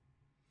 go ahead.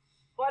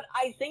 But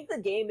I think the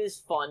game is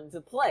fun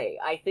to play.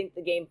 I think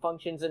the game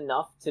functions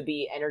enough to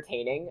be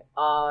entertaining.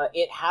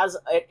 It has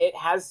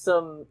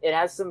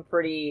some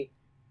pretty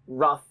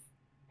rough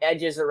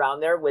edges around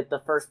there with the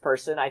first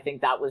person. I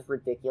think that was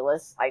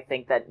ridiculous. I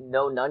think that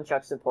no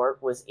nunchuck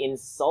support was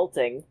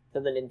insulting to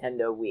the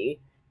Nintendo Wii.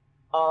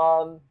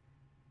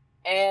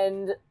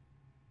 And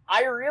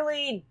I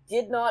really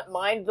did not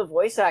mind the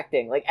voice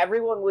acting. Like,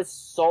 everyone was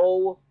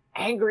so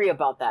angry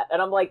about that.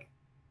 And I'm like,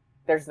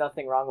 there's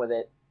nothing wrong with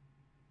it.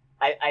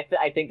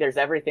 I think there's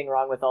everything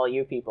wrong with all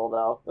you people,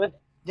 though.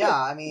 Yeah,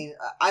 I mean,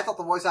 I thought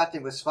the voice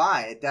acting was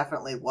fine. It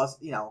definitely was,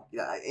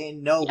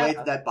 in no way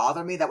did that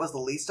bother me. That was the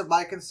least of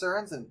my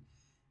concerns. And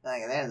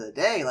at the end of the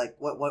day, like,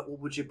 what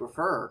would you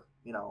prefer?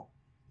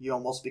 You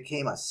almost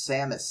became a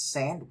Samus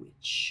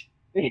sandwich.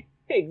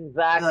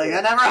 Exactly. Like,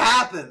 that never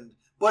happened.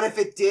 But if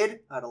it did,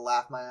 I'd have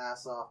laughed my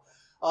ass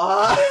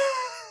off.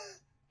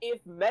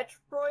 If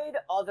Metroid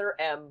Other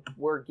M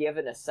were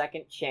given a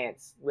second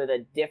chance with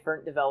a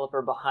different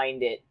developer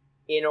behind it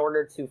in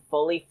order to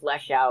fully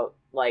flesh out,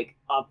 like,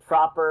 a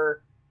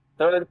proper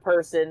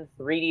third-person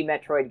 3D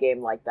Metroid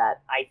game like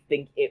that, I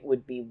think it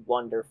would be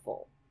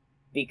wonderful.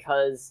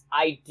 Because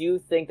I do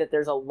think that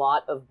there's a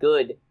lot of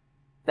good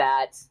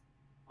that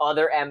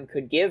Other M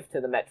could give to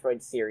the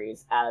Metroid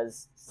series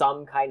as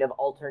some kind of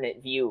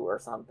alternate view or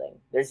something.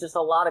 There's just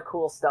a lot of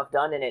cool stuff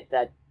done in it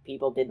that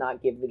people did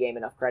not give the game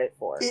enough credit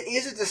for. It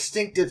is a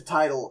distinctive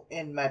title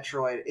in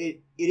Metroid.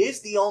 It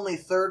is the only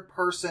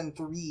third-person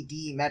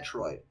 3D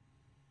Metroid.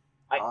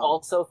 I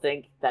also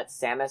think that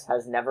Samus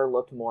has never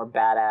looked more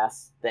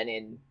badass than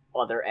in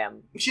Other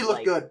M. She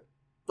looked good.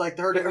 Like,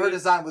 her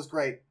design was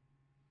great.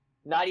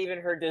 Not even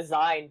her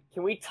design.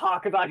 Can we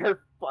talk about her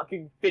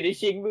fucking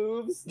finishing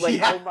moves? Like,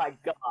 yeah. Oh my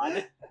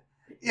god.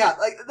 Yeah,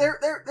 like there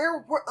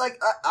were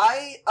like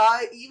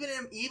I even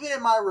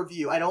in my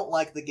review, I don't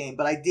like the game,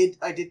 but I did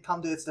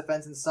come to its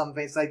defense in some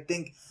ways. I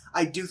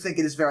do think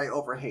it is very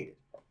overhated.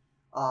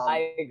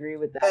 I agree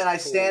with that, and I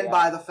stand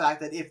by the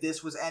fact that if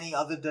this was any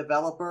other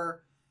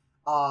developer,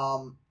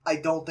 I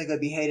don't think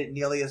it'd be hated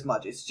nearly as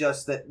much. It's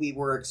just that we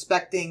were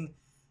expecting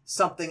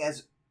something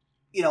as,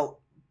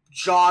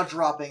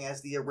 jaw-dropping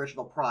as the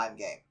original Prime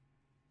game.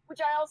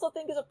 Which I also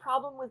think is a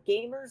problem with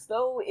gamers,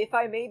 though, if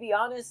I may be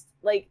honest.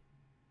 Like,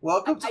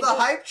 welcome to the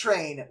hype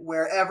train,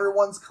 where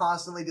everyone's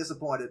constantly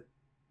disappointed.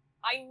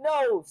 I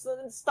know, so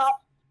then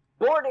stop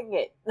boarding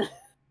it.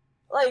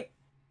 like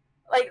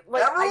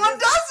everyone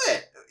does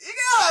it. You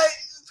gotta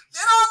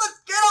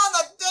get on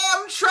the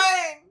damn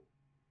train,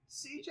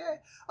 CJ.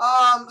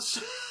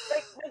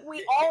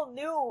 We all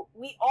knew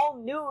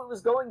it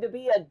was going to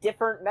be a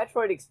different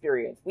Metroid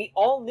experience. We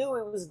all knew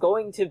it was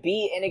going to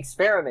be an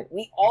experiment.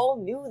 We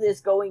all knew this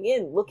going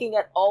in, looking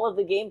at all of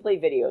the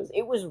gameplay videos.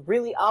 It was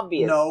really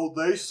obvious. No,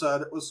 they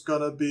said it was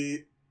gonna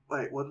be...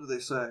 Wait, what did they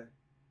say?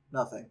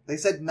 Nothing. They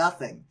said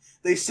nothing.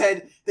 They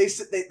said they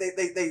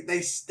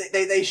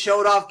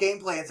showed off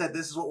gameplay and said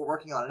this is what we're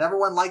working on, and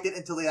everyone liked it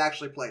until they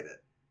actually played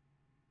it.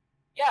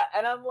 Yeah,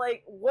 and I'm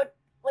like, what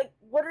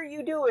are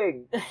you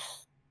doing?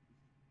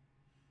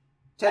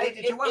 Teddy,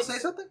 did you want to say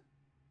something?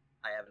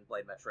 I haven't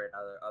played Metroid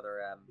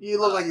other You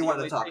look like you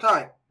wanted to talk. All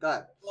right, go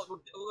ahead.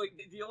 Well, like,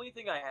 the only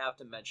thing I have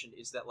to mention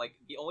is that, like,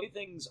 the only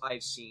things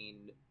I've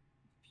seen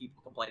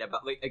people complain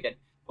about, like, again,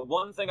 the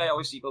one thing I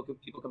always see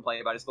people complain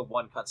about is the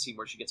one cutscene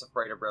where she gets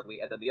afraid of Ridley,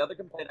 and then the other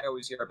complaint I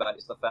always hear about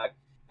is the fact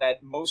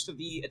that most of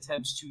the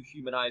attempts to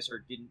humanize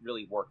her didn't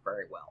really work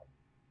very well.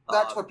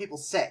 That's what people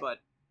say. But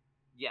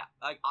yeah,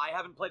 I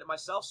haven't played it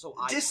myself, so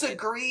I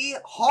disagree You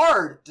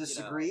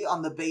know.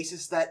 on the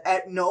basis that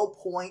at no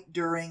point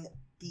during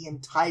the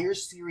entire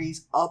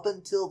series up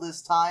until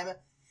this time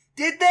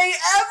did they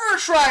ever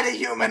try to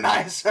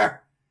humanize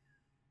her.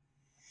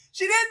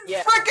 She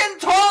didn't frickin'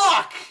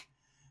 talk.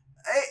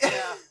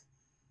 Yeah.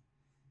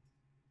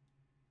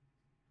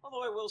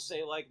 Although I will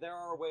say, like, there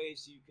are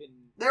ways you can.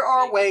 There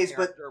are ways,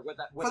 but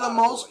for the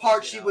most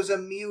part, she know? was a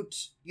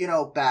mute,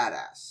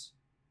 badass.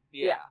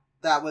 Yeah.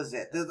 That was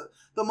it.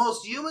 The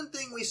most human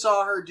thing we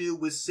saw her do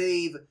was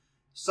save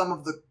some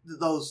of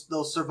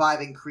those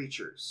surviving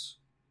creatures.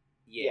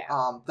 Yeah.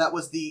 That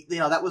was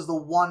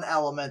the one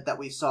element that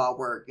we saw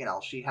where,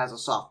 she has a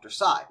softer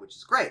side, which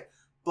is great.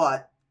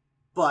 But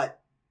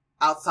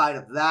outside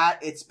of that,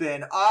 it's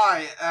been,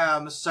 I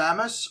am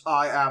Samus,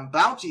 I am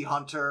bounty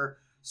hunter,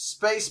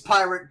 space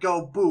pirate,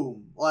 go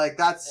boom. Like,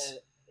 that's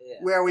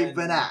where we've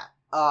been at.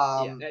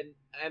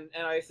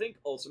 And I think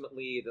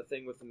ultimately the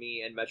thing with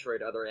me and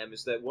Metroid Other M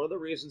is that one of the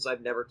reasons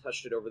I've never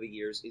touched it over the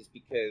years is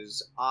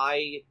because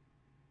I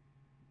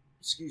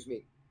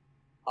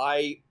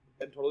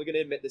am totally going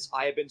to admit this,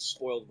 I have been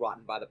spoiled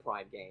rotten by the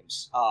Prime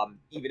games.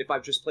 Even if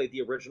I've just played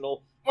the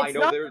original, I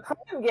know they're a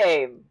Prime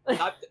game.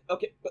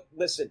 Okay, but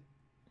listen.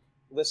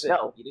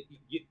 No.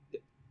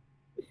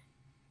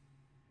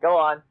 Go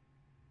on.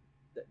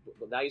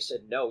 Well, now you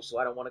said no, so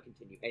I don't want to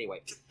continue.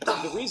 Anyway,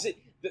 the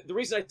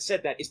reason I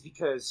said that is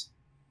because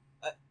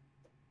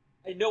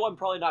I know I'm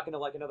probably not going to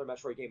like another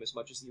Metroid game as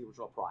much as the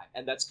original Prime,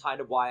 and that's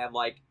kind of why I'm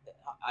like,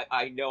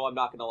 I know I'm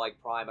not going to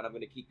like Prime, and I'm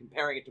going to keep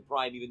comparing it to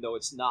Prime, even though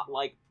it's not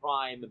like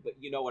Prime, but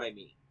you know what I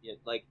mean.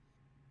 Like,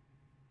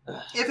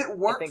 if it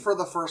weren't for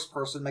the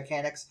first-person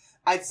mechanics,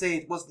 I'd say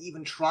it wasn't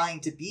even trying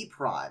to be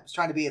Prime. It's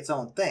trying to be its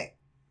own thing.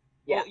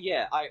 Yeah, well,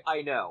 yeah,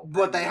 I know.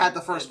 But they had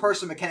the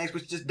first-person mechanics,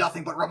 which just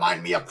nothing but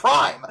remind me of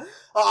Prime,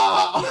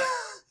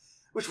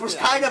 which was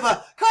kind of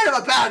a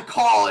bad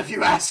call, if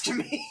you ask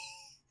me.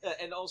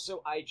 And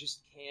also, I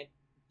just can't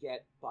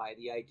get by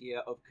the idea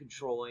of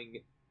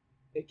controlling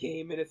a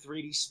game in a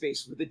 3D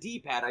space with a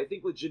D-pad. I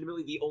think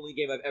legitimately the only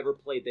game I've ever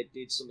played that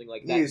did something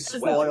like that. You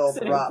spoiled,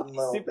 rotten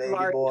little Super baby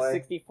Mario boy.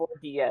 64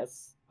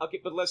 DS. Okay,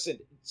 but listen,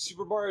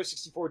 Super Mario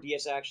 64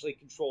 DS actually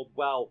controlled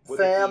well with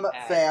a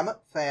D-pad.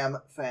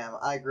 Fam.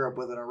 I grew up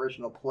with an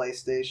original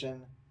PlayStation.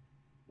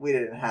 We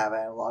didn't have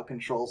analog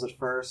controls at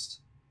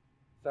first.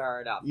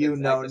 Fair enough. You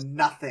know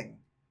nothing.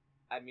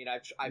 I mean,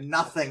 I've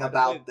nothing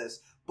about this.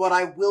 But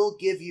I will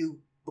give you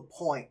the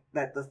point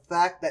that the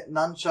fact that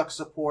nunchuck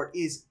support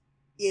is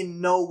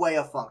in no way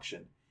a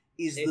function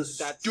is the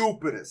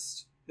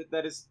stupidest.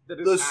 That is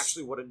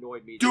actually what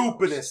annoyed me.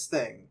 Stupidest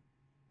thing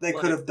they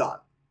could have done.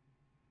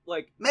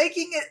 Like,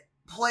 making it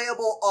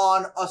playable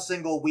on a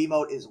single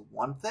Wiimote is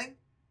one thing,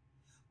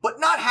 but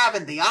not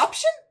having the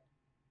option?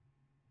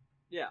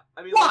 Yeah,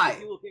 I mean, why?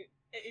 Like,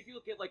 if you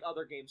look at like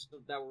other games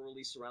that were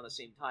released around the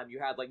same time, you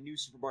had like New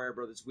Super Mario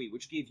Bros. Wii,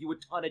 which gave you a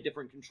ton of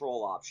different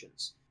control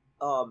options.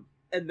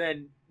 And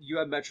then you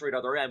have Metroid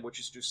Other M, which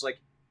is just like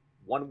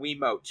one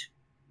Wiimote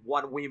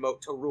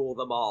to rule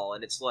them all,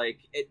 and it's like,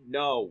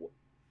 no,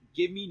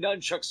 give me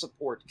nunchuck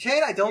support.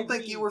 Kane, I don't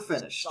think you were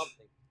finished.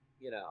 Something,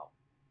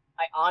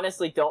 I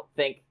honestly don't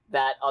think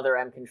that Other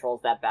M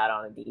controls that bad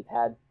on a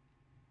D-pad.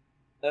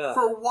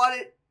 For what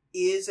it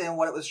is and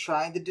what it was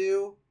trying to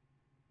do,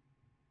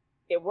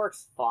 it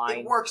works fine.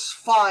 It works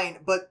fine,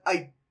 but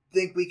I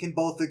think we can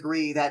both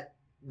agree that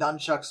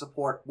nunchuck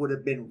support would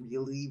have been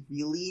really,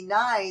 really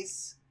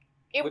nice.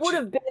 It would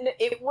have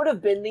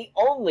been the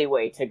only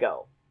way to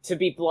go, to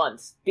be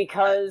blunt,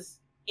 because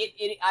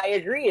I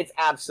agree it's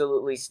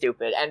absolutely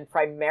stupid, and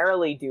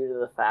primarily due to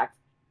the fact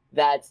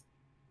that,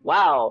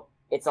 wow,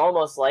 it's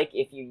almost like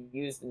if you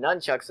used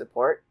nunchuck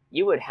support,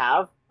 you would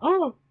have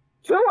 2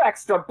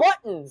 extra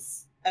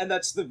buttons. And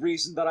that's the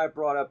reason that I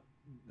brought up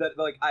that,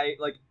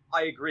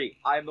 I agree.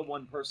 I am the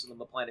one person on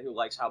the planet who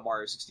likes how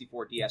Mario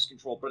 64 DS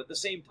controlled, but at the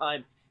same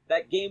time,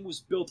 that game was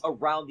built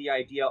around the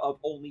idea of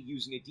only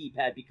using a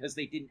D-pad because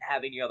they didn't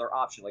have any other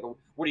option. Like,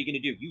 what are you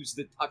going to do? Use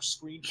the touch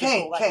screen?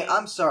 Kane,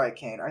 I'm sorry,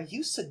 Kane. Are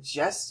you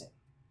suggesting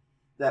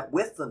that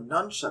with the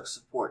nunchuck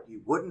support,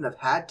 you wouldn't have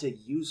had to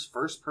use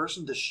first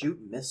person to shoot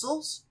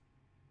missiles?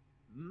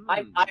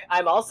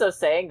 I'm also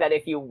saying that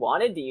if you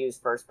wanted to use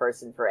first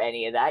person for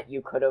any of that,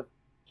 you could have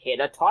hit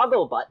a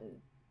toggle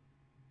button.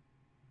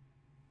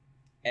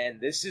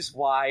 And this is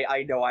why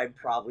I know I'm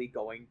probably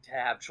going to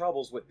have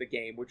troubles with the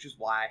game, which is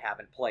why I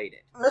haven't played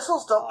it.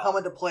 Missiles don't come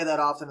into play that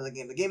often in the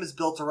game. The game is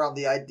built around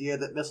the idea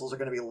that missiles are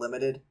going to be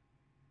limited.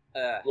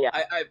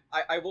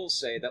 I will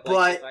say that, like,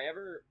 But- if I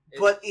ever...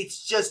 But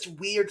it's just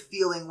weird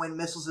feeling when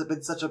missiles have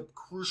been such a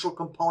crucial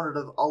component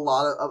of a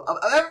lot of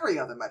every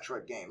other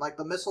Metroid game. Like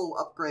the missile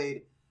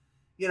upgrade,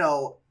 you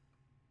know,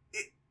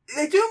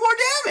 they do more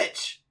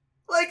damage.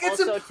 Like it's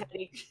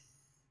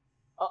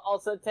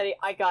Also, Teddy,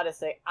 I gotta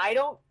say, I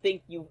don't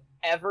think you've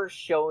ever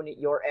shown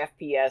your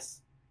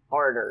FPS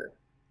harder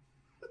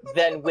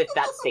than with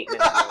that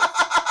statement.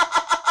 I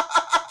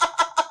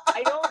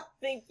don't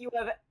think you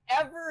have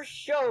ever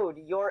showed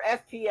your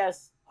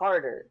FPS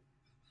harder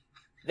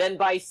than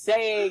by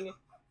saying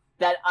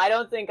that I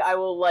don't think I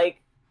will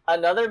like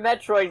another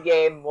Metroid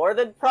game more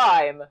than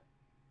Prime,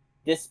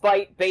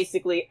 despite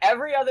basically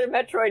every other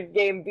Metroid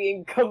game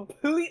being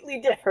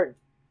completely different.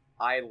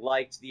 I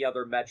liked the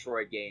other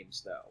Metroid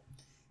games, though.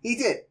 He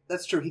did.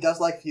 That's true. He does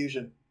like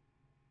Fusion.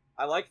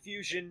 I like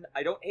Fusion,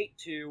 I don't hate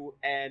 2,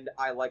 and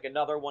I like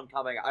another one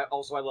coming. I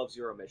love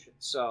Zero Mission,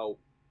 so...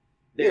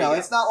 You know,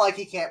 it's not like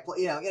he can't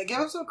play. You know, give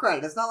him some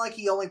credit. It's not like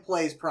he only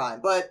plays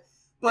Prime, but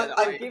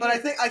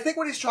I think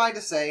what he's trying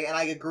to say, and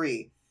I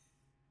agree.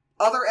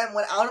 Other M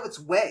went out of its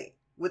way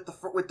with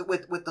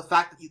the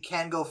fact that you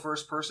can go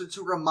first person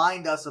to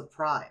remind us of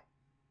Prime.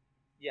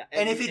 Yeah,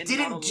 and if it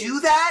didn't do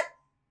that,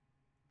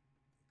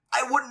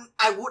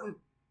 I wouldn't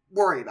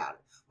worry about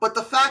it. But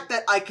the fact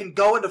that I can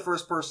go into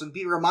first person,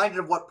 be reminded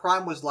of what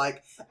Prime was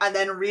like, and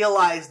then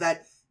realize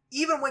that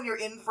even when you're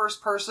in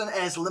first person and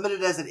as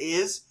limited as it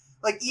is,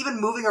 like even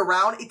moving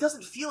around, it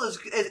doesn't feel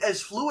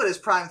as fluid as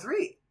Prime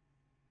 3.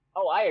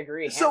 Oh, I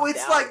agree. So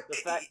it's down.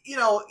 like, you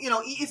know,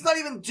 it's not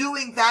even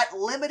doing that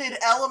limited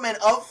element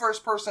of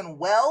first person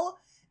well,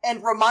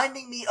 and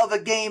reminding me of a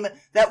game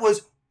that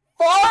was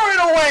far and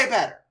away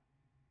better.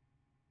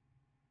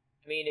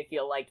 I mean, if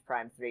you liked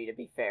Prime 3, to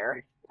be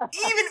fair.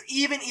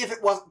 even if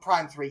it wasn't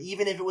Prime 3,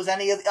 even if it was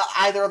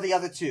either of the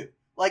other two.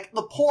 Like,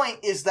 the point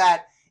is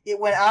that it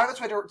went out of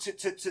its way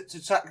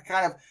to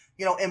kind of,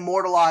 you know,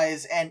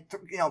 immortalize and,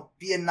 you know,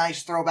 be a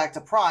nice throwback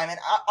to Prime. And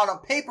on a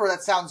paper,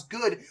 that sounds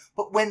good,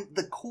 but when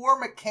the core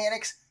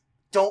mechanics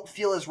don't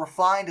feel as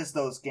refined as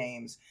those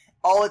games,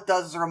 all it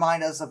does is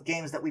remind us of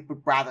games that we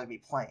would rather be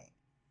playing.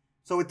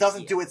 So it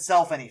doesn't do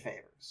itself any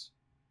favors.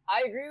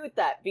 I agree with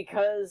that,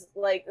 because,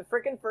 like, the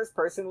frickin' first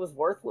person was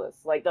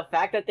worthless. Like, the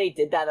fact that they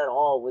did that at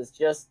all was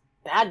just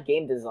bad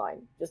game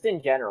design, just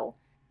in general.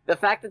 The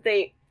fact that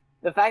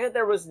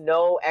there was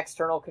no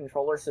external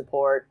controller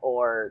support,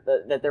 or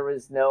that there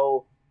was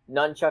no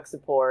nunchuck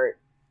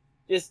support,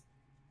 just,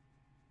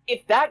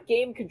 if that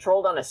game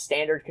controlled on a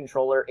standard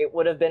controller, it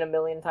would have been a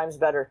million times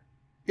better.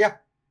 Yeah.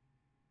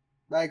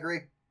 I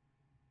agree.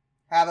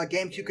 Have a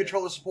Game 2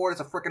 controller support, it's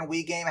a frickin'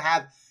 Wii game,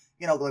 have...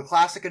 You know, the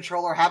classic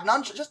controller, have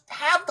nunchuck. Just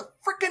have the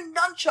freaking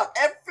nunchuck.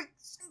 Every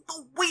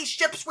single Wii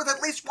ships with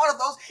at least one of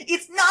those.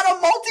 It's not a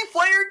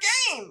multiplayer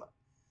game.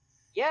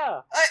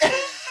 Yeah.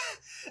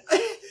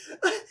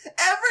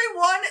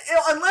 Everyone,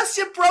 unless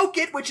you broke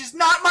it, which is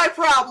not my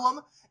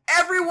problem,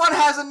 everyone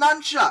has a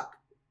nunchuck.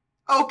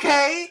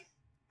 Okay?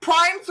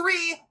 Prime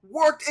 3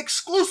 worked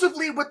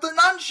exclusively with the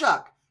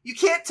nunchuck. You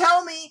can't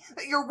tell me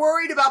that you're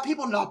worried about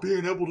people not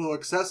being able to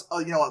access,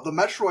 the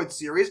Metroid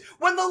series,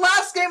 when the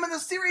last game in the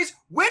series,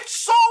 which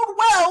sold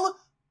well,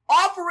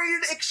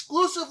 operated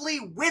exclusively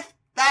with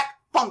that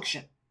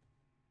function.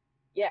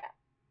 Yeah.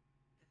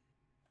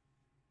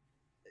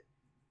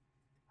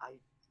 I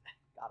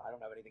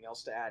don't have anything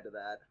else to add to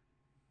that.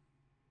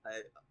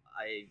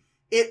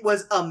 It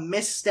was a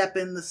misstep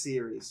in the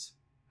series.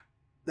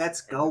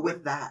 Let's go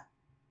with that.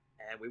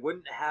 And we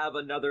wouldn't have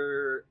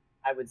another...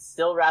 I would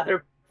still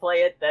rather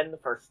play it than the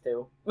first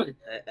two.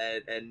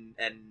 and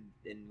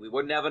we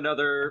wouldn't have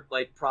another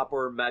like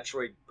proper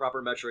Metroid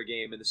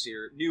game in the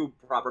series, new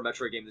proper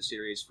Metroid game in the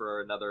series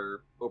for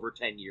another over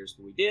 10 years.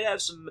 But we did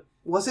have some.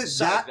 Was it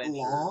that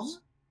long?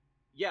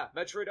 Yeah,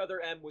 Metroid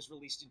Other M was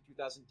released in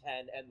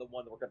 2010, and the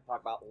one that we're going to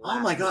talk about. Oh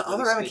my god,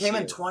 Other M came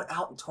out in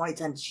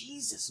 2010.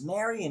 Jesus,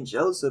 Mary and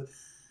Joseph.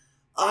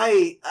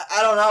 I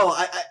don't know.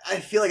 I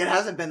feel like it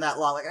hasn't been that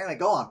long. Like, anyway,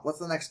 go on. What's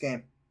the next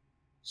game?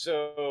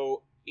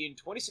 So. In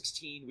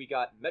 2016, we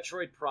got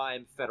Metroid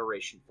Prime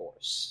Federation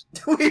Force.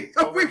 Are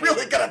we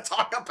really gonna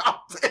talk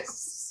about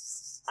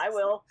this? I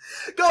will.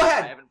 Go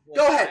ahead.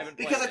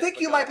 Because I think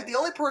you might be the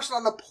only person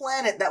on the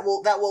planet that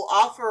will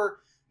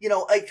offer, you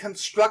know, a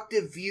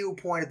constructive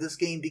viewpoint of this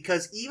game.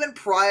 Because even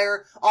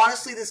prior,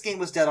 honestly, this game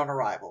was dead on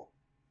arrival.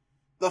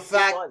 The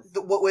fact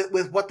that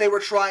with what they were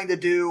trying to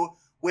do,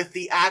 with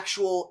the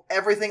actual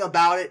everything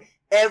about it,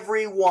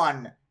 every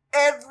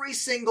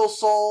single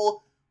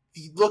soul.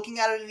 Looking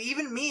at it, and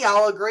even me,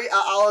 I'll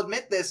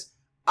admit this,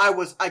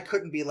 I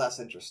couldn't be less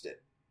interested.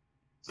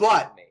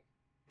 But,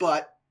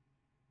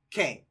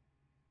 Kane,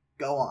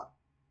 go on.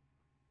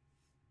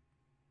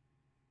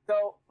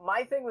 So,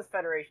 my thing with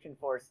Federation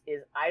Force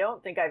is I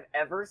don't think I've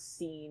ever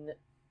seen,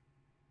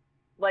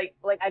 like,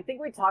 I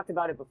think we talked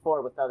about it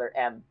before with Other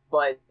M,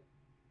 but,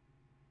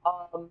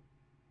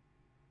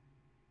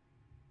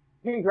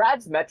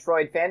 Congrats,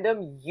 Metroid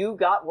fandom. You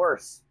got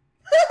worse.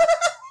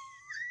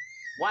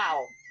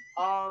 Wow.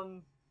 I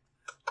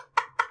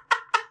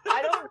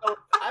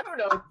don't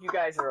know if you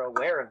guys are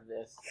aware of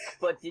this,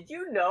 but did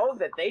you know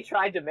that they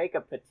tried to make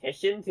a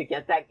petition to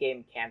get that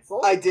game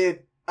canceled? I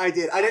did. I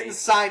didn't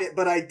sign it,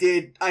 but I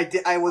did.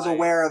 I was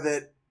aware of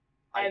it.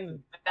 And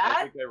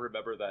I think I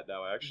remember that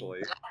now,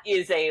 actually. That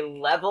is a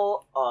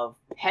level of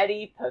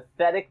petty,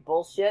 pathetic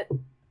bullshit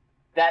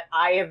that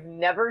I have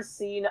never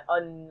seen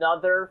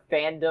another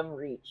fandom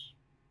reach.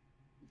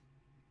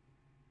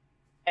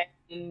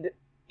 And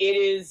it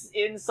is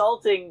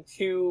insulting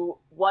to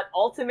what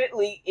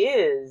ultimately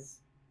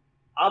is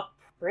a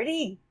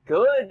pretty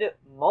good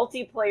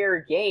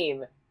multiplayer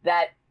game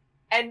that,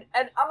 and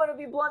I'm gonna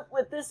be blunt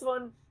with this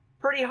one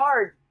pretty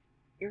hard,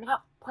 you're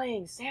not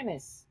playing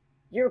Samus.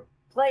 You're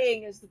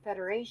playing as the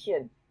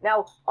Federation.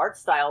 Now, art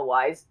style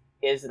wise,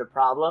 is it a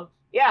problem?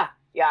 Yeah,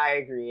 I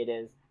agree it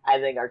is. I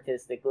think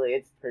artistically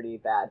it's pretty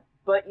bad.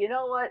 But you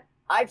know what?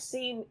 I've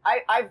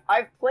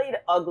played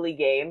ugly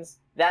games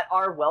that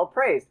are well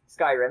praised,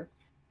 Skyrim,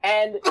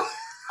 and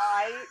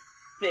I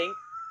think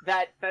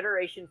that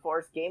Federation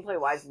Force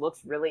gameplay-wise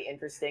looks really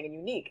interesting and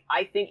unique.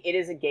 I think it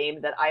is a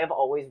game that I have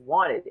always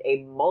wanted,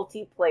 a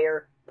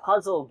multiplayer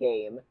puzzle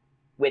game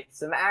with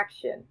some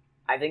action.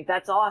 I think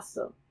that's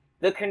awesome.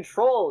 The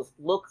controls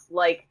look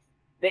like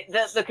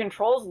the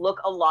controls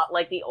look a lot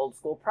like the old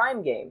school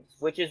Prime games,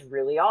 which is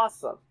really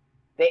awesome.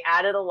 They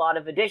added a lot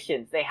of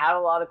additions. They had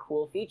a lot of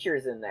cool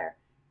features in there.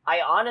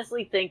 I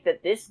honestly think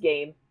that this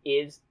game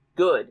is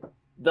good.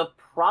 The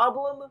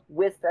problem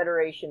with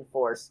Federation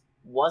Force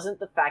wasn't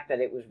the fact that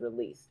it was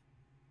released.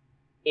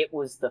 It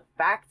was the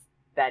fact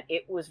that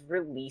it was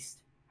released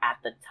at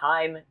the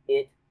time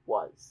it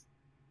was.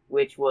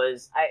 Which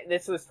was,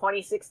 this was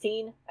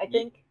 2016, I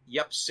think?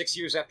 Yep, 6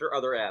 years after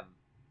Other M.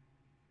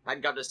 I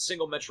hadn't gotten a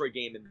single Metroid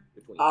game in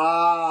between.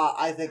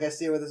 I think I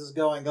see where this is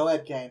going. Go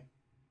ahead, Kane.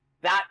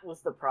 That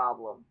was the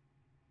problem.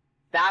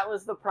 That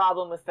was the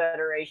problem with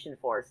Federation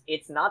Force.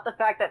 It's not the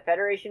fact that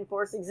Federation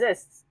Force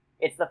exists.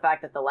 It's the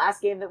fact that the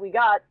last game that we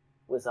got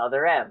was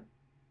Other M.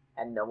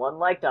 And no one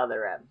liked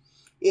Other M.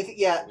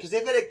 Because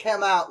if it had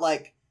come out,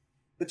 like,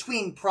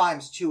 between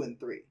Primes 2 and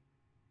 3.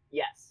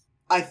 Yes.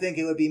 I think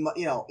it would be,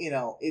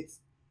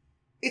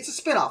 it's a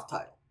spin-off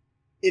title.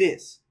 It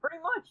is. Pretty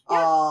much,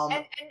 yeah.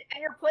 And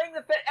you're playing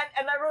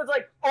and everyone's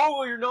like, oh,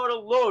 well, you're not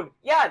alone.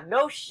 Yeah,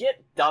 no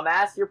shit,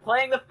 dumbass. You're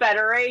playing the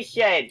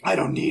Federation. I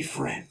don't need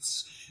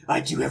friends.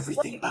 I do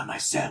everything by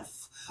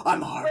myself.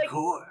 I'm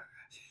hardcore.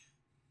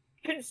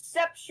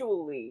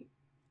 Conceptually,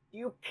 do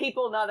you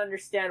people not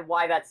understand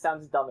why that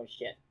sounds dumb as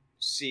shit?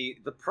 See,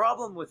 the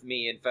problem with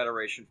me in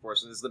Federation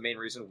Force, and this is the main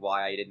reason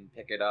why I didn't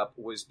pick it up,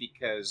 was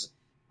because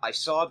I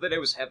saw that it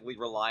was heavily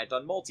reliant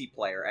on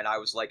multiplayer, and I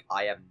was like,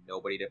 I have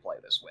nobody to play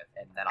this with.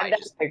 And then I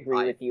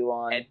agree with you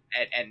on.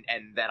 And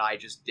then I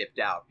just dipped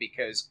out,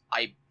 because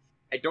I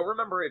don't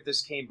remember if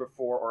this came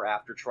before or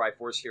after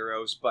Triforce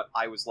Heroes, but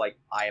I was like,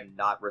 I am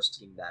not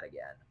risking that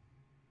again.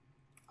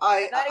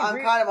 I'm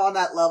kind of on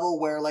that level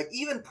where, like,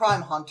 even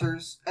Prime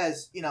Hunters,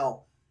 as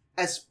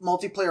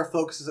multiplayer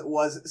focused as it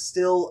was,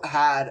 still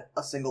had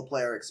a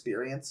single-player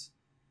experience.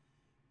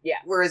 Yeah.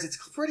 Whereas it's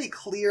pretty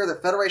clear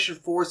that Federation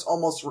Force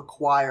almost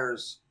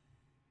requires,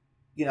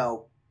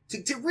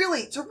 to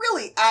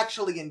really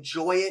actually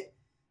enjoy it,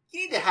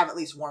 you need to have at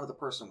least one other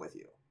person with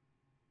you.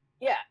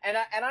 Yeah, and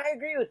I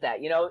agree with that.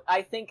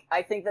 I think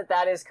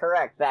that is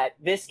correct. That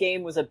this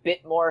game was a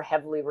bit more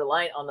heavily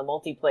reliant on the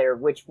multiplayer,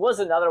 which was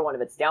another one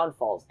of its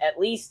downfalls. At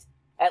least,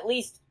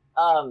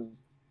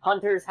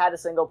 Hunters had a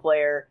single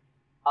player,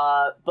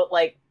 but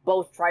like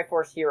both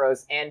Triforce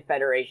Heroes and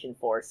Federation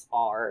Force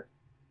are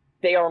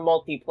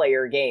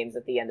multiplayer games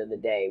at the end of the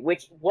day,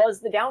 which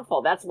was the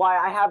downfall. That's why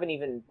I haven't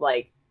even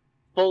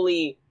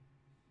fully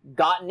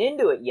gotten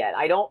into it yet.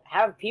 I don't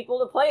have people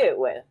to play it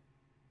with.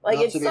 To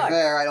be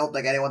fair, I don't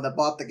think anyone that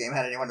bought the game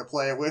had anyone to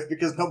play it with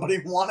because nobody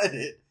wanted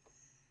it.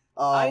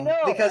 I know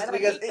because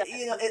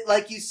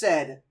like you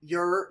said,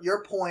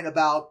 your point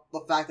about the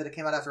fact that it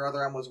came out after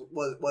Other M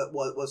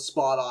was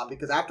spot on,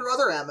 because after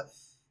Other M,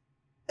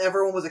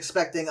 everyone was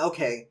expecting,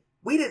 okay,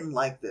 we didn't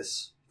like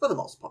this for the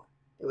most part.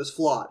 It was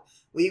flawed.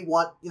 We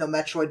want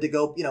Metroid to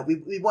go.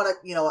 We want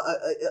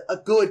a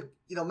good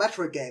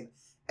Metroid game,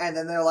 and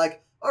then they're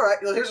like, all right,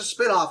 here's a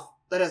spin-off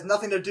that has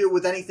nothing to do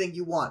with anything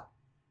you want.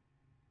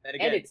 And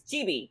again, it's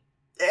chibi.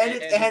 And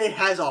it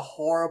has a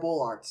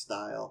horrible art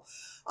style.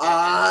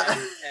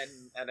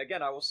 And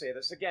again, I will say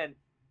this again: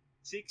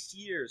 6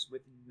 years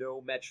with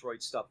no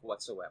Metroid stuff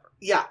whatsoever.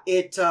 Yeah,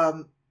 it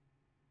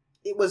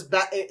was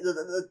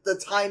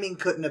the timing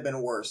couldn't have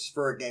been worse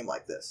for a game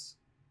like this.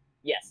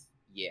 Yes.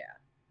 Yeah.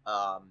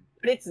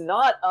 But it's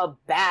not a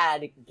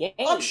bad game.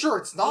 I'm sure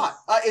it's not.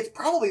 It's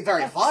probably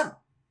very fun.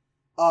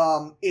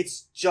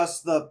 It's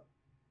just the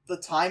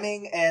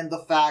timing and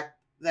the fact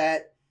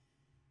that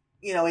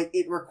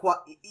it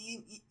requires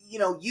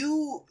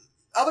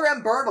Other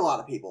M burned a lot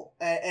of people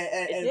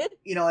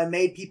and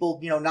made people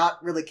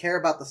not really care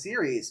about the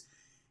series,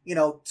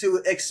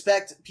 to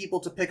expect people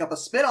to pick up a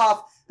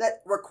spin-off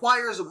that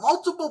requires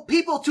multiple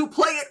people to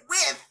play it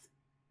with.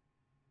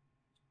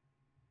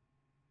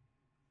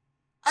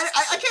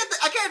 I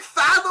can't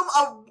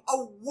fathom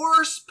a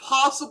worse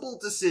possible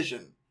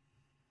decision.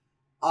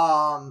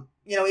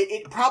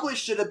 It probably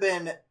should have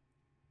been,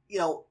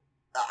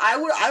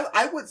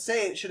 I would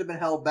say it should have been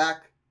held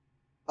back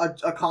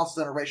a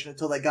constant generation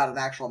until they got an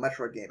actual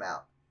Metroid game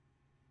out.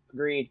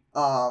 Agreed.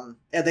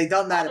 Had they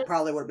done that, it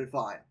probably would have been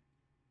fine.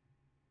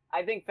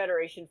 I think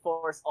Federation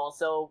Force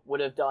also would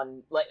have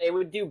done, it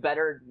would do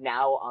better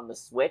now on the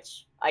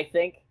Switch, I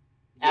think,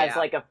 as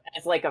like a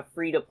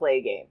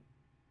free-to-play game.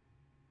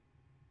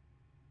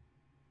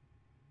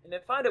 And I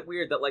find it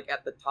weird that,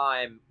 at the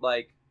time,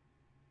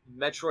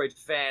 Metroid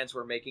fans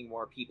were making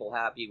more people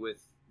happy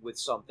with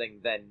something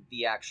than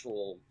the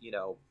actual,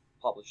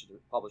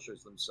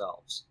 publishers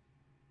themselves.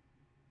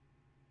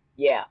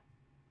 Yeah.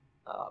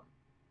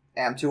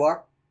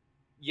 AM2R?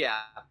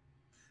 Yeah.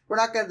 We're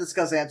not going to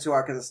discuss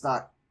AM2R because it's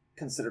not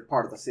considered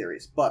part of the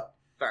series, but...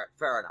 Fair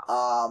enough.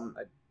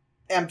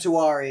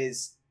 AM2R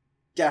is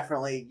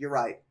definitely, you're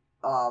right,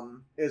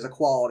 is a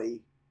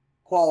quality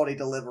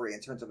delivery in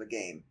terms of a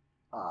game.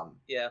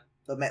 Yeah.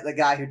 The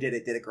guy who did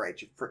it did a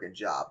great freaking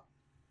job.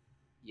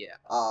 Yeah.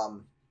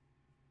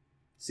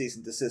 Cease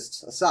and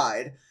desist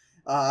aside.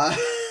 Kane,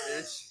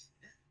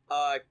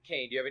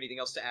 do you have anything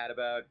else to add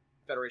about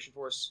Federation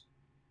Force?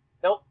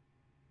 Nope.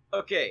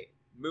 Okay,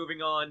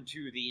 moving on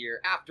to the year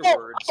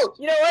afterwards. Oh,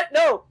 you know what?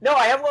 No,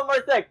 I have one more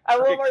thing.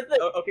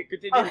 Okay,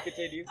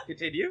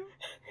 continue.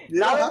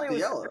 Not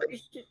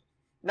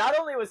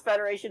only was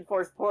Federation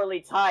Force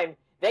poorly timed,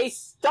 they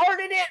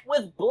started it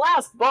with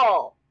Blast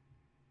Ball.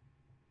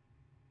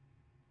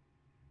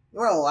 You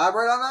want to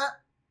elaborate on that?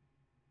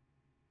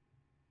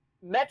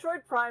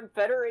 Metroid Prime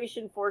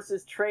Federation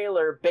Force's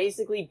trailer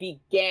basically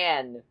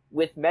began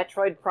with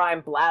Metroid Prime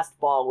Blast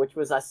Ball, which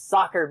was a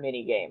soccer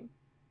minigame.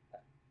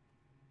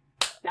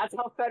 That's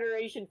how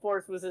Federation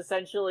Force was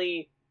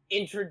essentially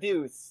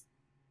introduced.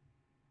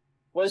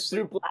 Was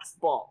through Blast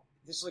Ball.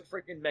 This is like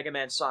freaking Mega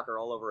Man Soccer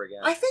all over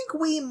again. I think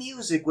Wii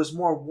Music was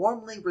more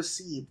warmly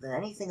received than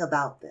anything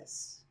about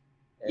this.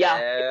 Yeah,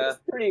 it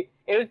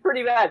was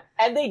pretty bad.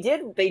 And they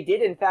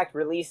did in fact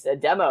release a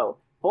demo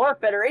for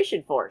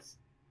Federation Force.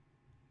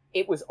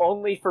 It was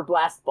only for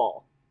Blast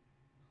Ball.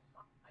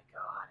 Oh my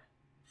god.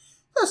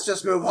 Let's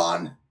just move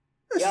on.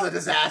 This is a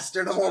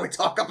disaster the more we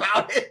talk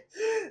about it.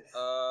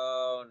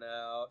 Oh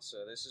no.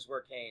 So this is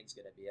where Kane's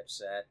gonna be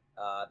upset.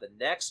 The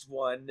next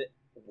one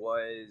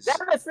was...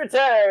 Samus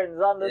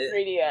Returns on the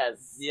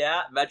 3DS.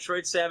 Yeah,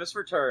 Metroid Samus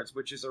Returns,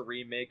 which is a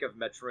remake of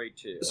Metroid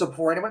 2. So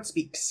before anyone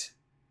speaks,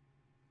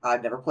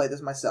 I've never played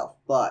this myself,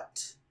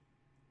 but...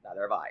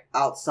 Neither have I.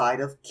 Outside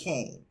of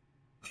Kane,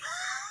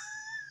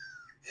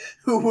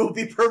 who will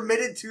be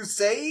permitted to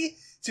say,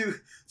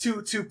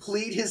 to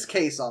plead his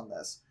case on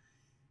this.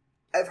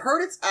 I've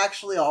heard it's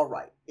actually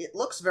alright. It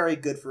looks very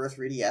good for a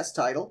 3DS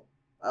title.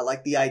 I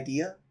like the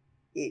idea.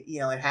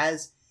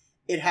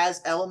 It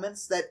has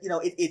elements that,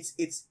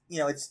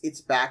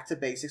 it's back to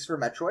basics for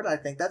Metroid, and I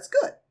think that's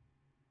good.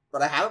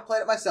 But I haven't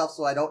played it myself,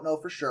 so I don't know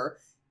for sure.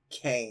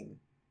 Kane,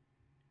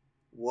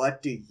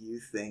 what do you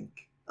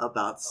think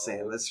about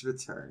Samus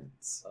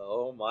Returns?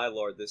 Oh my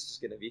lord, this is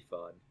gonna be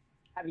fun.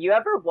 Have you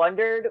ever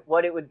wondered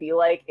what it would be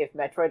like if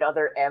Metroid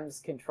Other M's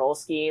control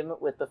scheme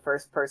with the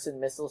first-person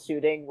missile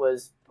shooting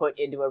was put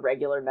into a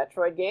regular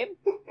Metroid game?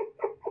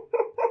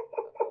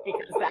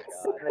 Because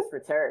that's Samus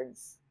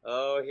Returns.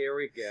 Oh, here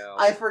we go.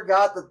 I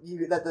forgot that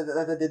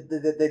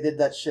they did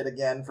that shit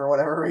again for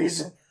whatever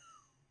reason.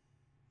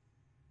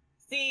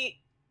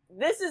 See,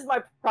 this is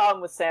my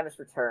problem with Samus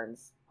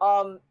Returns.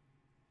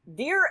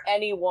 Dear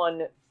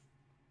anyone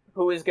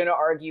who is going to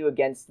argue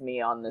against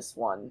me on this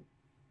one,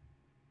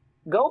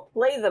 go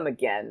play them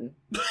again,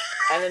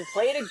 and then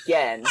play it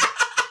again,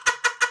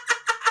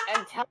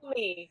 and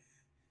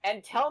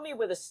tell me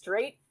with a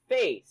straight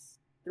face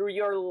through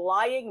your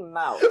lying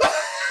mouth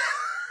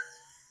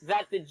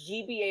that the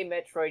GBA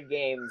Metroid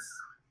games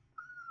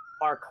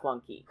are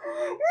clunky.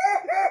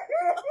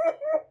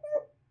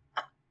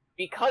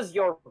 Because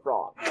you're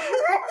wrong.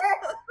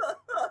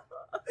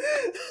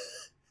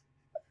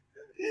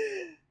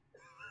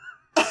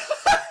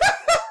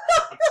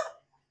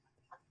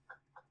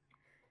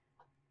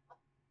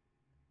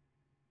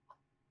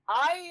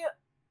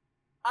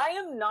 I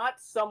am not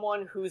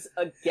someone who's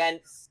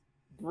against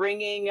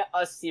bringing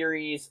a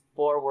series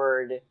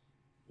forward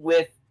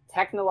with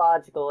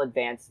technological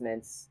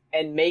advancements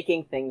and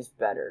making things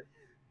better.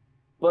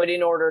 But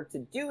in order to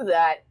do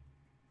that,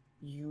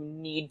 you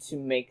need to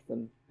make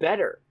them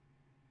better.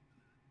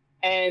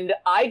 And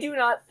I do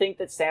not think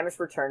that Samus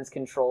Returns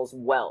controls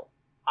well.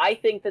 I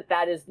think that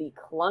that is the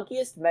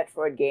clunkiest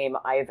Metroid game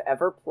I have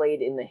ever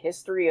played in the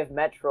history of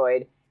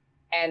Metroid,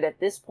 and at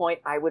this point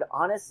I would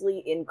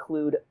honestly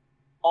include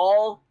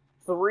all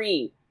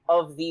three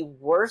of the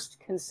worst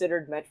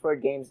considered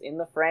Metroid games in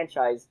the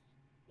franchise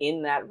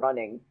in that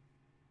running.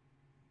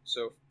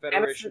 So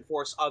Federation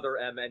Force, Other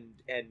M,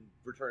 and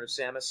Return of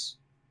Samus?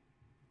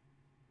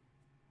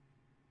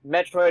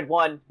 Metroid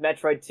 1,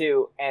 Metroid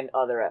 2, and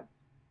Other M.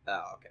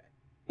 Oh, okay.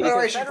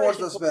 Federation Force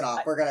is a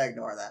spinoff. We're gonna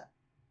ignore that.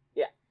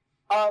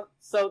 Yeah.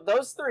 So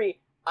those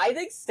three, I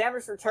think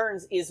Samus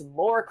Returns is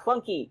more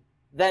clunky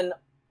than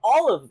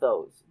all of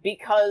those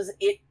because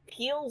it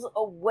peels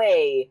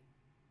away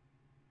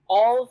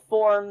all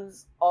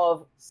forms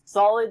of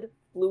solid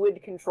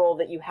fluid control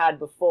that you had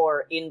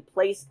before in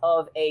place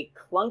of a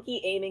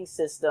clunky aiming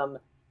system.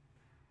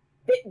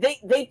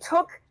 They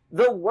took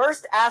the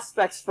worst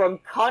aspects from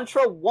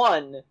Contra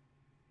 1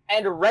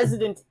 and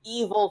Resident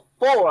Evil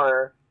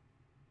 4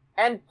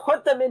 and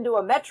put them into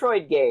a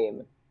Metroid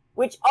game,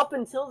 which up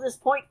until this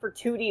point for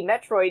 2D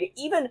Metroid,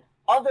 even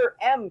Other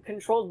M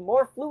controlled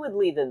more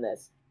fluidly than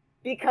this.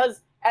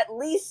 Because at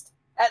least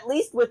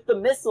with the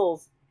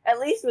missiles,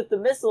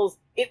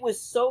 it was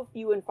so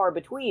few and far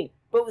between.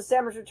 But with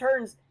Samus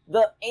Returns,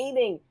 the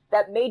aiming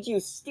that made you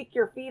stick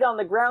your feet on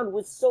the ground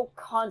was so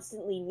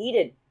constantly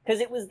needed, because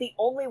it was the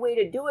only way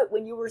to do it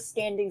when you were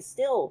standing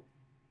still.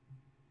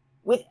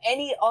 With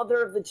any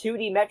other of the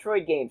 2D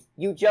Metroid games,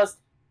 you just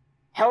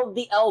held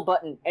the L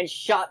button and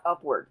shot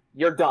upward.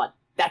 You're done.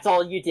 That's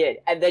all you did,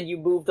 and then you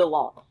moved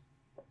along.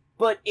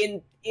 But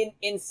in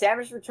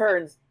Samus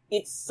Returns,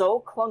 it's so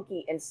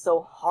clunky and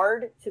so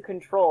hard to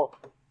control.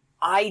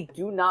 I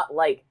do not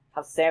like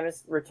how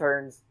Samus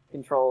Returns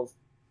controls,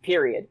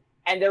 period.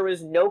 And there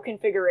was no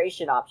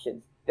configuration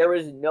options. There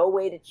was no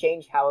way to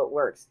change how it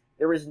works.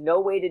 There was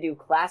no way to do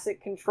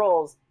classic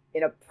controls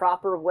in a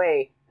proper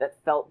way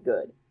that felt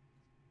good.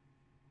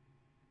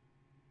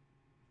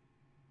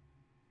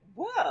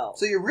 Well,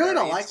 So you really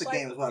don't like the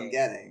game is what I'm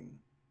getting.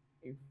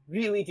 I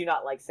really do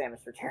not like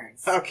Samus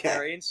Returns. Okay.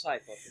 Very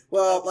insightful.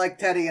 Well, like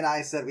Teddy and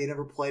I said, we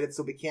never played it,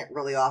 so we can't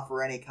really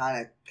offer any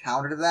kind of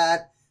counter to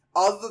that,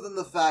 other than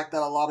the fact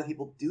that a lot of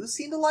people do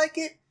seem to like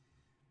it.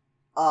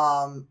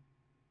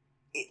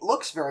 It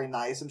looks very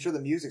nice. I'm sure the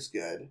music's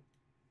good.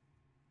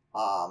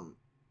 Oh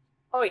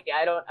yeah,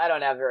 I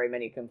don't have very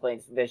many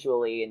complaints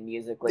visually and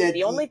musically.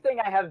 The only thing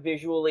I have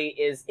visually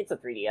is it's a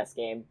 3DS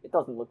game. It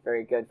doesn't look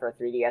very good for a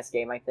 3DS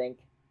game, I think.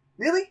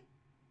 Really?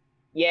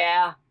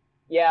 Yeah.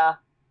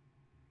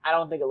 I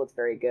don't think it looks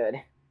very good.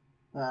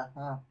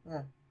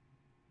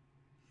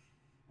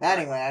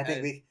 Anyway, I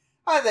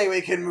think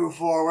we can move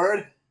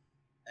forward.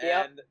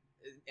 And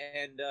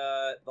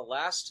the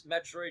last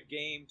Metroid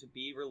game to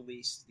be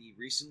released, the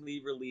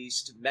recently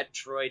released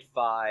Metroid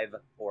 5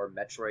 or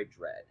Metroid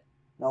Dread.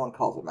 No one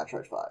calls it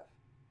Metroid 5.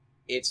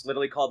 It's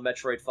literally called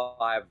Metroid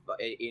 5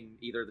 in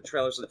either the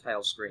trailers or the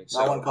title screen.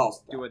 No one calls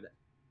it that. Doing that.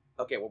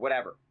 Okay, well,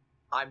 whatever.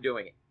 I'm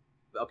doing it.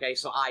 Okay,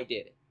 so I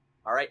did it.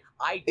 All right,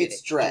 I did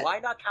It's it. Dread. Do I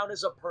not count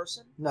as a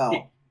person?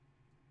 No.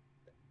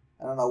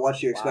 I don't know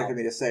what you expected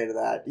me to say to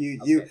that.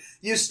 Okay.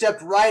 You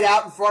stepped right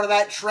out in front of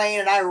that train,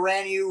 and I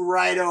ran you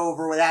right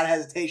over without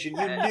hesitation.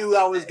 You knew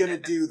I was going to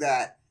do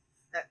that.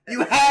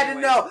 You had to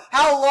know.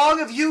 How long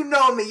have you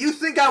known me? You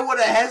think I would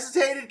have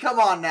hesitated? Come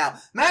on now.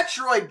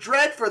 Metroid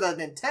Dread for the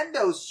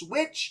Nintendo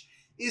Switch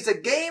is a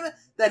game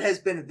that has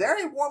been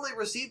very warmly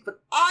received, but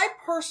I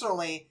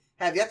personally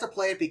have yet to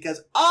play it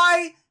because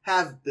I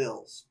have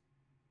bills.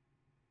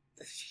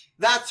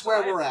 That's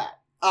where we're at.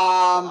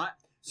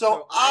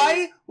 So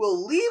I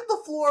will leave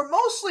the floor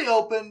mostly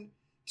open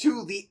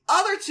to the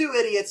other two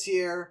idiots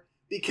here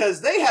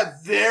because they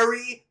have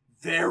very,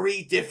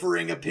 very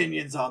differing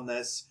opinions on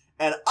this.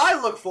 And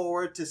I look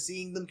forward to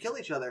seeing them kill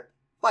each other.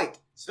 Fight.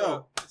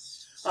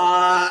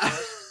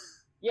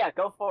 Yeah,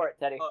 go for it,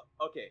 Teddy.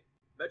 Okay.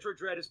 Metroid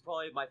Dread is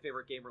probably my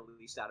favorite game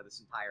released out of this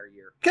entire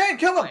year. Kane,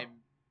 kill him!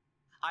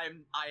 I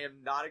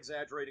am not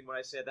exaggerating when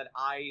I say that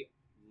I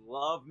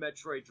love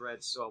Metroid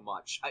Dread so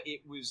much.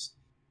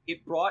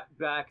 It brought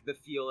back the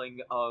feeling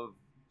of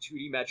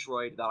 2D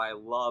Metroid that I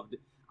loved.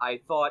 I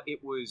thought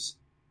it was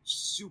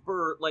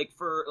super,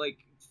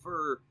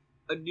 for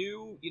a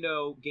new,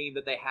 game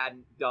that they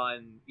hadn't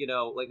done, they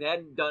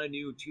hadn't done a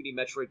new 2D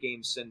Metroid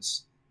game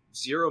since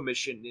Zero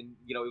Mission, and,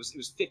 it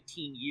was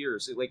 15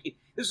 years.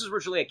 This was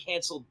originally a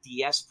canceled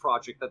DS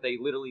project that they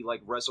literally,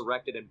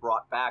 resurrected and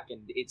brought back,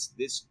 and it's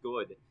this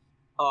good.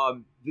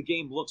 The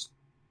game looks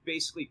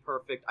basically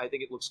perfect. I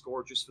think it looks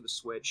gorgeous for the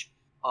Switch.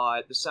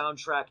 The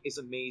soundtrack is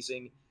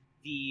amazing.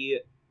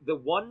 The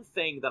one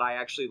thing that I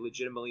actually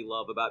legitimately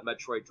love about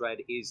Metroid Dread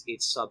is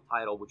its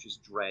subtitle, which is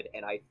Dread,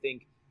 and I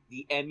think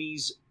the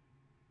Emmys,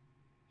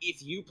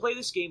 if you play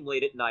this game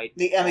late at night...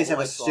 The Emmys have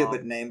a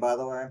stupid name, by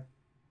the way.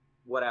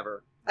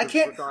 Whatever. I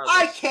can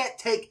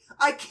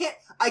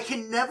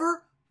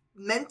never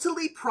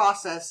mentally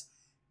process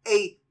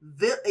a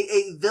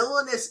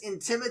villainous,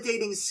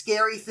 intimidating,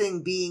 scary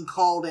thing being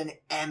called an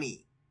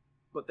Emmy.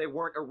 But they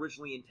weren't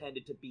originally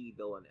intended to be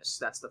villainous.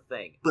 That's the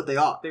thing. But they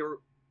are.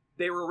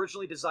 They were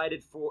originally designed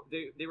for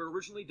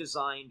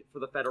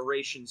the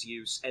Federation's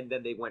use, and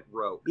then they went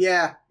rogue.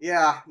 Yeah.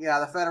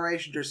 The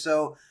Federations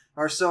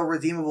are so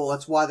redeemable.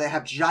 That's why they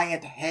have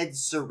giant head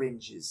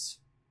syringes.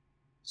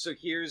 So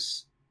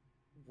here's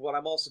what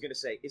I'm also going to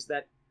say is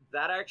that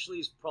actually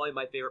is probably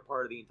my favorite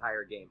part of the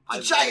entire game.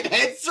 Giant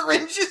head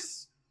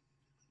syringes.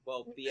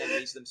 Well, the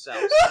enemies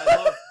themselves.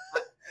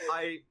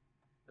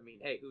 I mean,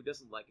 hey, who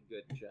doesn't like a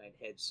good giant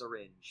head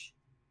syringe?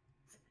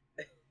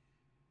 I'm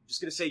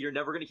just gonna say you're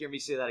never gonna hear me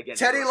say that again.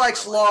 Teddy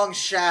likes long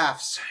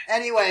shafts.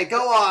 Anyway,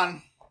 go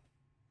on.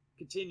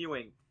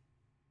 Continuing.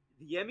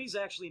 The Emmys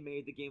actually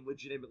made the game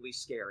legitimately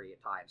scary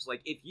at times.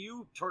 Like, if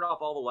you turn off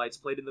all the lights,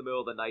 played in the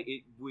middle of the night,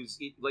 it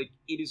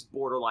is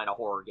borderline a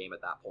horror game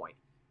at that point.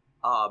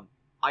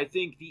 I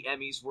think the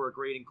Emmys were a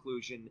great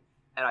inclusion,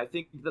 and I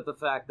think that the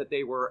fact that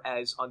they were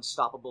as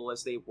unstoppable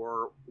as they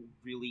were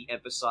really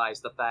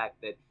emphasized the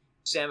fact that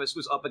Samus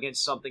was up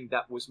against something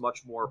that was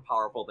much more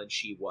powerful than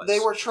she was.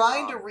 They were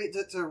trying to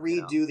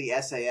redo the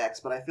SAX,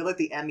 but I feel like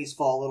the Emmys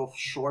fall a little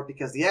short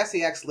because the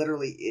SAX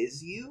literally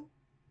is you.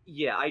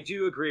 Yeah, I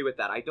do agree with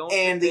that. I don't.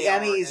 And think the they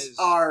Emmys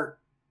are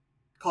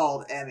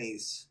called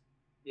Emmys.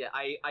 Yeah,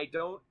 I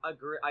don't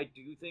agree. I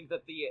do think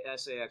that the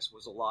SAX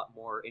was a lot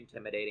more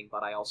intimidating,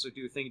 but I also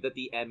do think that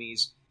the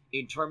Emmys,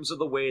 in terms of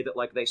the way that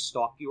like they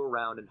stalk you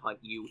around and hunt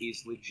you,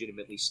 is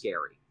legitimately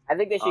scary. I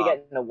think they should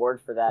get an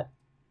award for that.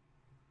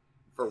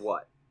 For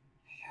what?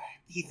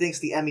 He thinks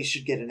the Emmys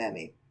should get an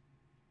Emmy.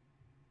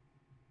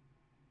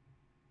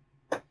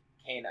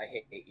 Kane, I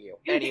hate you.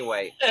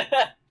 Anyway,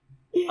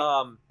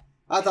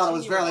 I thought it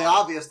was fairly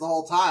obvious the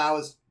whole time. I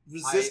was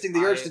resisting the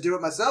urge to do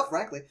it myself,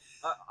 frankly.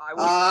 I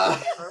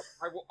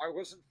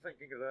wasn't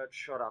thinking of that.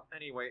 Shut up.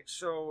 Anyway,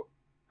 so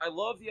I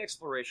love the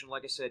exploration.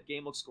 Like I said,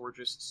 game looks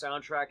gorgeous.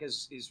 Soundtrack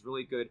is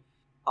really good.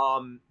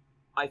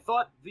 I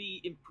thought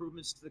the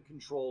improvements to the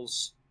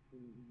controls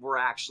were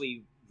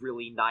actually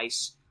really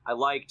nice. I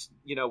liked,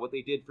 what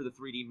they did for the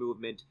 3D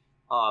movement.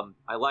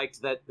 I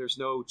liked that there's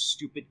no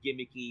stupid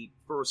gimmicky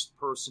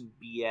first-person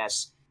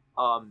BS.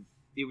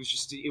 It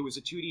was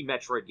a 2D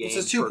Metroid game.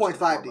 It's a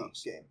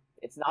 2.5D game.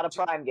 It's not a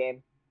Prime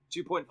game.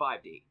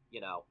 2.5D,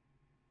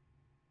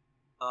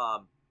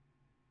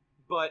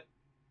 But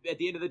at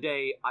the end of the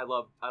day, I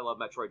love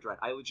Metroid Dread.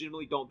 I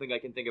legitimately don't think I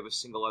can think of a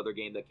single other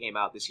game that came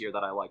out this year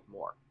that I liked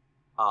more.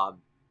 Off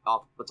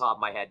the top of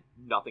my head,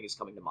 nothing is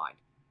coming to mind.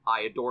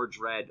 I adore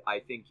Dread. I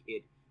think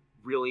it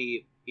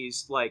really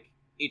is like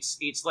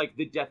it's like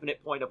the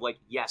definite point of like,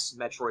 yes,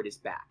 Metroid is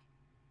back.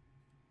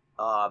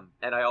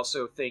 And I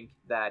also think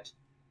that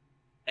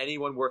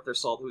anyone worth their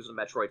salt who's a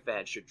Metroid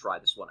fan should try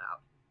this one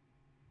out.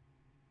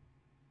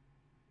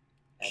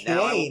 And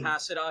now I will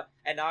pass it on.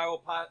 And now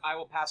I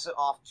will pass it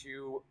off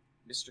to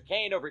Mr.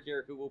 Kane over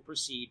here, who will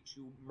proceed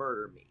to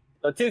murder me.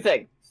 So 2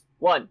 things.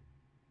 1,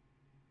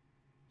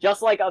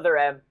 just like other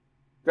M,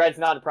 Dread's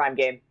not a Prime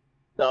game,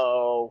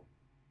 so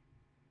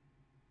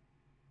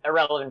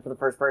irrelevant for the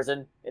first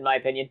person, in my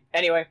opinion.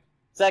 Anyway,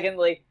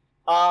 secondly,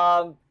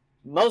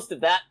 most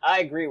of that I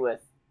agree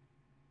with.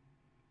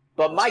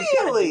 But my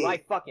God, do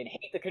I fucking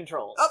hate the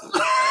controls. Of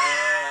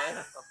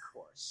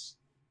course.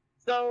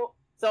 So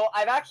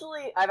I've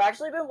actually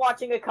been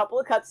watching a couple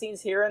of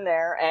cutscenes here and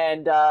there,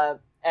 and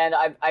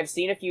I've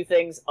seen a few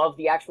things of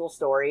the actual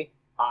story.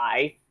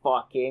 I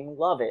fucking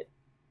love it.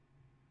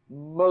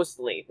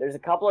 Mostly, there's a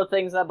couple of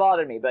things that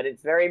bother me, but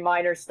it's very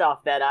minor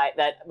stuff that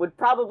would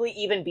probably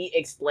even be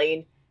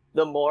explained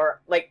the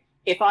more. Like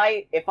if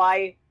I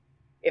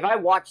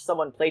watch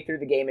someone play through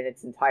the game in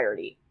its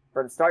entirety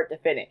from start to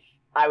finish,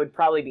 I would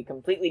probably be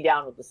completely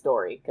down with the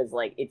story because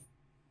like it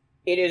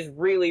is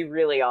really,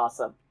 really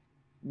awesome.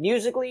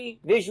 Musically,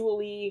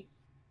 visually,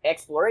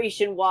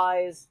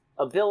 exploration-wise,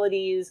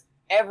 abilities,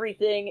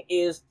 everything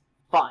is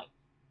fine.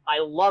 I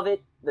love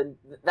it.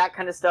 That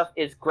kind of stuff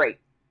is great.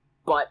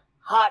 But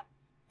hot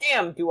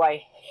damn do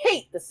I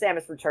hate the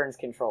Samus Returns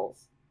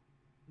controls.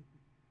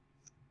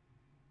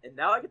 And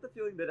now I get the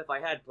feeling that if I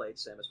had played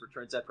Samus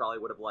Returns, I probably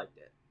would have liked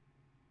it.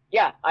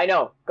 Yeah, I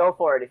know. Go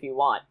for it if you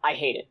want. I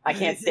hate it. I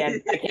can't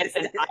stand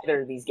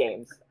either of these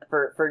games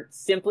for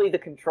simply the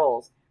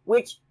controls,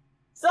 which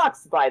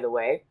sucks, by the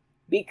way,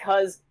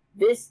 because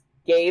this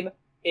game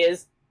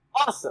is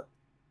awesome.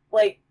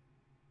 Like,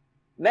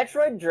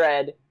 Metroid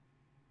Dread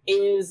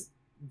is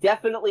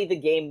definitely the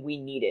game we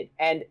needed.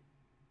 And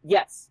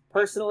yes,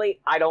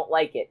 personally, I don't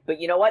like it. But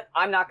you know what?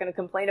 I'm not going to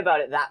complain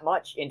about it that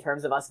much in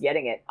terms of us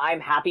getting it.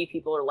 I'm happy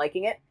people are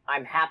liking it.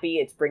 I'm happy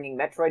it's bringing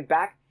Metroid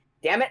back.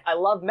 Damn it, I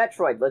love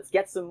Metroid. Let's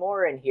get some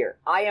more in here.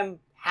 I am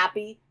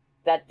happy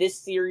that this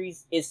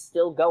series is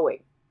still going,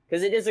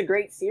 because it is a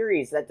great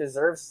series that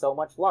deserves so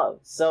much love.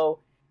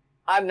 So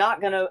I'm not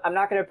gonna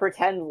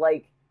pretend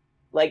like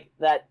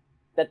that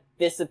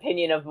this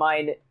opinion of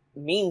mine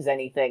means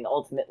anything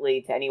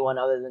ultimately to anyone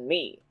other than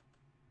me.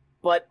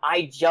 But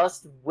I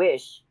just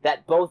wish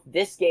that both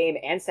this game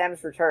and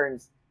Samus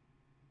Returns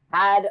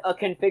had a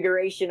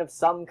configuration of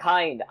some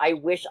kind. I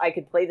wish I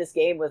could play this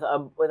game with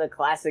a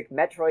classic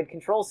Metroid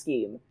control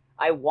scheme.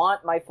 I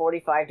want my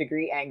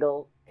 45-degree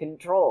angle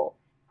control.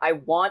 I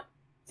want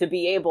to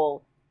be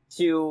able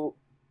to...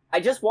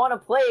 I just want to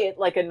play it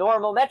like a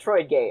normal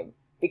Metroid game.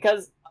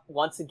 Because,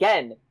 once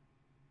again,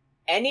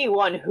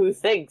 anyone who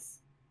thinks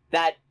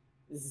that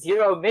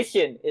Zero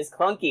Mission is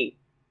clunky,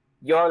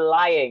 you're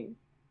lying.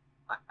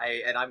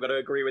 I'm going to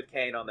agree with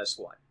Kane on this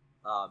one.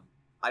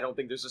 I don't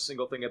think there's a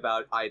single thing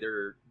about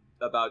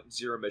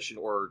Zero Mission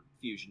or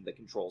Fusion that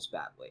controls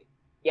badly.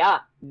 Yeah,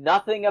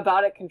 nothing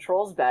about it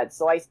controls bad,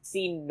 so I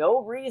see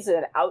no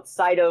reason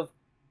outside of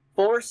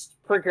forced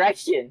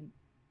progression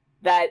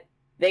that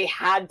they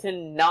had to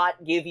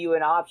not give you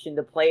an option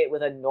to play it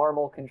with a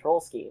normal control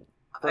scheme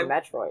for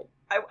Metroid.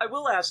 I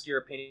will ask your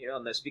opinion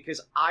on this, because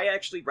I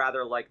actually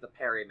rather like the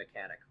parry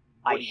mechanic.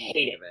 I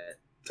hate it.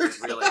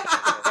 Really?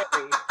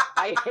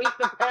 I hate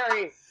the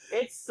parry.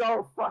 It's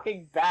so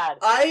fucking bad.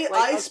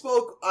 I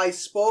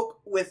spoke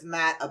with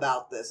Matt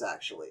about this,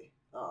 actually.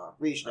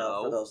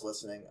 Rishno, for those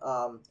listening,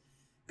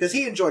 because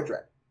he enjoyed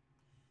Dread.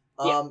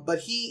 But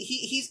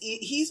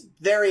he's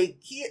very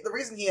the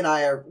reason he and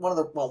I are one of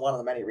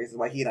the many reasons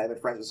why he and I have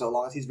been friends for so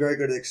long is he's very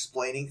good at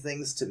explaining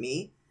things to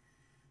me.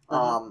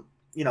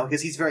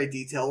 Because he's very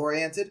detail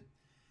oriented,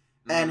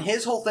 and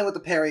his whole thing with the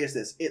parry is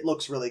this: it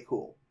looks really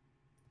cool.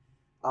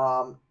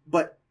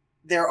 But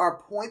there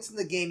are points in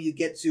the game you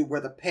get to where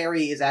the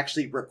parry is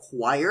actually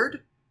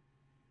required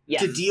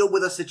to deal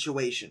with a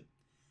situation.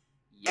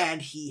 Yep.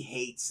 And he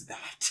hates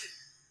that.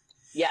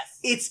 Yes.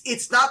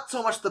 It's not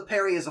so much the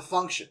parry as a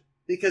function,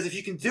 because if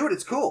you can do it,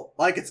 it's cool.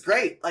 Like, it's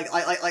great. And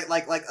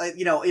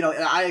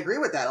I agree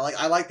with that.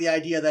 I like the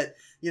idea that,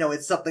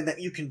 it's something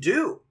that you can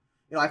do.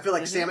 I feel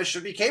like Samus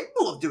should be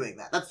capable of doing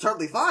that. That's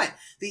totally fine.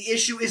 The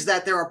issue is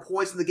that there are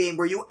points in the game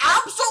where you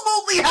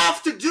absolutely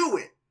have to do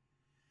it.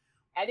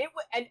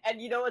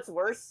 And you know what's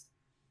worse?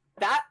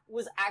 That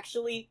was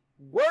actually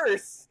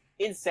worse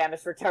in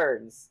Samus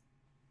Returns.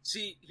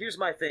 See, here's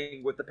my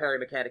thing with the parry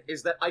mechanic,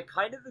 is that I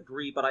kind of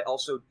agree, but I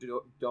also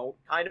don't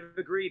kind of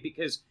agree,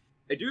 because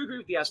I do agree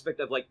with the aspect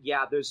of,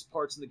 there's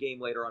parts in the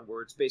game later on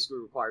where it's basically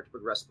required to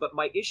progress, but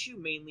my issue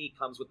mainly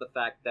comes with the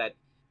fact that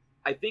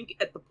I think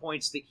at the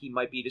points that he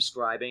might be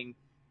describing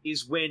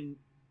is when,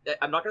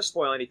 I'm not going to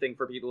spoil anything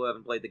for people who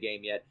haven't played the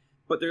game yet,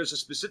 but there's a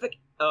specific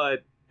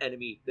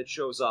enemy that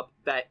shows up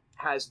that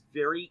has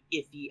very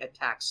iffy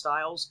attack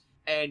styles,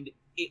 and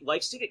it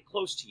likes to get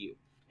close to you.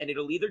 And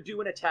it'll either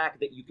do an attack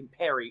that you can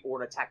parry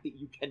or an attack that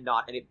you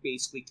cannot, and it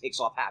basically takes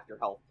off half your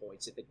health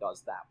points if it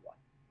does that one.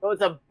 So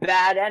it's a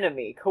bad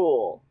enemy.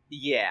 Cool.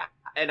 Yeah,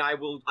 and I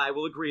will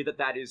agree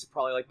that is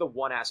probably the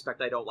one aspect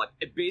I don't like.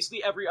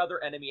 Basically, every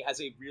other enemy has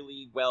a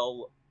really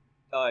well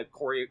is it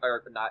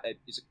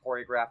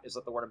choreographed? Is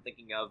that the word I'm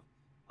thinking of?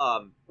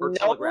 Or no.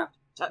 Telegraphed.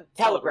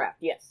 Telegraphed.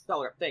 Yes.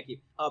 Telegraphed. Thank you.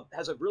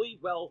 Has a really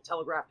well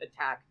telegraphed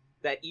attack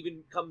that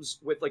even comes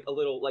with a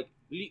little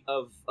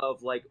of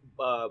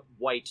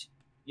white.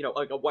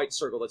 A white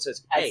circle that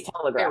says, hey,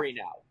 parry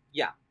now.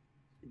 Yeah.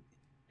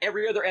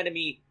 Every other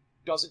enemy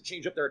doesn't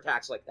change up their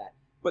attacks like that.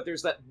 But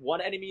there's that one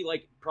enemy,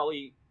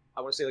 probably,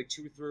 I want to say,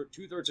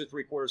 two-thirds or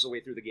three-quarters of the way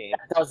through the game.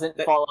 That doesn't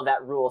follow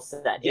that rule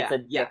set. It's a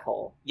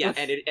dickhole. Yeah,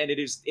 and it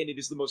is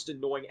the most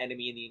annoying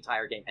enemy in the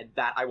entire game, and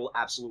that I will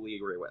absolutely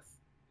agree with.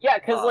 Yeah,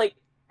 because,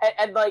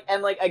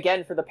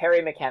 again, for the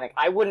parry mechanic,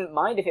 I wouldn't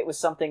mind if it was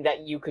something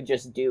that you could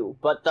just do,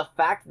 but the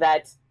fact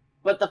that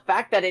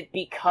it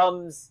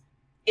becomes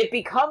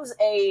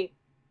a,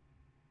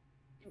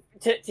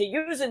 to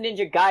use a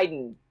Ninja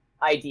Gaiden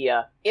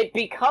idea, it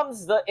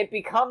becomes the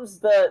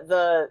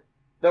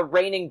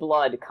Raining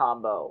Blood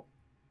combo,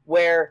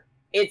 where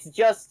it's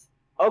just,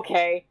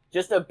 okay,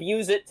 just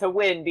abuse it to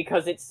win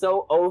because it's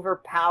so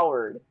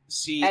overpowered.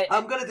 See,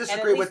 I'm going to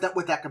disagree with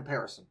that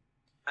comparison.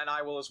 And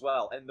I will as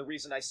well. And the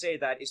reason I say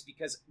that is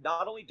because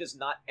not only does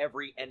not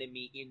every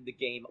enemy in the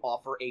game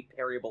offer a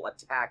parryable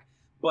attack,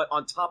 but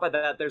on top of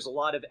that, there's a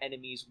lot of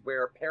enemies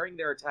where parrying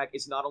their attack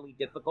is not only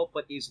difficult,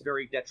 but is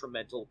very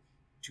detrimental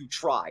to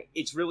try.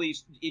 It's really,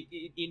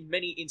 in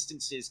many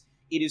instances,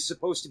 it is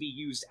supposed to be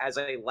used as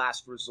a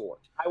last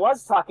resort. I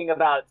was talking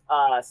about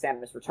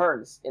Samus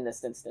Returns in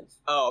this instance.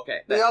 Oh,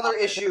 okay. The other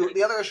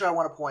issue I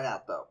want to point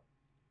out, though,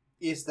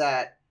 is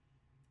that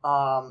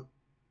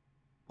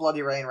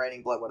Bloody Rain,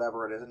 Raining Blood,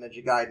 whatever it is, in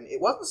Ninja Gaiden, it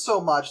wasn't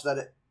so much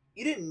that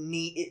you didn't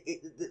need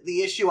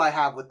the issue I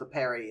have with the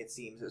parry, it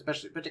seems,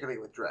 particularly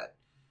with Dread,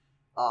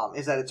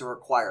 is that it's a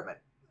requirement.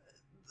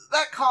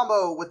 That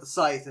combo with the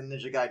scythe in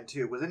Ninja Gaiden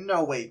 2 was in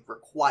no way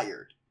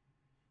required.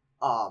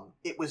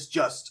 It was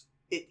just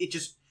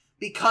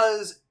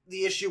because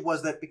the issue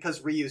was that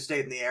because Ryu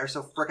stayed in the air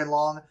so frickin'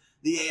 long,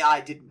 the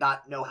AI did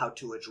not know how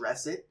to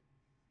address it.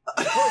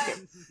 But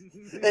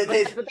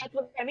that's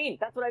what I mean.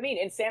 That's what I mean.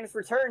 In Samus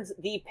Returns,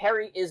 the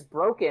parry is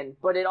broken,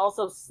 but it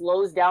also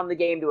slows down the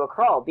game to a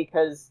crawl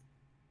because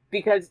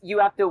you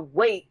have to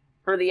wait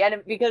for the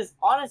enemy. Because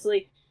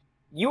honestly,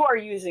 you are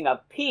using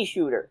a pea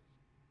shooter.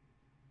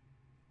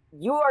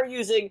 You are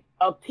using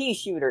a pea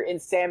shooter in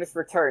Samus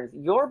Returns.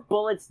 Your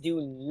bullets do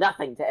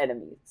nothing to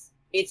enemies.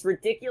 It's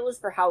ridiculous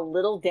for how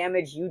little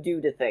damage you do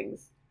to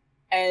things.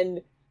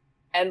 And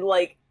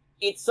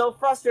it's so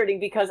frustrating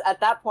because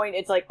at that point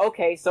it's like,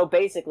 okay, so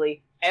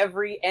basically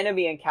every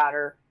enemy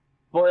encounter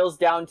boils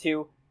down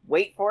to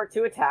wait for it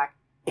to attack,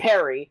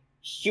 parry,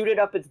 shoot it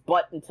up its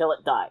butt until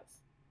it dies.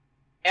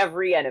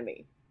 Every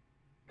enemy.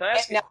 Can I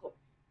ask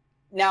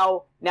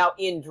Now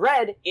in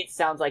Dread, it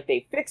sounds like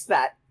they fixed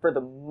that for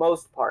the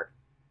most part.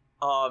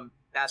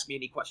 Ask me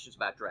any questions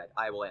about Dread.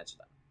 I will answer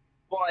them.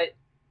 But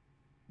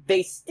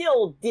they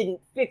still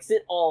didn't fix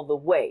it all the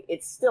way.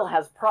 It still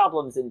has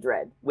problems in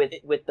Dread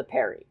with the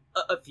parry.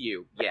 A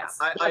few, yeah.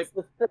 That's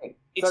the thing. So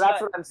It's that's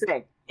not- what I'm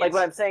saying. Like,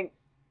 what I'm saying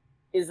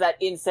is that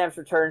in Samus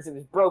Returns it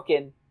was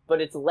broken,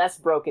 but it's less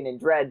broken in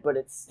Dread, but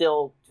it's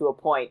still, to a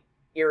point,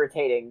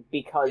 irritating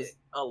because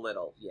a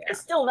little, yeah. they're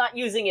still not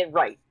using it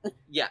right.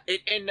 Yeah,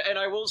 and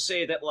I will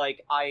say that,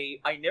 like, I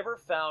never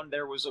found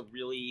there was a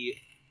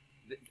really...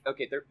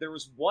 Okay, there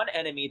was one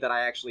enemy that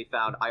I actually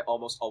found I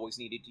almost always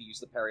needed to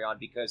use the parry on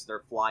because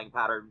their flying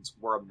patterns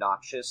were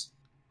obnoxious,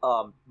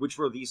 which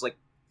were these, like,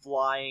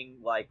 flying,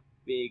 like,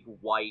 big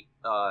white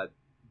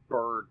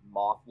bird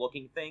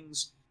moth-looking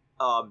things.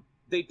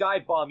 They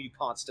dive bomb you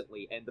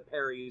constantly, and the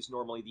parry is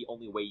normally the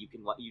only way you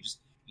can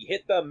you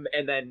hit them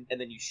and then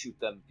you shoot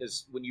them,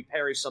 because when you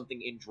parry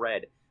something in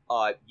Dread,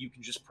 you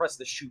can just press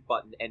the shoot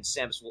button and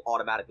Samus will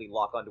automatically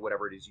lock onto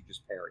whatever it is you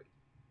just parried.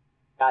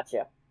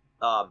 Gotcha.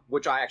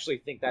 Which I actually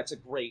think that's a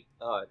great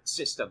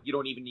system. You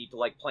don't even need to,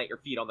 like, plant your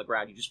feet on the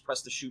ground. You just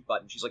press the shoot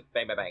button. She's like,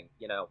 bang, bang, bang,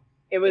 you know?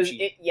 It was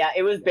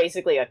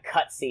basically a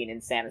cutscene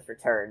in Samus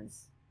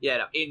Returns. Yeah,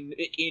 no,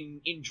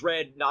 in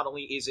Dread, not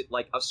only is it,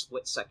 like, a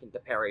split second to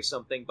parry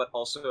something, but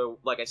also,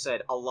 like I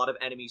said, a lot of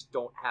enemies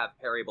don't have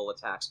parryable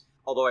attacks.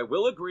 Although I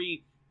will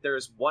agree,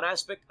 there's one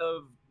aspect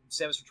of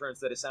Samus Returns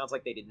that it sounds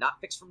like they did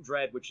not fix from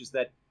Dread, which is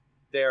that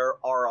there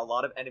are a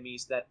lot of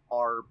enemies that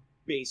are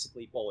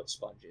basically bullet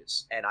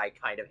sponges, and I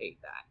kind of hate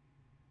that.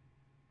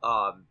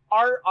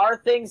 Are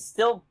things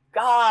still...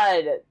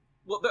 God!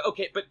 Well,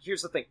 okay, but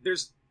here's the thing.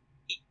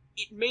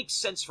 It makes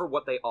sense for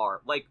what they are.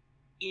 Like,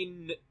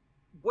 in...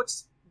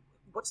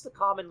 What's the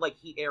common, like,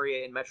 heat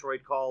area in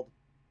Metroid called?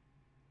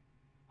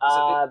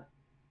 Whatever.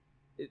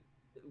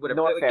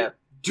 Norfair.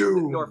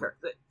 Doom. Norfair.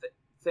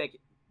 Thank you.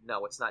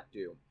 No, it's not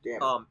Doom.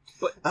 Damn.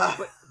 But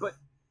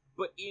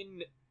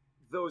in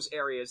those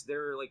areas,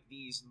 there are, like,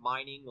 these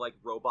mining, like,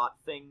 robot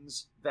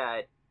things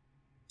that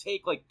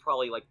take, like,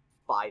 probably, like,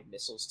 5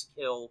 missiles to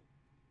kill.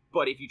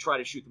 But if you try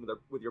to shoot them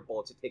with your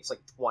bullets, it takes, like,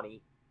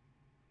 20.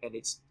 And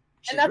it's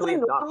And that's really a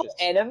normal obnoxious.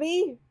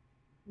 enemy?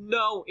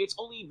 No, it's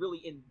only really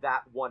in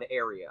that one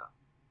area.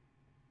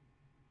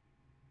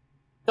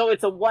 So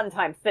it's a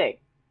one-time thing.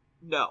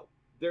 No,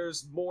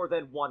 there's more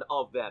than one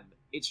of them.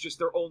 It's just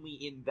they're only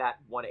in that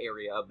one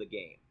area of the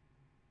game.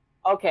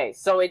 Okay,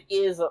 so it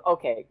is...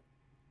 Okay.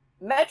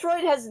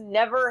 Metroid has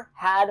never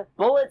had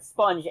bullet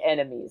sponge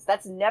enemies.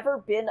 That's never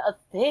been a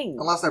thing.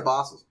 Unless they're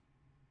bosses.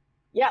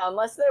 Yeah,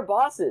 unless they're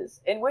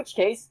bosses. In which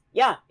case,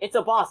 yeah, it's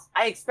a boss.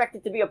 I expect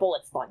it to be a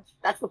bullet sponge.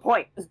 That's the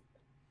point.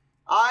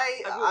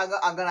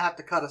 I'm gonna have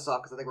to cut us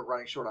off because I think we're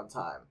running short on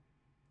time.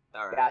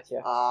 All right.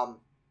 Gotcha.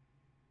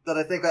 That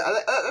I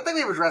think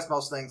we've addressed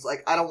most things.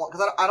 Like, I don't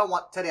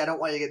want Teddy. I don't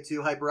want you to get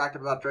too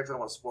hyperactive about Drake. I don't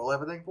want to spoil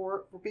everything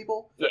for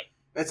people. Yeah.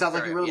 It sounds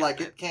like you really like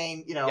it,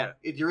 Kane. You know,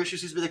 your issue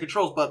seems to be the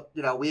controls, but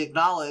you know, we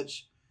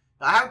acknowledge.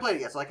 Now, I haven't played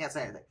it yet, so I can't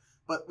say anything.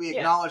 But we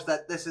acknowledge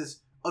that this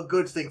is a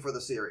good thing for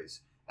the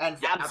series. And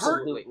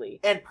Absolutely.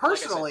 And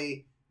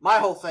personally, my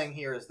whole thing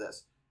here is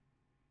this: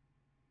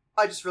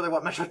 I just really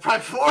want Metroid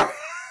Prime 4.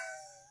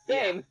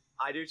 Game.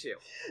 I do too.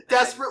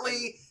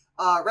 Desperately,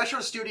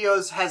 Retro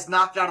Studios has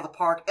knocked it out of the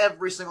park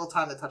every single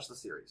time they touch the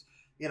series.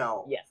 You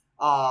know. Yes.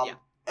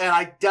 And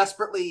I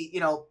desperately,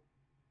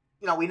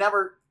 we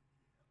never.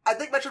 I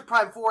think Metroid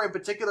Prime 4 in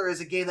particular is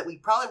a game that we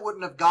probably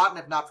wouldn't have gotten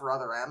if not for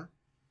Other M.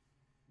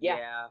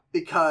 Yeah.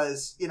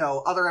 Because,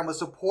 Other M was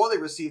so poorly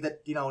received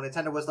that,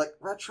 Nintendo was like,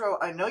 Retro,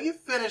 I know you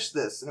finished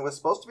this, and it was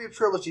supposed to be a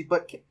trilogy,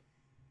 but can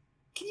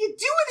you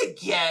do it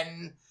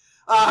again?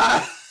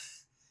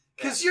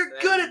 Because you're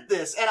good at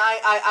this. And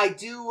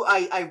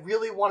I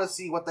really want to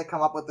see what they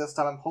come up with this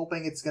time. I'm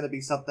hoping it's going to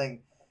be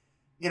something,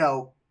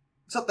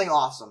 something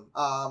awesome.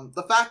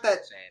 The fact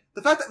that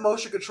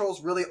motion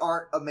controls really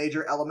aren't a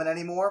major element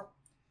anymore,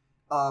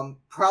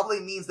 probably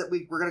means that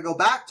we're going to go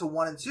back to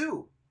 1 and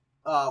 2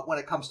 when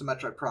it comes to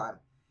Metroid Prime.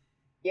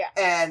 Yeah.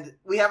 And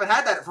we haven't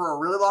had that for a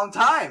really long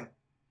time.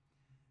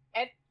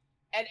 And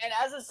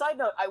as a side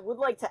note, I would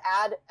like to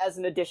add as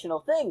an additional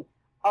thing,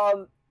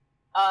 and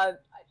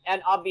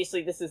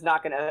obviously this is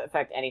not going to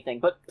affect anything,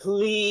 but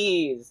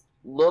please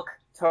look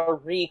to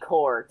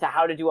Recore, to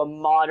how to do a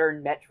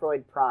modern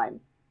Metroid Prime.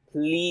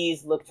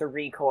 Please look to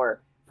Recore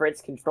for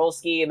its control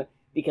scheme,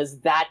 because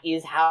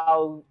that's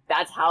how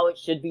it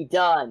should be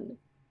done.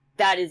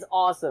 That is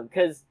awesome,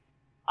 because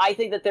I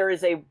think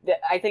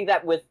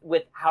that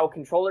with how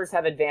controllers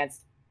have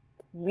advanced,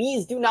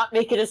 please do not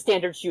make it a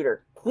standard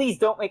shooter. Please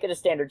don't make it a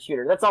standard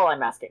shooter. That's all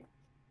I'm asking.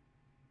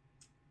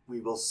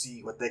 We will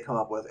see what they come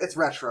up with. It's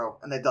Retro,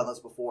 and they've done this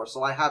before,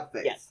 so I have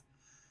faith. Yes.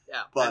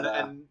 Yeah, but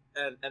and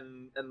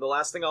the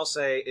last thing I'll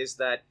say is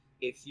that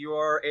if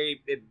you're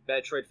a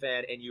Metroid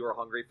fan and you are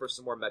hungry for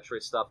some more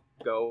Metroid stuff,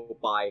 go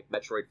buy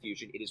Metroid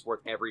Fusion. It is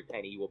worth every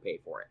penny you will pay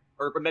for it.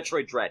 Or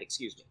Metroid Dread,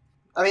 excuse me.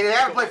 I mean, if you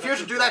haven't played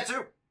Fusion, do that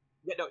too.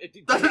 Yeah, no.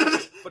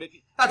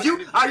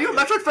 Are you a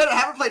Metroid fan and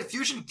haven't played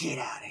Fusion? Get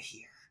out of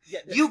here.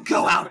 Yeah, you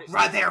go out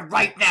right there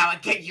right now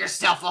and get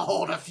yourself a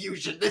hold of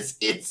Fusion this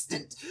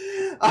instant.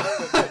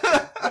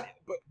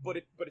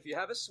 but if you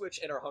have a Switch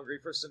and are hungry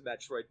for some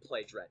Metroid,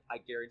 play Dread. I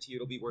guarantee you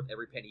it'll be worth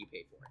every penny you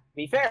pay for it. To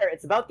be fair,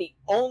 it's about the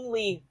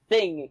only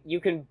thing you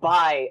can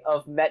buy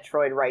of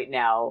Metroid right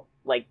now,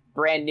 like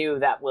brand new,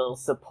 that will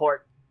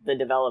support the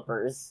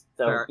developers.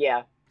 So Fair.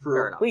 yeah,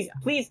 Fair enough.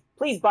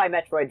 please buy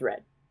Metroid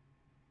Dread.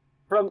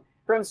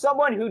 From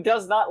someone who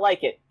does not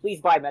like it,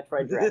 please buy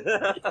Metroid Dread.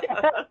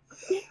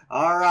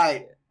 All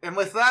right. And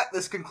with that,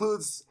 this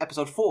concludes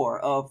episode 4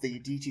 of the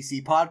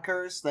DTC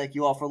Podcurse. Thank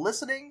you all for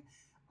listening.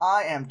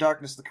 I am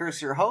Darkness the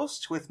Curse, your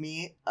host. With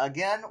me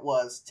again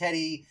was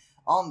Teddy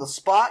on the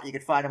Spot. You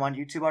can find him on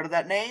YouTube under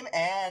that name.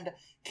 And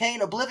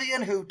Kane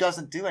Oblivion, who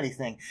doesn't do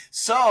anything.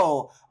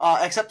 So,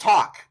 except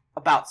talk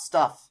about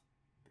stuff.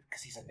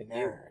 Because he's a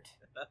nerd.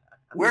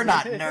 We're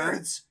not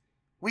nerds.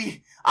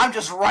 I'm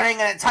just running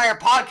an entire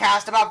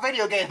podcast about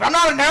video games, but I'm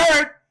not a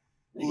nerd!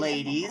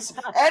 Ladies.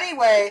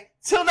 Anyway,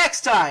 till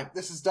next time,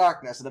 this is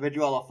Darkness, and I bid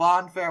you all a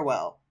fond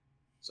farewell.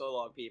 So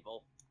long,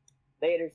 people. Later.